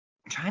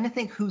trying to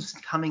think who's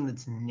coming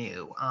that's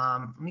new.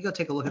 Let me go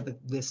take a look at the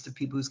list of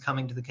people who's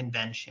coming to the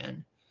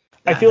convention.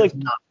 I feel like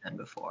not been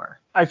before.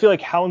 I feel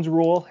like Hound's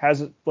Rule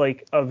has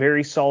like a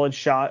very solid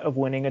shot of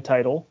winning a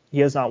title.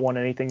 He has not won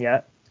anything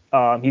yet.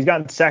 He's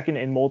gotten second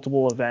in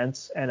multiple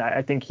events, and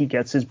I think he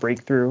gets his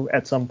breakthrough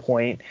at some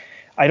point.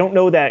 I don't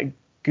know that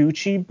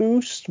Gucci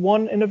Boost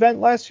won an event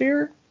last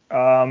year.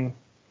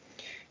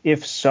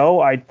 If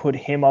so, I'd put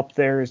him up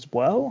there as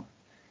well.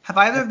 Have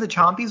either of the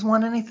Chompies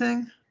won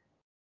anything?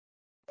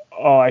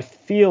 Oh, I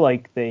feel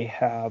like they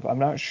have. I'm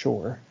not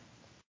sure.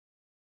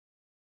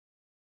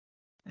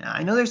 Yeah,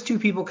 I know there's 2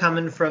 people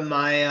coming from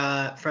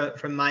my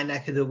from my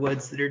neck of the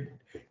woods that are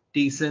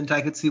decent.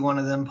 I could see one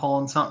of them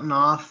pulling something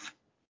off.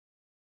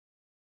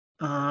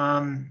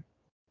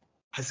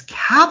 Has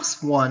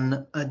Caps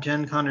won a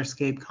Gen Con or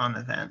ScapeCon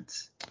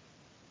event?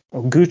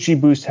 Well, Gucci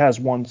Boost has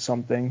won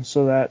something,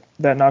 so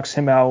that knocks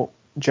him out.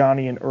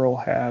 Johnny and Earl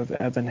have.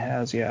 Evan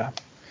has, yeah.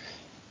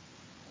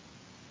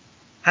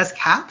 Has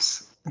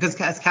Caps? Because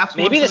has Caps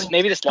maybe won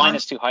maybe this line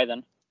is too high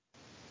then.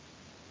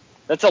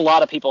 That's a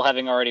lot of people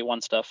having already won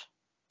stuff.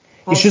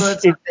 Well,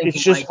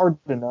 it's just hard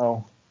to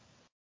know.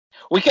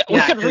 We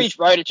could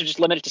rewrite it to just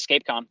limit it to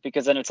ScapeCon,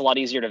 because then it's a lot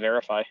easier to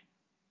verify.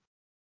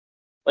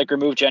 Like,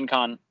 remove Gen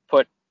Con,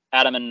 put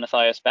Adam and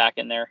Matthias back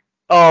in there.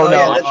 Oh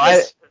no,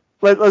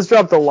 let's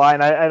drop the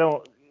line. I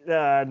don't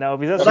know,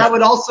 because that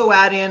would also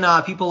add in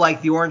people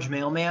like the Orange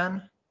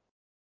Mailman.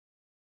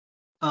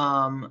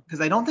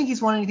 Because I don't think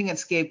he's won anything at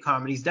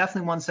ScapeCon, but he's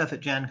definitely won stuff at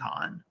Gen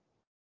Con.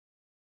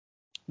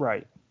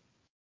 Right.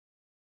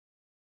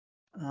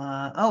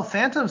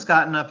 Phantom's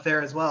gotten up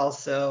there as well,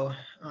 so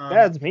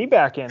that's me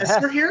back in. Has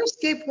Sir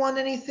HeroScape won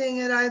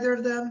anything at either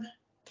of them?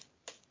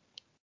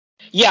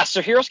 Yeah,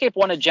 so HeroScape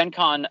won a Gen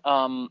Con.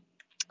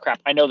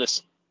 I know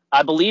this.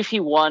 I believe he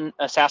won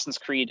Assassin's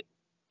Creed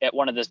at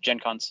one of the Gen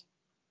Cons.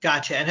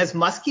 Gotcha. And has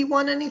Muskie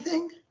won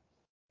anything?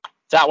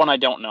 That one I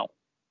don't know.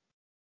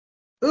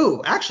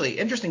 Ooh, actually,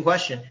 interesting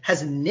question.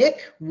 Has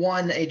Nick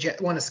won a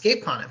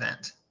ScapeCon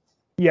event?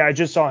 Yeah, I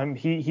just saw him.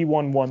 He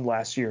won one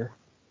last year.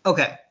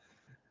 Okay.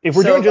 If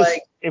we're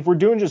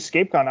doing just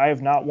ScapeCon, I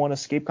have not won a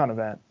ScapeCon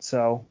event.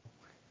 So.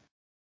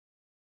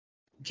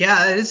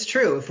 Yeah, that is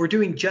true. If we're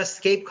doing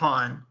just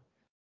ScapeCon,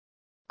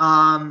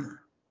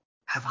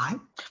 have I?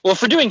 Well,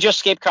 if we're doing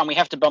just ScapeCon, we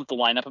have to bump the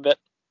lineup a bit.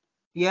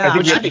 Yeah,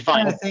 which should be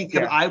fine. I think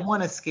I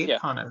won a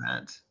ScapeCon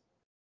event.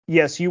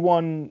 Yes, you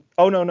won.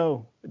 Oh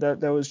no,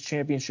 that was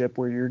championship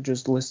where you're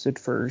just listed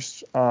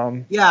first.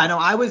 Yeah, I know.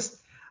 I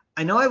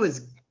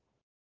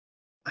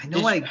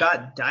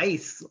got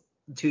dice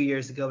 2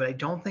 years ago, but I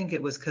don't think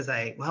it was because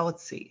well,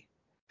 let's see.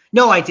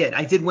 No, I did.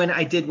 I did win.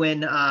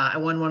 I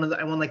won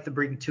I won like the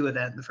Bring 2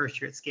 event the first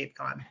year at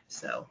ScapeCon.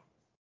 So.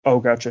 Oh,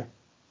 gotcha.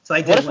 So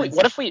I did.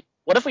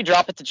 What if we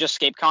drop it to just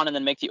ScapeCon and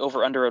then make the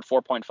over under at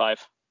 4.5?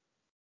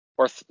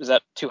 Or is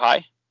that too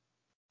high?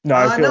 No,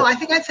 I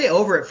think I'd say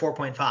over at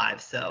 4.5.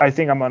 So. I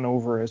think I'm on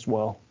over as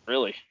well.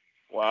 Really?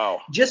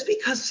 Wow. Just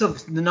because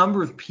of the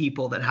number of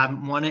people that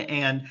haven't won it,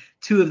 and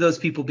 2 of those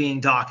people being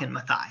Doc and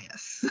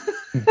Matthias.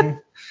 Mm-hmm.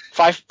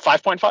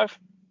 5.5?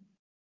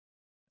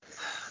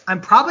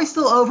 I'm probably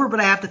still over, but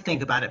I have to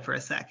think about it for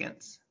a second.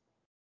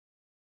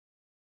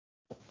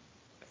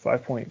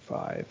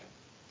 5.5.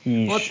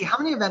 Well, let's see. How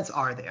many events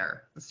are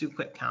there? Let's do a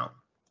quick count.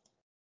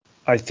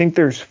 I think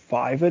there's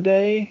 5 a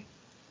day.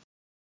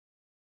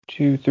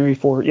 2, 3,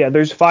 4. Yeah,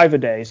 there's 5 a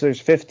day. So there's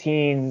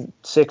 15,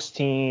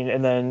 16,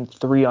 and then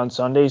 3 on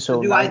Sunday.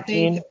 So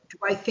 19. Do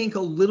I think a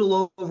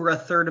little over a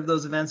third of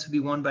those events would be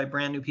won by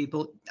brand new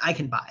people? I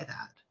can buy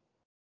that.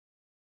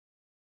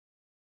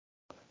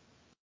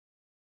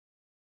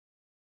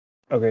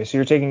 Okay, so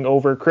you're taking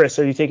over. Chris,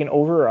 are you taking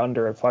over or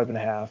under at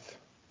 5.5?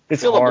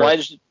 It's hard.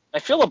 I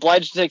feel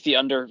obliged to take the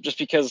under just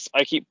because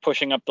I keep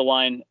pushing up the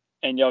line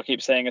and y'all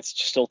keep saying it's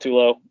just still too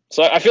low.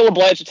 So I feel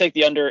obliged to take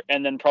the under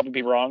and then probably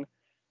be wrong,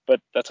 but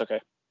that's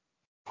okay.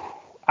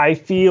 I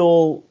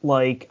feel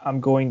like I'm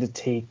going to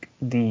take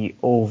the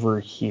over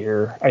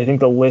here. I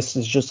think the list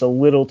is just a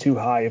little too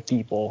high of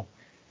people.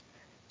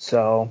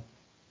 So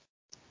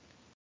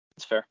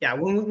that's fair. Yeah,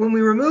 when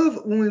we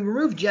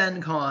remove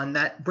Gen Con,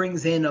 that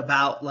brings in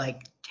about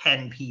like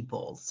 10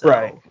 people. So.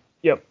 Right.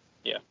 Yep.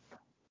 Yeah.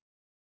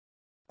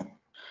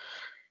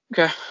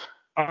 Okay.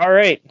 All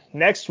right.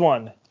 Next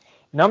one.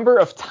 Number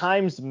of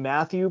times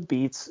Matthew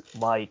beats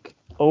Mike.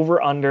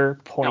 Over under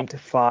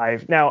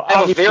 0.5. Now, I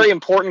have a very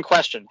important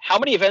question. How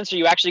many events are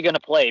you actually going to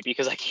play?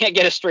 Because I can't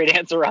get a straight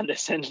answer on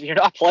this, and you're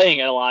not playing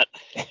it a lot.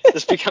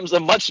 This becomes a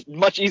much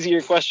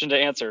easier question to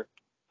answer.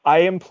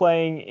 I am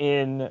playing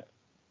in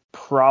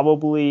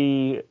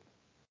probably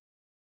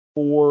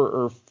 4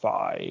 or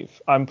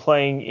 5. I'm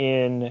playing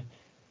in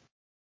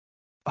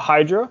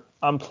Hydra.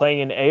 I'm playing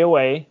in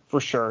AOA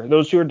for sure.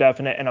 Those 2 are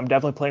definite, and I'm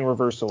definitely playing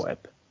Reversal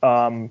Whip.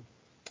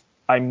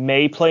 I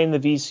may play in the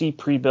VC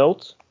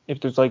pre-built if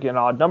there's like an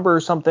odd number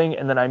or something,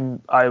 and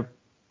then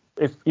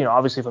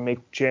obviously if I make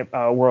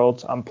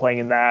Worlds, I'm playing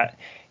in that.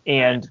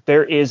 And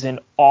there is an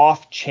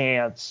off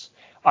chance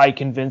I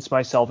convince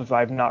myself if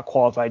I've not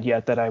qualified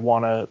yet that I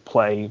want to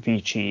play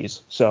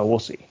V-Cheese. So we'll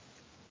see.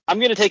 I'm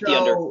going to take the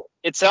under.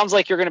 It sounds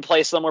like you're going to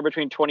play somewhere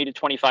between 20 to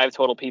 25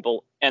 total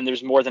people, and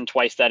there's more than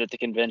twice that at the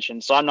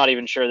convention. So I'm not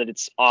even sure that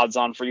it's odds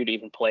on for you to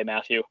even play,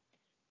 Matthew.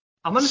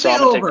 I'm going to say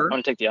over. I'm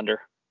going to take the under.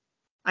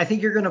 I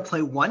think you're going to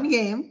play one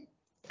game.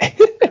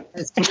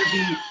 It's going to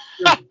be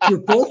you're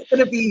both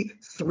going to be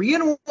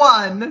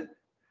 3-1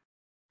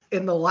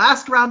 in the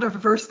last round of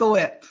Reverse the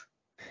Whip.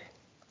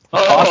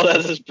 Oh,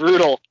 that is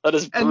brutal.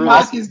 And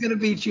Matthew's going to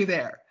beat you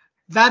there.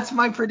 That's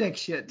my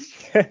prediction.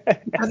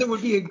 Because it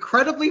would be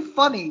incredibly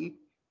funny.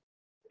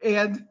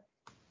 And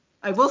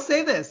I will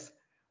say this.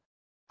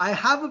 I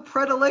have a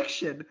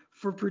predilection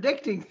for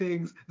predicting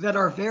things that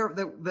are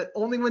that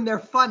only when they're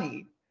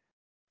funny.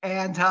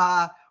 And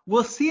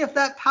we'll see if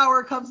that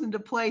power comes into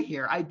play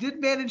here. I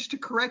did manage to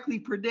correctly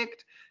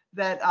predict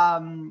that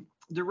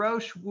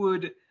DeRoche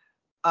would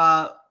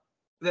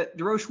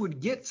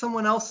get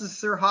someone else's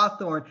Sir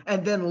Hawthorne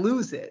and then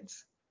lose it.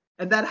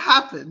 And that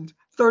happened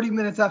 30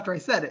 minutes after I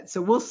said it.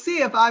 So we'll see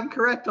if I'm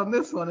correct on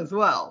this one as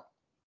well.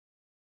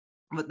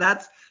 But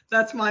that's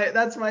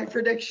my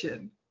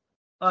prediction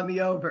on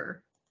the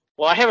over.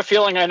 Well, I have a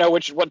feeling I know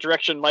what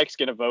direction Mike's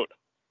going to vote.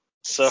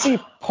 So see,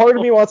 part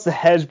of me wants to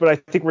hedge, but I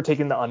think we're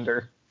taking the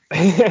under.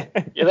 Yeah,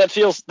 that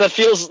feels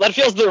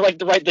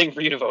the right thing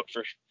for you to vote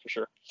for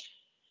sure.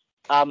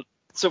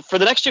 So for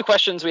the next 2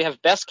 questions, we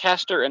have best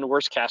caster and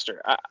worst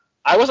caster.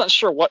 I wasn't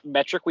sure what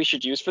metric we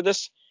should use for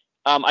this.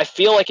 I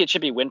feel like it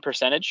should be win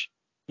percentage.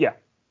 Yeah,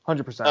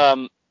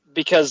 100%.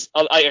 Because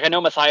I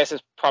know Matthias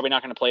is probably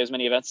not going to play as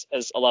many events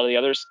as a lot of the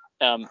others.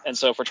 And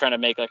so if we're trying to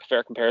make like a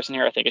fair comparison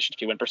here, I think it should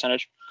be win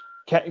percentage.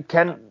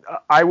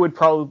 I would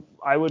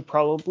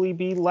probably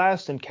be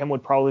last, and Ken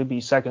would probably be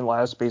second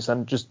last based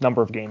on just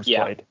number of games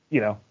played.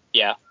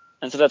 Yeah.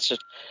 And so that's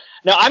just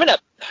now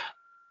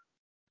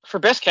for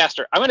best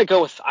caster, I'm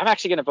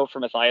actually going to vote for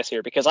Matthias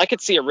here because I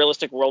could see a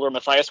realistic world where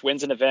Matthias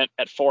wins an event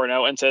at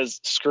 4-0 and says,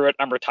 screw it,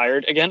 I'm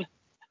retired again.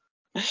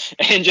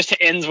 And just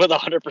ends with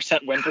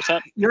 100% win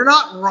percent. You're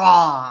not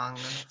wrong.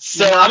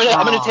 So I'm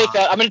gonna take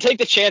that. I'm gonna take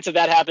the chance of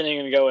that happening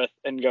and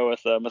go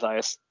with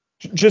Matthias.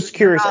 Just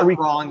curious, are we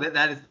wrong?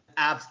 That is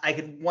I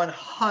could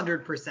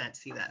 100%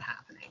 see that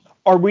happening.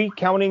 Are we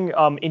counting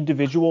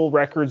individual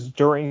records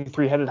during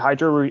Three-Headed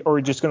Hydra, or are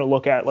we just going to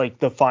look at like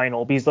the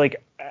final? Because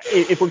like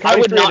if we're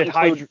counting Three-Headed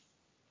Hydra,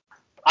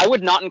 I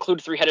would not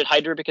include Three-Headed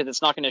Hydra because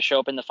it's not going to show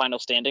up in the final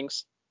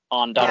standings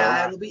on .org.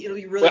 Yeah, it'll be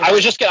really. I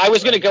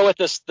was going to go with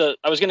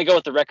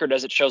the record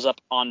as it shows up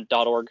on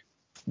 .org.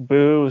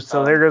 Boo.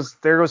 So there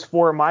goes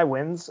 4 of my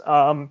wins.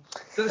 So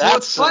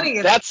what's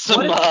funny that's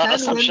some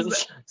assumptions.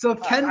 wins. So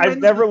if Ken I've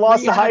wins never the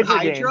lost a three-headed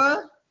Hydra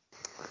game.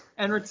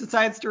 and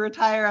decides to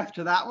retire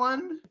after that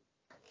one,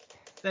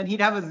 then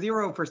he'd have a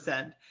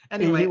 0%.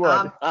 Anyway, He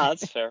would.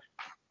 That's fair.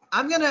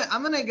 I'm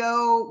gonna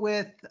go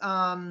with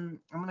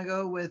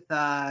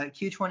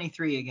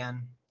Q23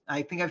 again.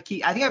 I think I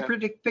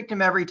picked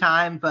him every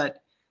time,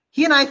 but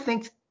he and I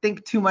think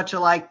too much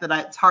alike that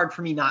it's hard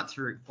for me not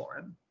to root for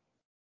him.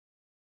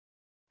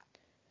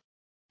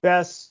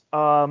 Best,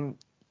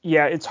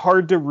 yeah, it's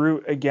hard to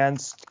root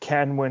against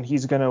Ken when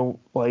he's gonna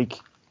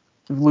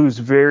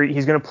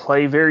he's gonna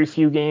play very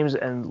few games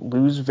and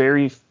lose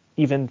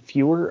even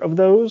fewer of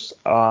those.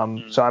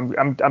 So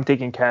I'm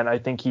taking Ken. I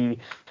think he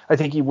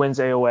wins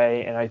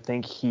AOA, and I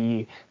think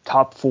he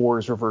top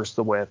 4s reverse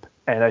the whip,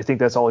 and I think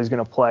that's all he's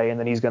gonna play, and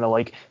then he's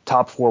gonna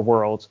top 4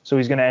 worlds. So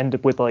he's gonna end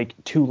up with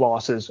 2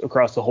 losses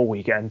across the whole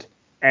weekend.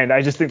 And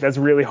I just think that's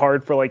really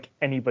hard for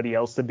anybody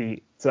else to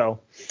beat. So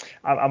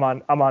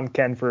I'm on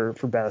Ken for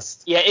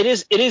best. Yeah, it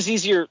is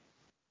easier.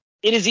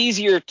 It is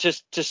easier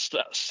to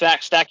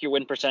stack your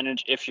win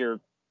percentage if you're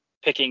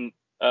picking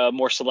a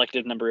more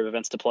selective number of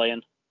events to play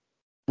in.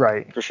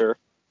 Right. For sure.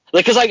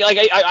 Because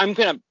I'm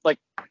gonna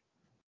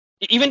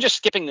even just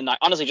skipping the night.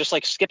 Honestly, just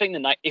skipping the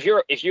night. If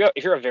you're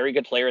a very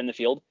good player in the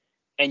field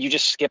and you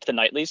just skip the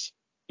nightlies,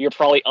 you're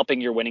probably upping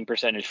your winning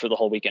percentage for the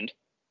whole weekend.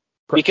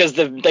 Because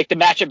the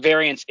matchup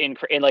variance in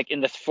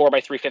the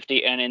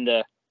 4x350 and in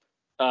the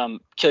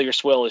kill your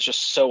swill is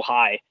just so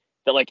high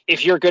that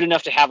if you're good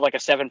enough to have a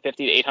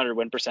 750 to 800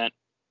 win percent,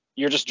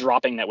 you're just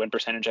dropping that win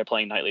percentage by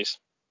playing nightlies.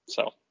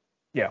 So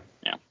yeah.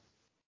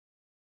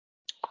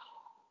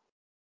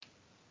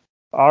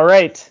 All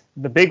right,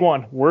 the big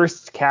one,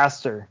 worst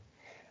caster.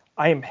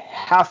 I am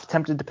half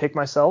tempted to pick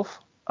myself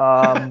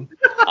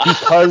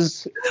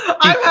because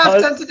I'm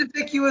half tempted to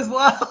pick you as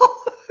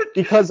well.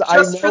 Because just I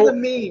know for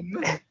the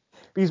meme.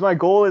 Because my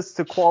goal is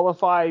to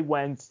qualify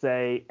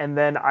Wednesday, and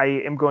then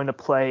I am going to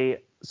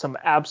play some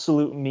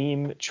absolute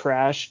meme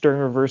trash during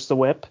reverse the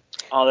whip.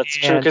 Oh, that's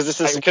true, because this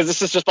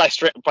is just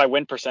by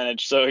win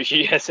percentage. So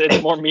yes,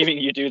 the more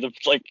memeing you do, the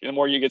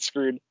more you get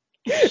screwed.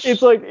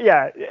 It's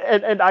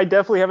and I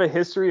definitely have a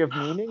history of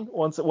memeing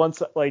once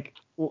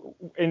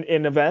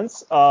in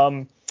events.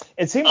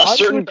 It seems a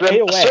certain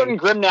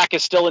Grimnack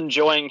is still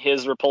enjoying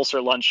his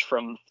repulsor lunch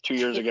from 2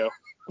 years ago.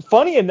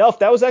 Funny enough,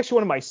 that was actually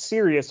one of my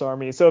serious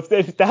armies. So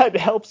if that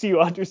helps you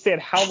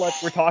understand how much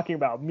we're talking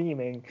about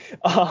memeing,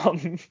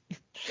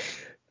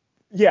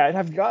 yeah, and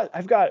I've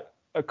got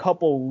a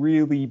couple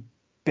really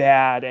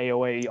bad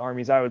AOA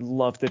armies I would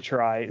love to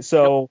try.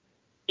 So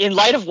in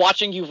light of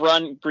watching you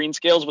run green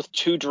scales with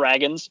 2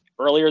 dragons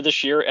earlier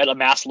this year at a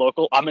mass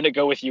local, I'm going to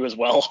go with you as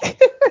well.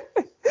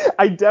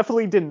 I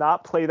definitely did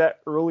not play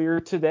that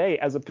earlier today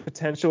as a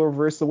potential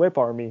reverse the whip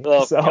army.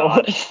 Oh, so.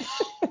 God.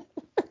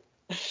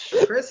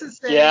 Chris is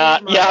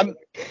saying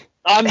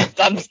I'm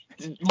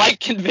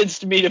Mike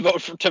convinced me to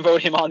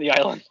vote him on the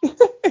island.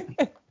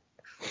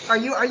 Are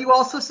you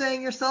also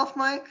saying yourself,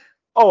 Mike?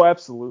 Oh,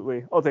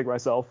 absolutely. I'll take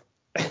myself.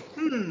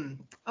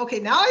 Okay,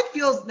 now I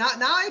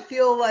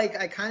feel like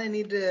I kind of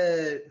need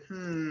to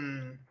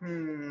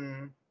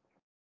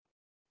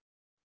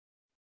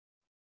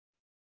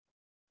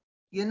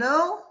You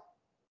know,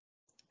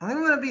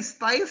 I'm going to be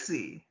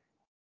spicy,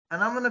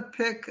 and I'm going to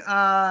pick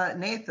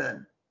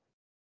Nathan.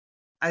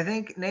 I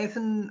think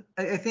Nathan's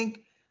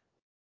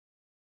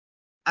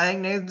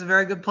a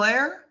very good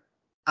player.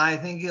 I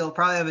think he'll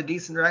probably have a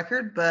decent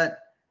record, but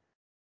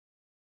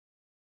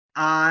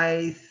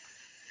I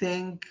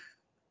think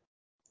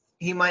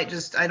he might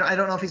just I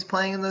don't know if he's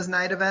playing in those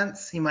night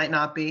events. He might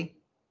not be.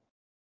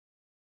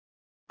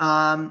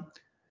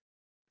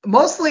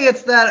 Mostly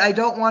it's that I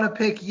don't want to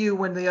pick you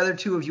when the other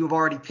 2 of you have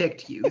already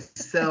picked you.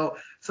 So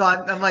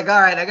I'm like,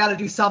 all right, I got to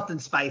do something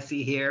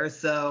spicy here.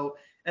 So,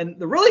 and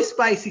the really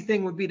spicy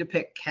thing would be to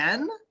pick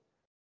Ken.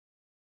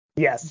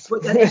 Yes.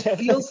 But then it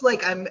feels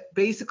like I'm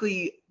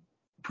basically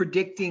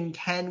predicting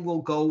Ken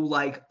will go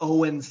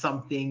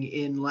 0-something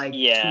in 2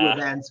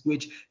 events,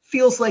 which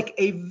feels like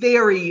a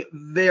very,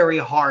 very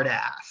hard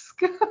ask.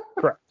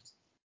 Correct.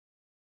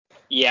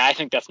 Yeah, I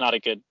think that's not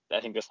a good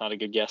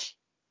guess.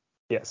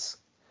 Yes.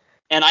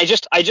 And I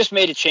just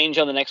made a change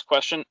on the next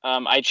question.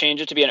 I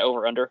changed it to be an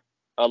over/under,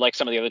 like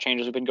some of the other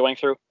changes we've been going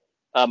through.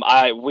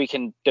 We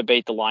can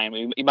debate the line.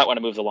 You might want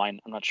to move the line.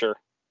 I'm not sure,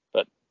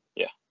 but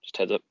yeah, just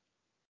heads up.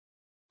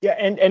 Yeah,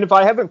 and if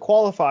I haven't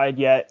qualified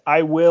yet,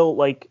 I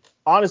will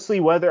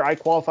honestly, whether I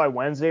qualify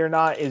Wednesday or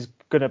not is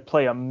going to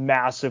play a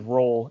massive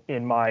role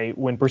in my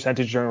win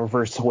percentage during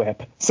reverse the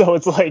whip. So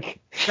it's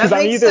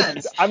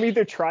because I'm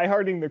either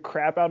tryharding the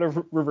crap out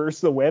of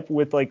reverse the whip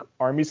with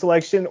army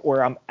selection,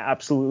 or I'm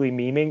absolutely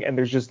memeing, and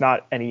there's just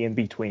not any in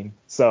between.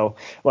 So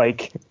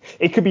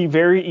it could be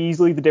very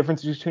easily the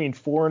difference between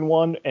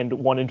 4-1 and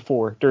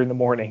 1-4 during the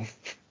morning.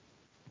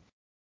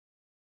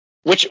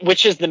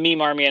 Which is the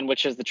meme army and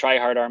which is the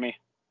tryhard army?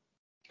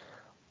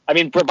 I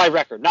mean, by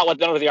record, not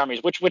none of the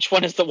armies. Which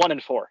one is the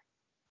 1-4?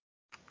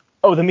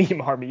 Oh, the meme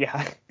army, yeah.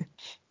 I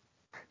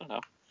don't know.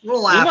 We'll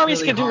Meme laugh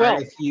armies really can do hard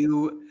well. if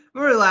you.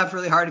 We'll laugh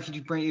really hard if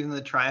you bring even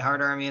the tryhard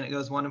army and it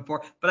goes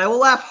 1-4. But I will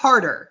laugh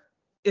harder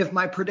if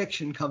my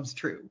prediction comes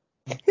true.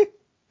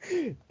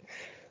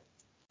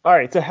 All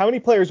right, so how many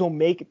players will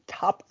make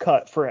top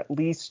cut for at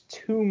least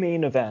 2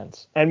 main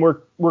events? And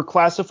we're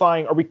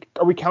classifying. Are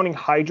we counting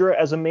Hydra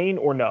as a main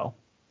or no?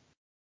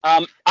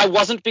 I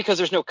wasn't, because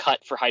there's no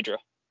cut for Hydra.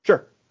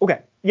 Sure.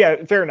 Okay.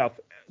 Yeah, fair enough.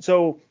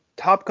 So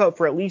top cut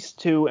for at least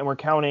 2, and we're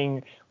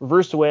counting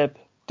Reverse Whip,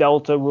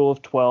 Delta, Rule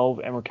of 12,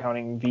 and we're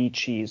counting V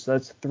Cheese. So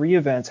that's 3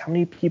 events. How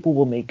many people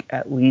will make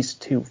at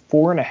least 2?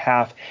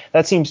 4.5.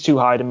 That seems too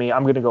high to me.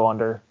 I'm gonna go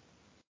under.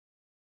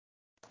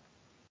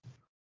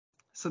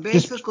 So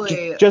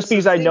basically, just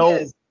because I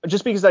know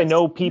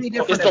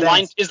people. Is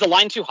the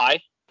line too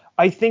high?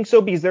 I think so,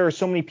 because there are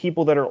so many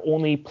people that are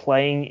only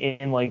playing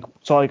in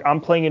I'm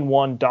playing in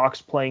 1,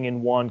 Doc's playing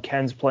in 1,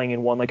 Ken's playing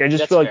in 1. Like I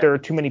just feel like there are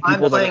too many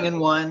people. I'm playing in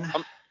 1.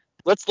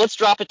 Let's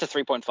drop it to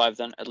 3.5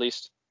 then, at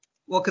least.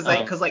 Well, because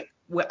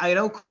I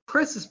know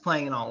Chris is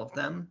playing in all of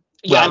them.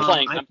 Yeah, I'm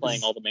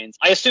playing all the mains.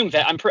 I assume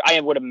that I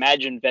would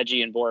imagine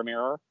Veggie and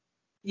Boromir are.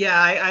 Yeah,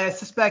 I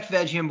suspect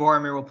Veggie and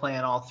Boromir will play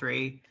in all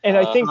 3. And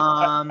I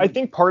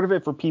think part of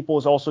it for people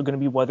is also going to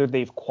be whether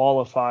they've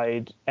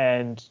qualified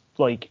and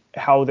like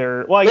how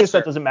they're. Well, I guess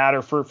that doesn't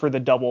matter for the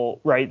double,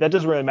 right? That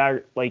doesn't really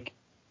matter. Like,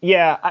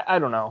 yeah, I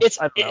don't know.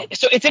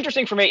 So it's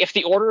interesting for me. If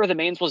the order of the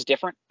mains was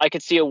different, I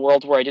could see a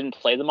world where I didn't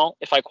play them all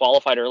if I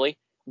qualified early.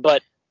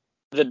 But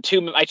my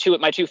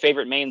two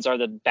favorite mains are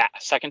the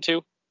second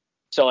 2.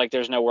 So like,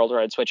 there's no world where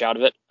I'd switch out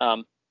of it.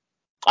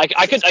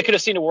 I could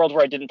have seen a world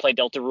where I didn't play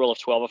Delta Rule of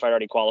 12 if I'd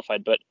already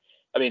qualified, but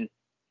I mean.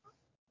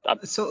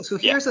 So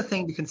here's the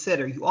thing to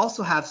consider. You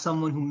also have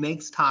someone who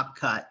makes top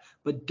cut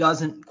but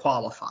doesn't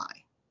qualify.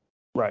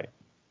 Right.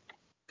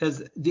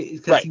 Because you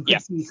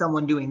could see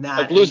someone doing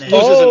that. Like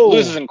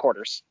loses in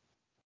quarters.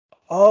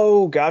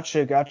 Oh,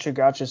 gotcha.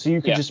 So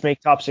you could just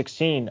make top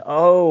 16.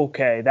 Oh,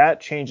 okay,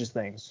 that changes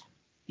things.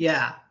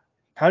 Yeah.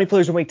 How many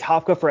players will make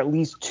top cut for at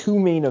least 2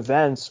 main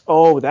events?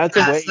 Oh, that's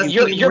a way.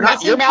 Your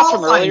math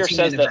from earlier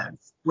says that.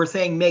 Events. We're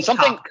saying make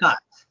top cut.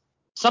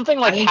 Something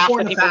like half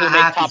the people who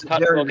make top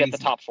cut will get the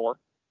top 4.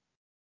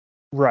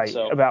 Right.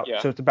 So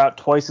it's about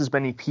twice as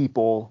many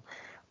people.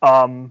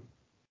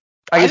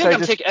 I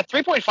think at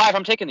 3.5,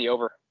 I'm taking the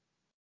over.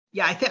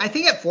 Yeah, I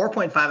think at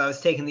 4.5 I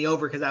was taking the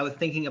over because I was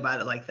thinking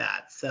about it like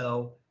that.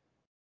 So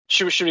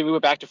should we move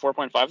it back to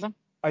 4.5 then?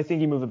 I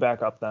think you move it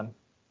back up then.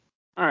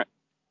 All right.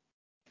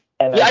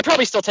 Yeah, I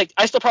probably still take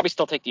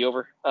the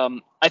over.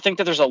 I think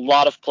that there's a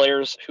lot of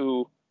players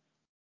who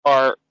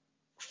are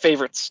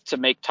favorites to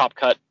make top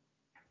cut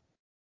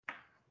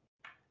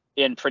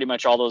in pretty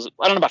much all those.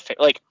 I don't know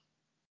about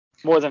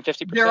more than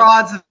 50%. Their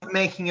odds of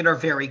making it are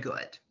very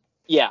good.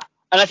 Yeah,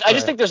 and I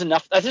just think there's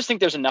enough. I just think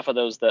there's enough of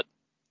those that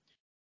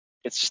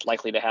it's just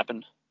likely to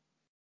happen.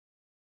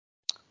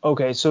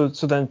 Okay, so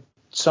then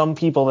some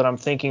people that I'm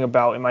thinking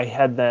about in my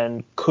head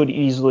then could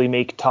easily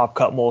make top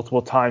cut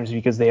multiple times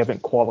because they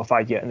haven't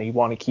qualified yet and they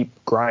want to keep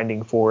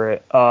grinding for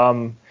it.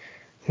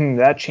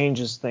 That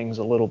changes things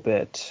a little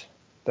bit.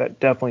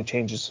 That definitely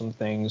changes some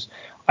things.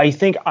 I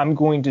think I'm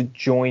going to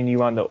join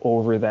you on the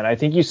over then. I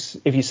think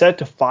if you set it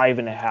to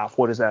 5.5,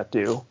 what does that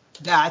do?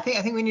 Yeah, I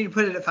think we need to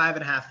put it at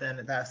 5.5 then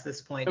at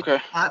this point. Okay.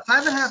 5.5,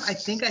 I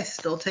think I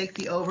still take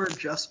the over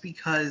just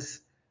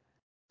because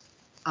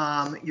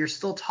you're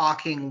still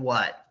talking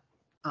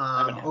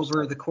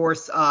over the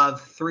course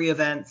of 3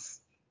 events,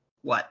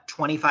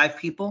 25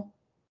 people?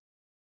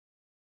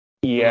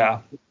 Yeah,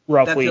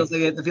 roughly. That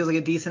feels like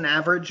a decent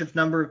average of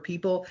number of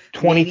people.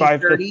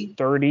 25 to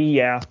 30,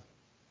 yeah.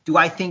 Do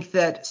I think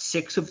that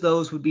 6 of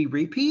those would be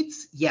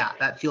repeats? Yeah,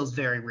 that feels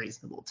very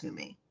reasonable to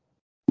me.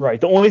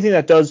 Right. The only thing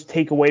that does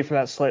take away from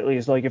that slightly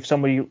is like if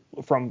somebody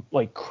from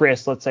like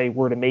Chris, let's say,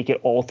 were to make it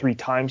all 3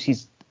 times,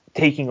 he's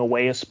taking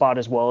away a spot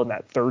as well in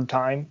that 3rd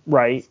time,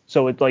 right?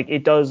 So it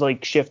does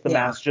shift the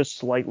math just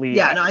slightly.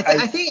 Yeah, no, I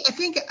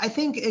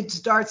think it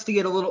starts to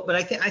get a little, but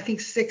I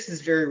think 6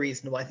 is very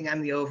reasonable. I think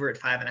I'm the over at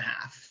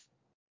 5.5.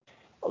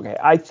 Okay,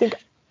 I think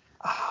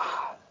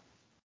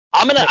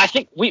I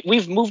think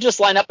we've moved this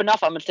line up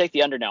enough. I'm gonna take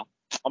the under now.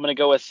 I'm gonna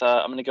go with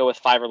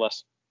 5 or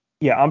less.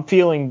 Yeah, I'm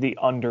feeling the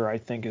under, I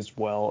think, as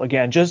well.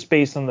 Again, just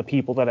based on the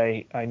people that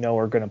I know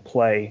are gonna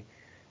play.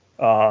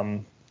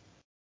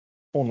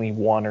 Only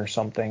 1 or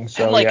something.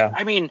 So yeah.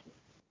 I mean,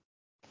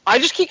 I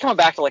just keep coming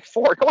back to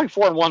 4. Going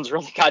 4-1 is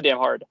really goddamn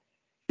hard.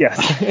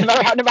 Yes. no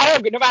matter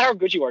how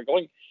good you are,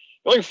 going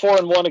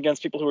 4-1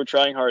 against people who are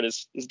trying hard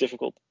is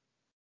difficult.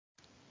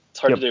 It's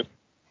hard to do.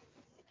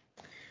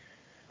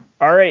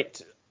 All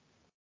right.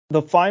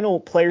 The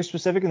final player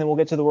specific, and then we'll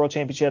get to the World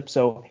Championship.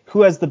 So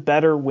who has the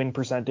better win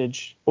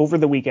percentage over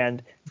the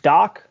weekend,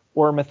 Doc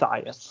or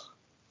Matthias?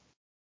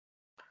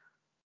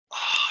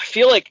 I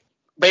feel like,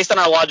 based on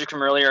our logic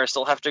from earlier, I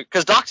still have to,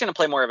 because Doc's going to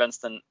play more events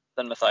than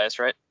Matthias,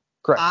 right?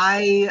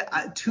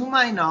 Correct. To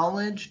my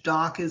knowledge,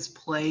 Doc is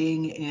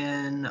playing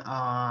in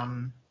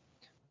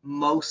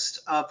most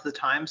of the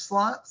time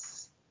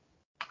slots.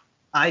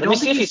 I don't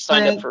think he's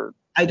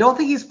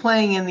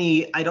playing in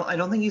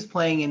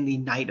the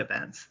night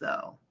events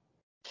though.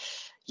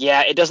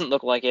 Yeah, it doesn't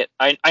look like it.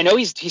 I know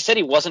he said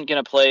he wasn't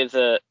going to play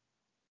the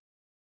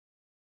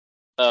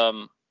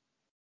one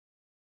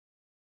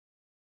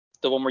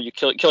where you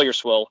kill your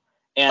swill.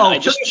 And I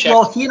just checked.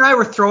 Well, he and I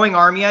were throwing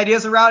army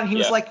ideas around, and he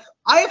was Yeah. like,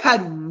 I have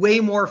had way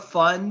more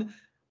fun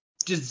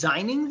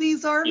designing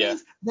these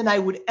armies than I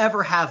would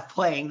ever have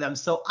playing them,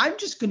 so I'm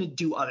just going to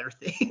do other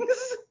things.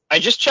 I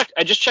just checked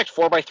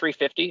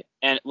 4x350,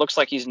 and it looks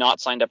like he's not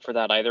signed up for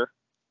that either.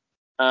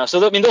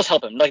 So I mean, those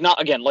help him. Like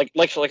not again, like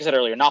I said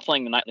earlier, not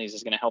playing the Nightlies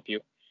is going to help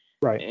you,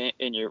 right?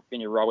 In your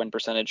raw win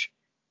percentage.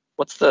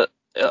 What's the?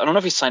 I don't know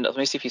if he's signed up. Let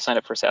me see if he signed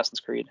up for Assassin's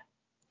Creed.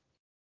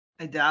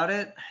 I doubt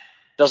it.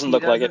 Doesn't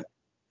look like it.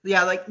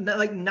 Yeah, like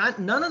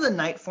none of the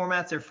night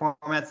formats are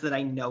formats that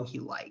I know he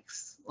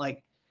likes.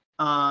 Like,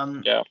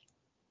 yeah.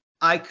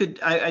 I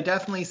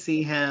definitely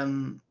see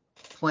him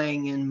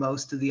playing in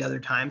most of the other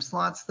time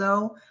slots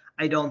though.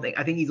 I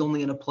think he's only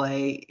going to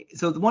play.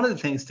 So one of the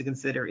things to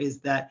consider is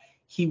that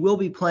he will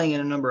be playing in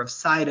a number of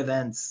side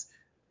events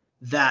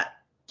that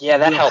that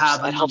will helps.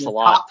 have that helps a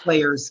lot. Top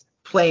players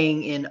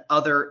playing in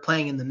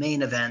the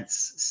main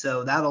events.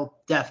 So that'll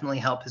definitely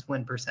help his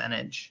win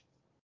percentage.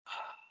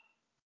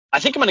 I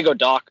think I'm going to go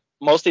Doc,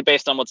 mostly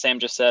based on what Sam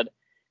just said.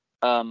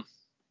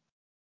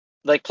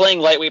 Like playing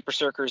lightweight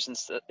berserkers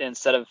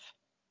instead of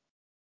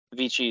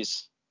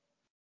Vichis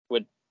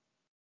would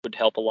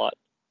help a lot.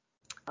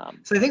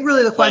 So I think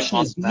really the question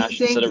is,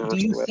 do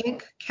you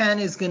think Ken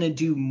is going to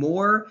do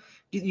more?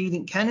 Do you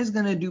think Ken is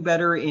going to do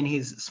better in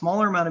his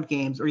smaller amount of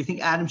games, or do you think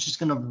Adam's just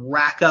going to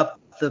rack up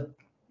the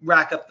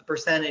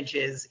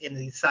percentages in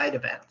these side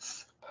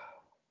events?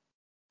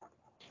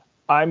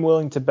 I'm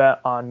willing to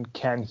bet on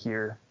Ken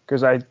here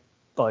because I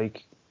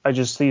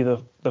just see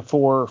the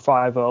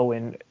 4-5-0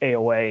 in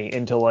AOA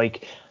into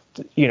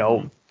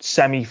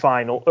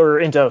semifinal or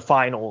into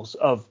finals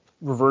of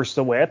Reverse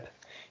the Whip,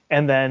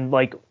 and then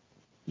like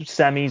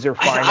semis or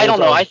finals. I don't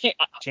know.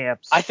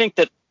 Champs. I think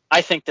that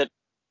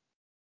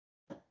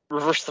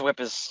Reverse the Whip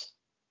is.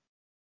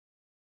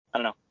 I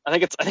don't know. I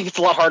think it's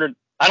a lot harder.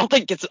 I don't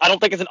think it's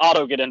an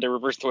auto get into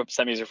Reverse the Whip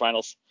semis or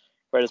finals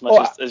quite as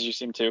much as you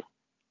seem to.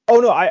 Oh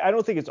no, I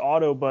don't think it's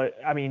auto, but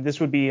I mean this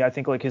would be I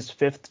think like his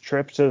 5th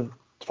trip to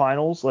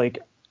finals. Like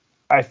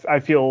I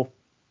feel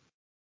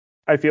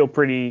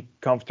pretty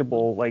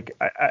comfortable. Like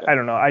I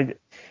don't know.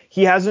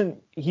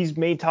 He's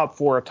made top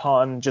 4 a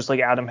ton, just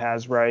like Adam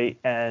has, right?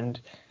 And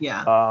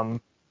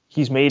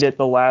he's made it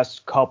the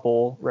last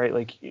couple, right?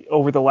 Like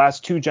over the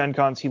last 2 Gen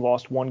Cons, he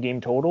lost 1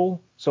 game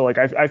total. So like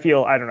I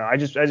feel I don't know. I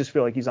just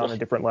feel like he's on a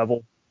different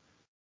level.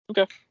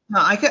 Okay. No,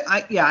 I think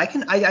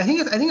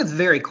it's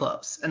very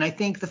close, and I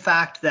think the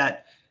fact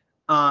that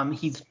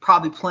he's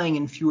probably playing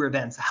in fewer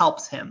events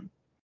helps him.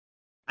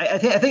 I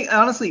think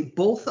honestly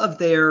both of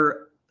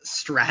their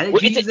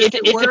strategies. It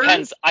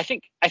depends. I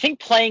think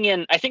playing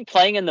in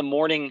the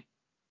morning.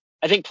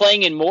 I think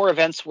playing in more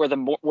events where the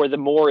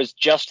more is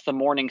just the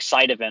morning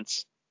side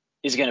events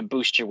is going to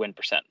boost your win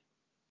percent.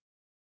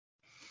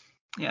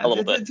 Yeah, a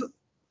little bit.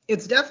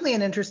 It's definitely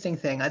an interesting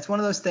thing. It's one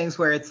of those things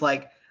where it's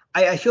like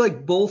I feel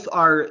like both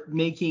are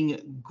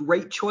making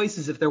great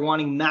choices if they're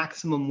wanting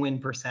maximum win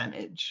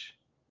percentage.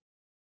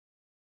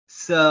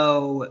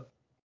 So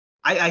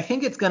I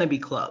think it's going to be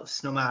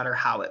close no matter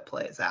how it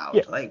plays out.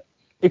 Yeah, like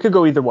it could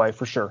go either way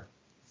for sure.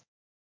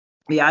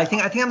 Yeah, I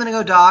think I'm going to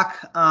go Doc.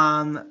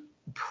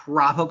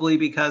 Probably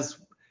because,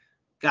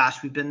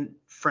 gosh, we've been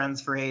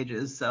friends for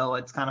ages, so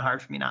it's kind of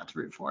hard for me not to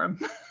root for him.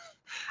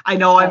 I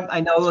know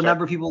a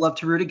number of people love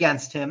to root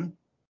against him.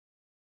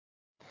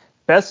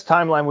 Best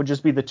timeline would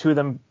just be the two of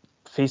them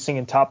facing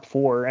in top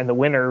 4, and the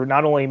winner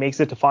not only makes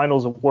it to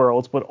finals of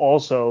Worlds, but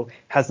also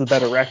has the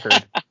better record.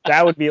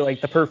 That would be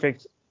like the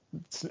perfect.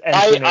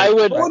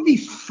 What would be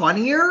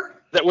funnier?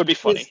 That would be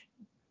funny.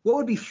 What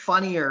would be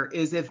funnier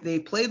is if they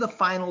play the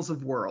finals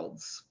of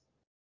Worlds,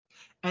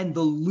 and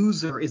the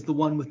loser is the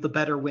one with the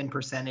better win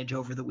percentage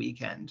over the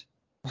weekend.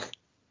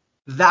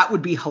 That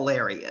would be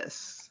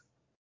hilarious.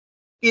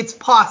 It's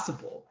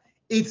possible.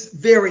 It's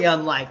very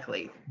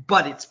unlikely,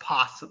 but it's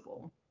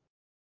possible.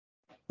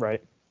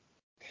 Right.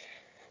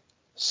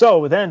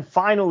 So then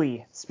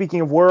finally,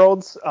 speaking of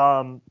Worlds,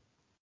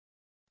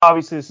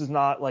 obviously this is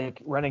not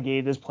like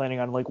Renegade is planning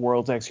on like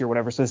Worlds next year or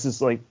whatever. So this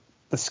is like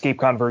the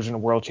ScapeCon version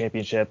of World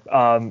Championship.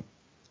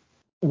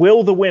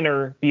 Will the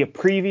winner be a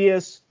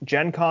previous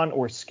Gen Con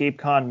or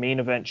ScapeCon main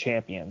event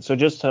champion? So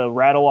just to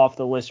rattle off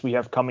the list we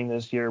have coming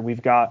this year,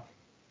 we've got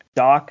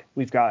Doc,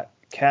 we've got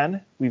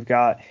Ken, we've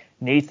got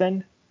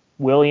Nathan,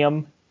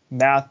 William,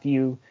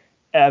 Matthew,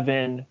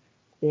 Evan,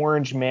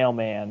 Orange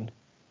Mailman.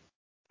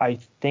 I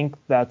think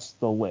that's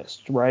the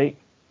list, right?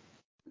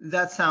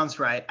 That sounds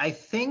right. I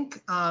think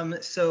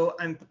so.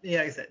 Like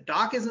I said,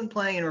 Doc isn't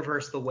playing in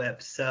Reverse the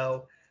Whip,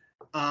 so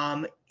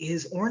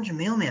is Orange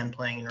Mailman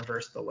playing in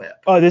Reverse the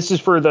Whip? Oh, this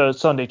is for the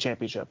Sunday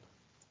Championship.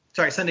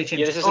 Sorry, Sunday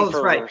Championship. Yeah, this isn't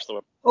for right. Reverse the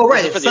Whip. Oh,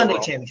 right, it's Sunday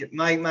Championship.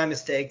 My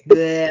mistake.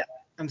 Blech.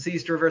 I'm so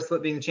used to Reverse the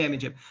Whip being the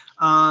championship.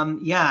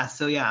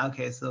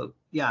 Okay. So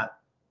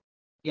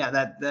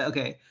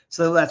okay.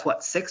 So that's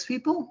what, 6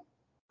 people?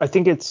 I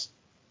think it's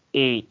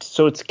 8.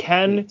 So it's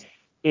Ken,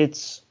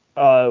 it's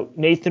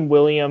Nathan,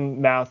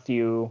 William,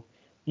 Matthew.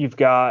 You've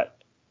got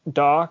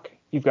Doc.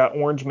 You've got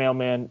Orange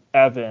Mailman,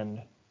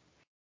 Evan.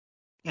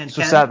 And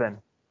So Ken? 7.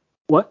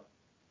 What?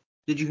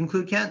 Did you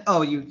conclude Ken?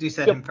 Oh, you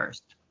said him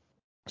first.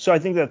 So I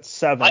think that's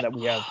 7 that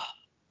we have.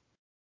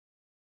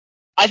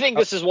 I think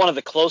this is one of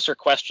the closer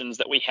questions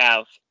that we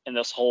have in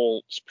this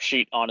whole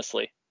sheet,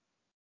 honestly,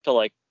 to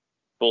like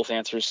both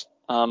answers.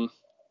 I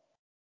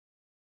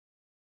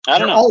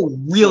don't know. They're all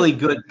really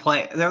good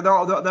play. They're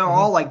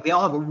all like, they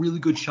all have a really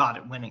good shot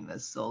at winning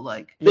this. So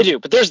like they do,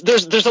 but there's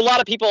a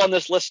lot of people on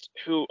this list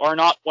who are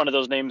not one of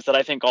those names that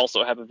I think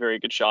also have a very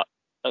good shot.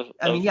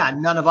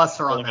 None of us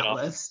are on that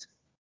list.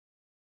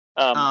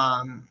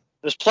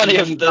 There's plenty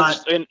of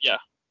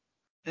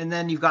And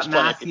then you've got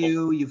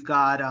Matthew. You've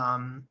got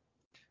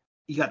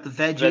the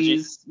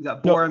veggies. You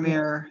got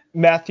Boromir.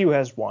 Matthew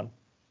has 1.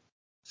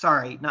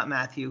 Sorry, not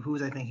Matthew. Who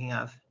was I thinking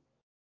of?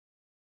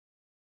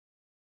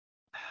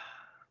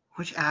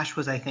 Which Ash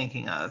was I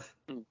thinking of?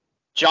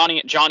 Johnny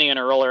and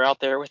Earl are out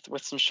there with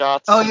some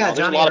shots. Oh yeah, there's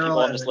Johnny a lot and of Earl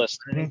people on this list.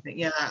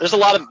 Yeah. There's a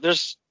lot of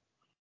there's.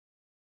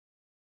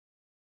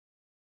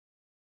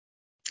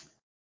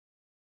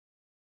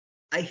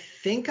 I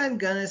think I'm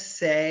gonna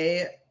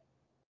say.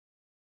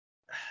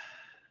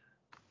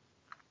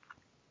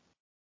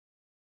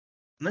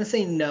 I'm gonna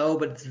say no,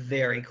 but it's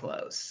very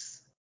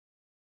close.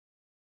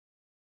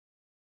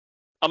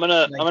 I'm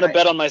gonna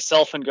bet on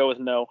myself and go with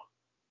no.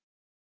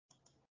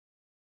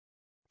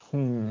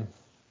 You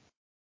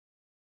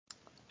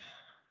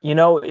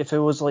know, if it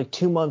was like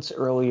 2 months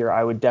earlier,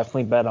 I would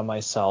definitely bet on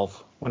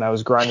myself when I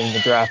was grinding the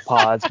draft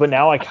pods. But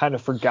now I kind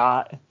of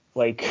forgot.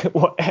 Like,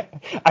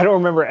 I don't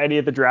remember any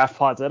of the draft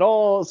pods at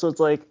all. So it's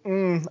like,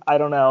 I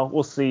don't know.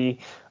 We'll see.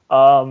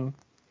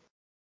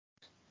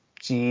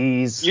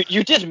 Jeez.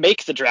 You did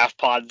make the draft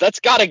pod. That's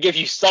got to give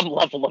you some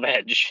level of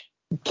edge.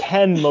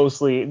 Ken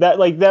mostly. That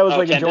was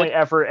like Ken a joint did?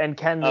 effort, and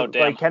Ken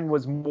Ken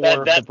was more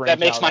of the brain. That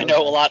makes my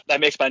no a lot. That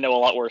makes my no a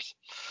lot worse.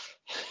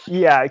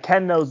 Yeah,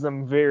 Ken knows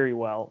them very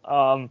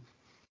well.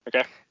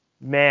 Okay.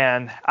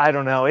 Man, I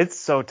don't know. It's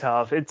so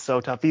tough.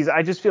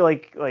 I just feel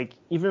like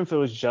even if it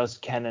was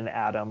just Ken and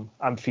Adam,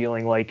 I'm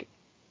feeling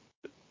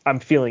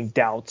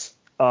doubts.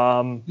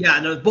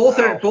 Both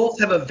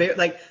have a very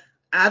like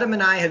Adam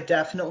and I have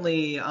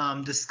definitely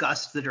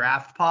discussed the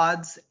draft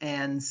pods,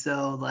 and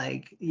so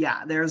like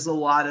there's a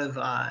lot of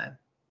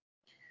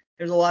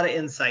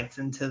insights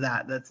into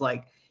that. That's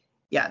like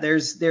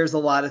there's a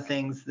lot of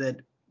things that,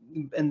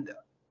 and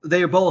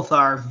they both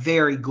are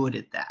very good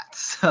at that.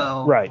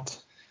 So right.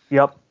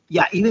 Yep.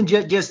 Yeah, even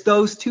just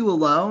those two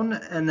alone,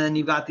 and then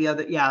you've got the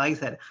other. Yeah,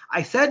 like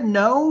I said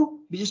no,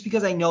 just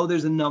because I know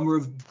there's a number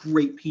of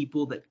great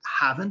people that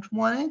haven't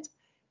won it.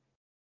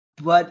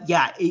 But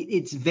yeah,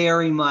 it's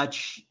very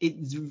much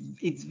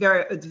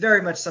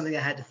something I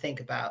had to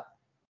think about.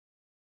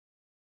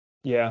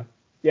 Yeah,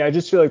 I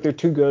just feel like they're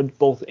too good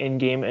both in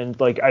game, and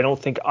like I don't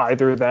think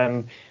either of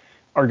them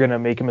are gonna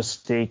make a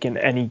mistake in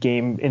any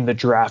game in the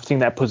drafting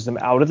that puts them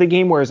out of the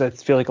game. Whereas I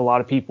feel like a lot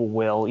of people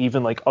will,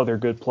 even like other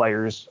good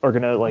players are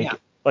gonna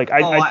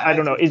I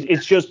don't know.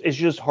 It's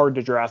just hard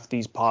to draft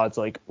these pods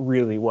like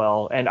really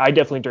well, and I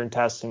definitely during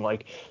testing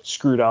like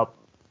screwed up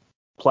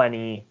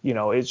plenty. You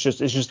know, it's just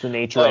the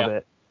nature of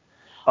it.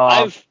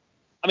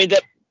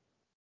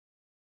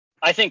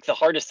 I think the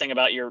hardest thing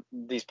about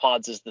these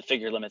pods is the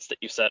figure limits that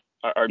you set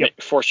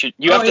force you.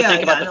 You have to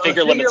think about the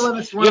figure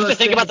limits. You have to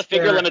think about the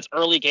figure limits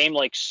early game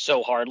like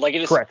so hard. Like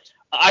it is. Correct.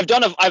 I've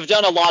done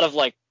a lot of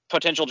like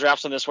potential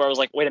drafts on this where I was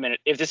like, wait a minute,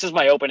 if this is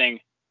my opening,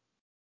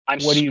 I'm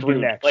what screwed. Do you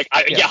do next? Like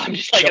I'm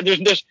just like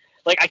there's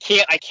like I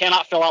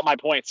cannot fill out my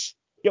points.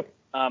 Yep.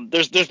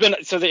 It's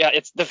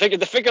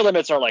the figure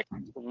limits are like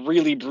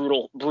really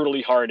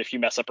brutally hard if you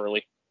mess up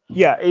early.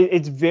 Yeah,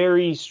 it's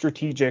very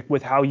strategic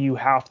with how you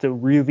have to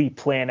really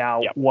plan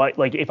out what,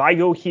 like, if I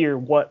go here,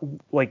 what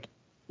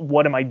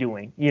am I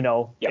doing? You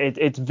know,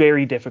 it's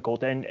very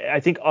difficult. And I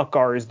think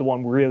Ukkar is the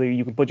one really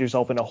you can put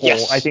yourself in a hole.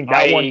 Yes, I think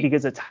that one,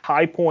 because it's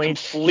high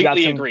points.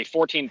 Completely agree.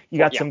 14. You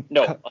got some.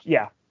 No.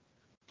 Yeah.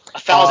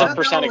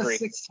 1,000% agree.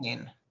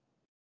 16.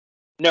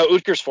 No,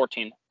 Utger's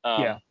 14.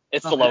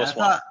 It's the lowest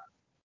one.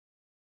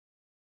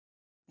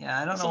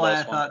 Yeah, I don't know why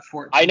I thought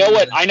 14. I know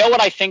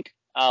what I think.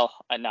 Oh,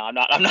 no,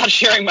 I'm not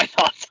sharing my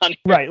thoughts on it.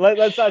 Right,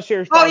 let's not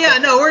share. Oh yeah,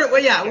 no,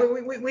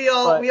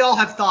 we all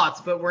have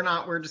thoughts, but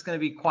we're just gonna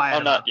be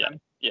quiet about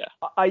them. Yeah.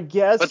 I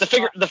guess. But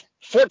the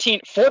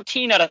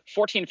 14 out of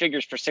 14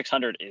 figures for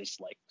 600 is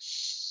like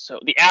so.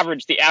 The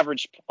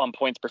average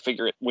points per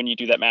figure when you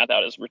do that math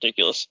out is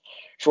ridiculous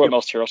for what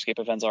most HeroScape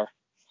events are.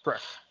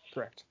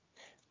 Correct.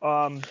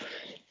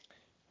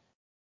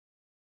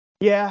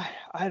 Yeah,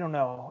 I don't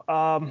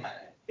know.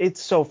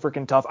 It's so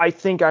freaking tough. I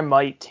think I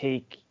might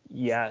take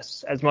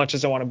yes, as much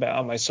as I want to bet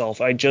on myself.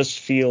 I just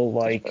feel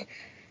like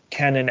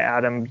Ken and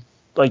Adam,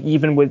 like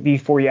even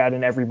before you add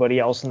in everybody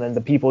else, and then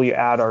the people you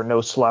add are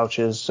no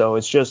slouches. So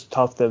it's just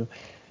tough to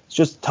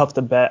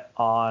bet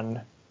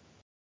on.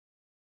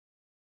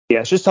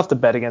 Yeah, it's just tough to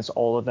bet against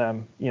all of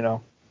them. You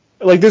know,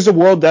 like there's a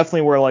world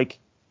definitely where like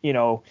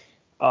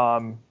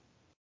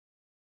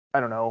I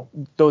don't know,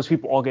 those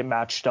people all get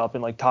matched up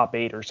in like top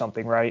 8 or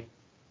something, right?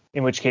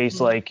 In which case,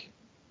 like,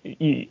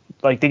 they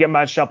get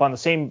matched up on the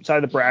same side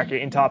of the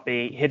bracket in top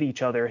 8, hit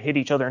each other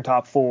in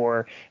top 4,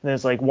 and then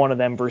it's like one of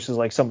them versus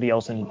like somebody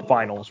else in the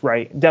finals,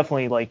 right?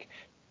 Definitely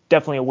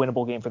a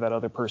winnable game for that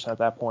other person at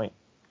that point.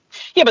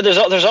 Yeah, but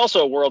there's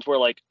also a world where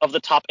like of the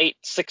top 8,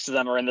 6 of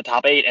them are in the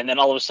top 8, and then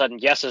all of a sudden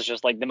Yes is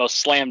just like the most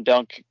slam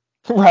dunk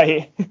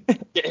right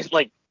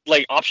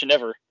like option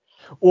ever.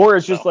 Or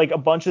it's just like a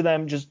bunch of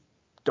them just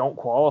don't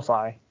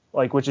qualify,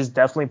 like, which is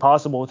definitely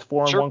possible with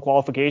 4-1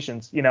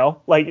 qualifications, you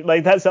know, like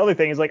that's the other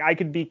thing is like I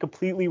could be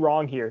completely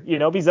wrong here, you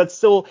know, because that's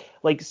still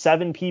like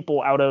 7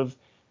 people out of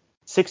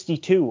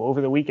 62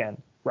 over the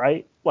weekend,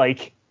 right?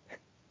 Like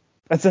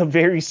that's a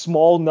very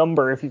small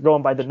number if you're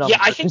going by the numbers.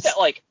 Yeah, I think that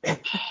like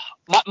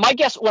my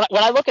guess when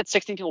I look at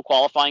 16 people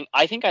qualifying,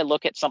 I think I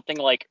look at something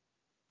like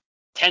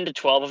 10 to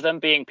 12 of them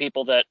being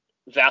people that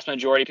vast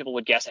majority of people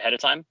would guess ahead of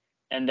time,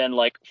 and then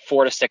like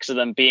 4 to 6 of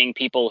them being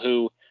people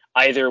who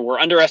either were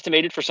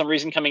underestimated for some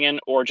reason coming in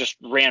or just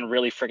ran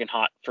really friggin'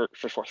 hot for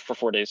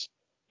 4 days.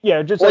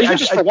 Yeah, just or like, even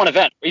just for one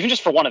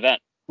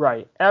event.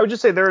 Right. And I would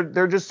just say there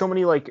are just so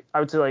many, like, I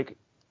would say like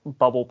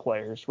bubble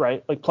players,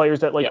 right? Like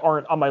players that like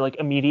aren't on my like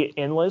immediate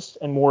in list,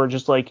 and more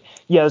just like,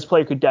 yeah, this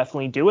player could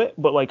definitely do it,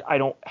 but like I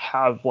don't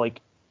have like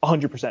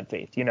 100%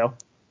 faith, you know?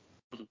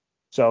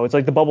 So it's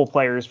like the bubble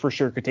players for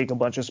sure could take a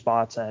bunch of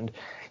spots, and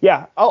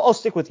yeah, I'll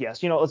stick with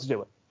Yes. You know, let's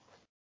do it.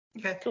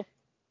 Okay. Cool.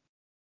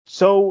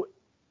 So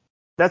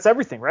that's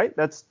everything, right?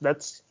 That's that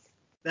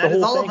the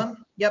is whole all thing. of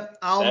them. Yep.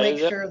 I'll make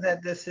sure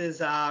that this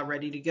is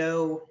ready to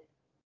go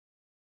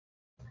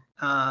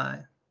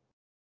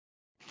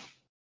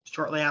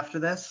shortly after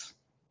this.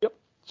 Yep.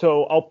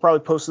 So I'll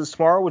probably post this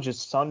tomorrow, which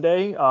is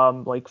Sunday,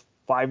 like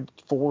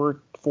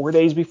 4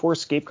 days before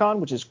ScapeCon,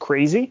 which is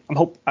crazy.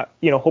 Hope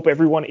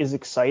everyone is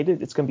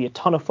excited. It's going to be a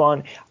ton of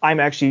fun.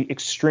 I'm actually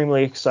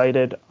extremely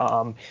excited.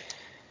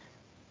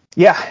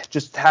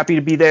 Just happy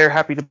to be there.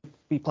 Happy to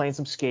be playing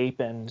some Scape,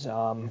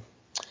 and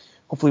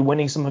hopefully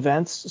winning some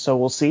events. So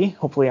we'll see.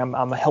 Hopefully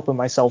I'm helping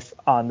myself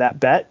on that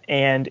bet.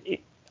 And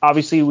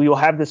obviously we will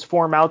have this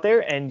form out there,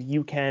 and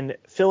you can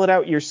fill it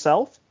out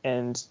yourself,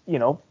 and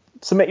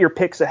submit your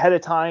picks ahead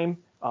of time,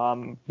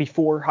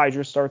 before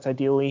Hydra starts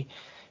ideally.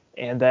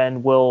 And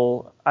then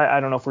I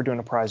don't know if we're doing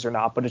a prize or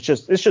not, but it's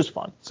just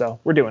fun. So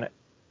we're doing it.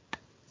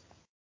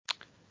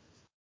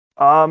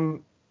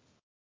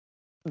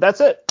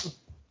 That's it.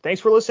 Thanks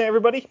for listening,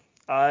 everybody.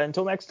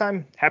 Until next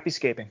time, happy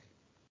scaping.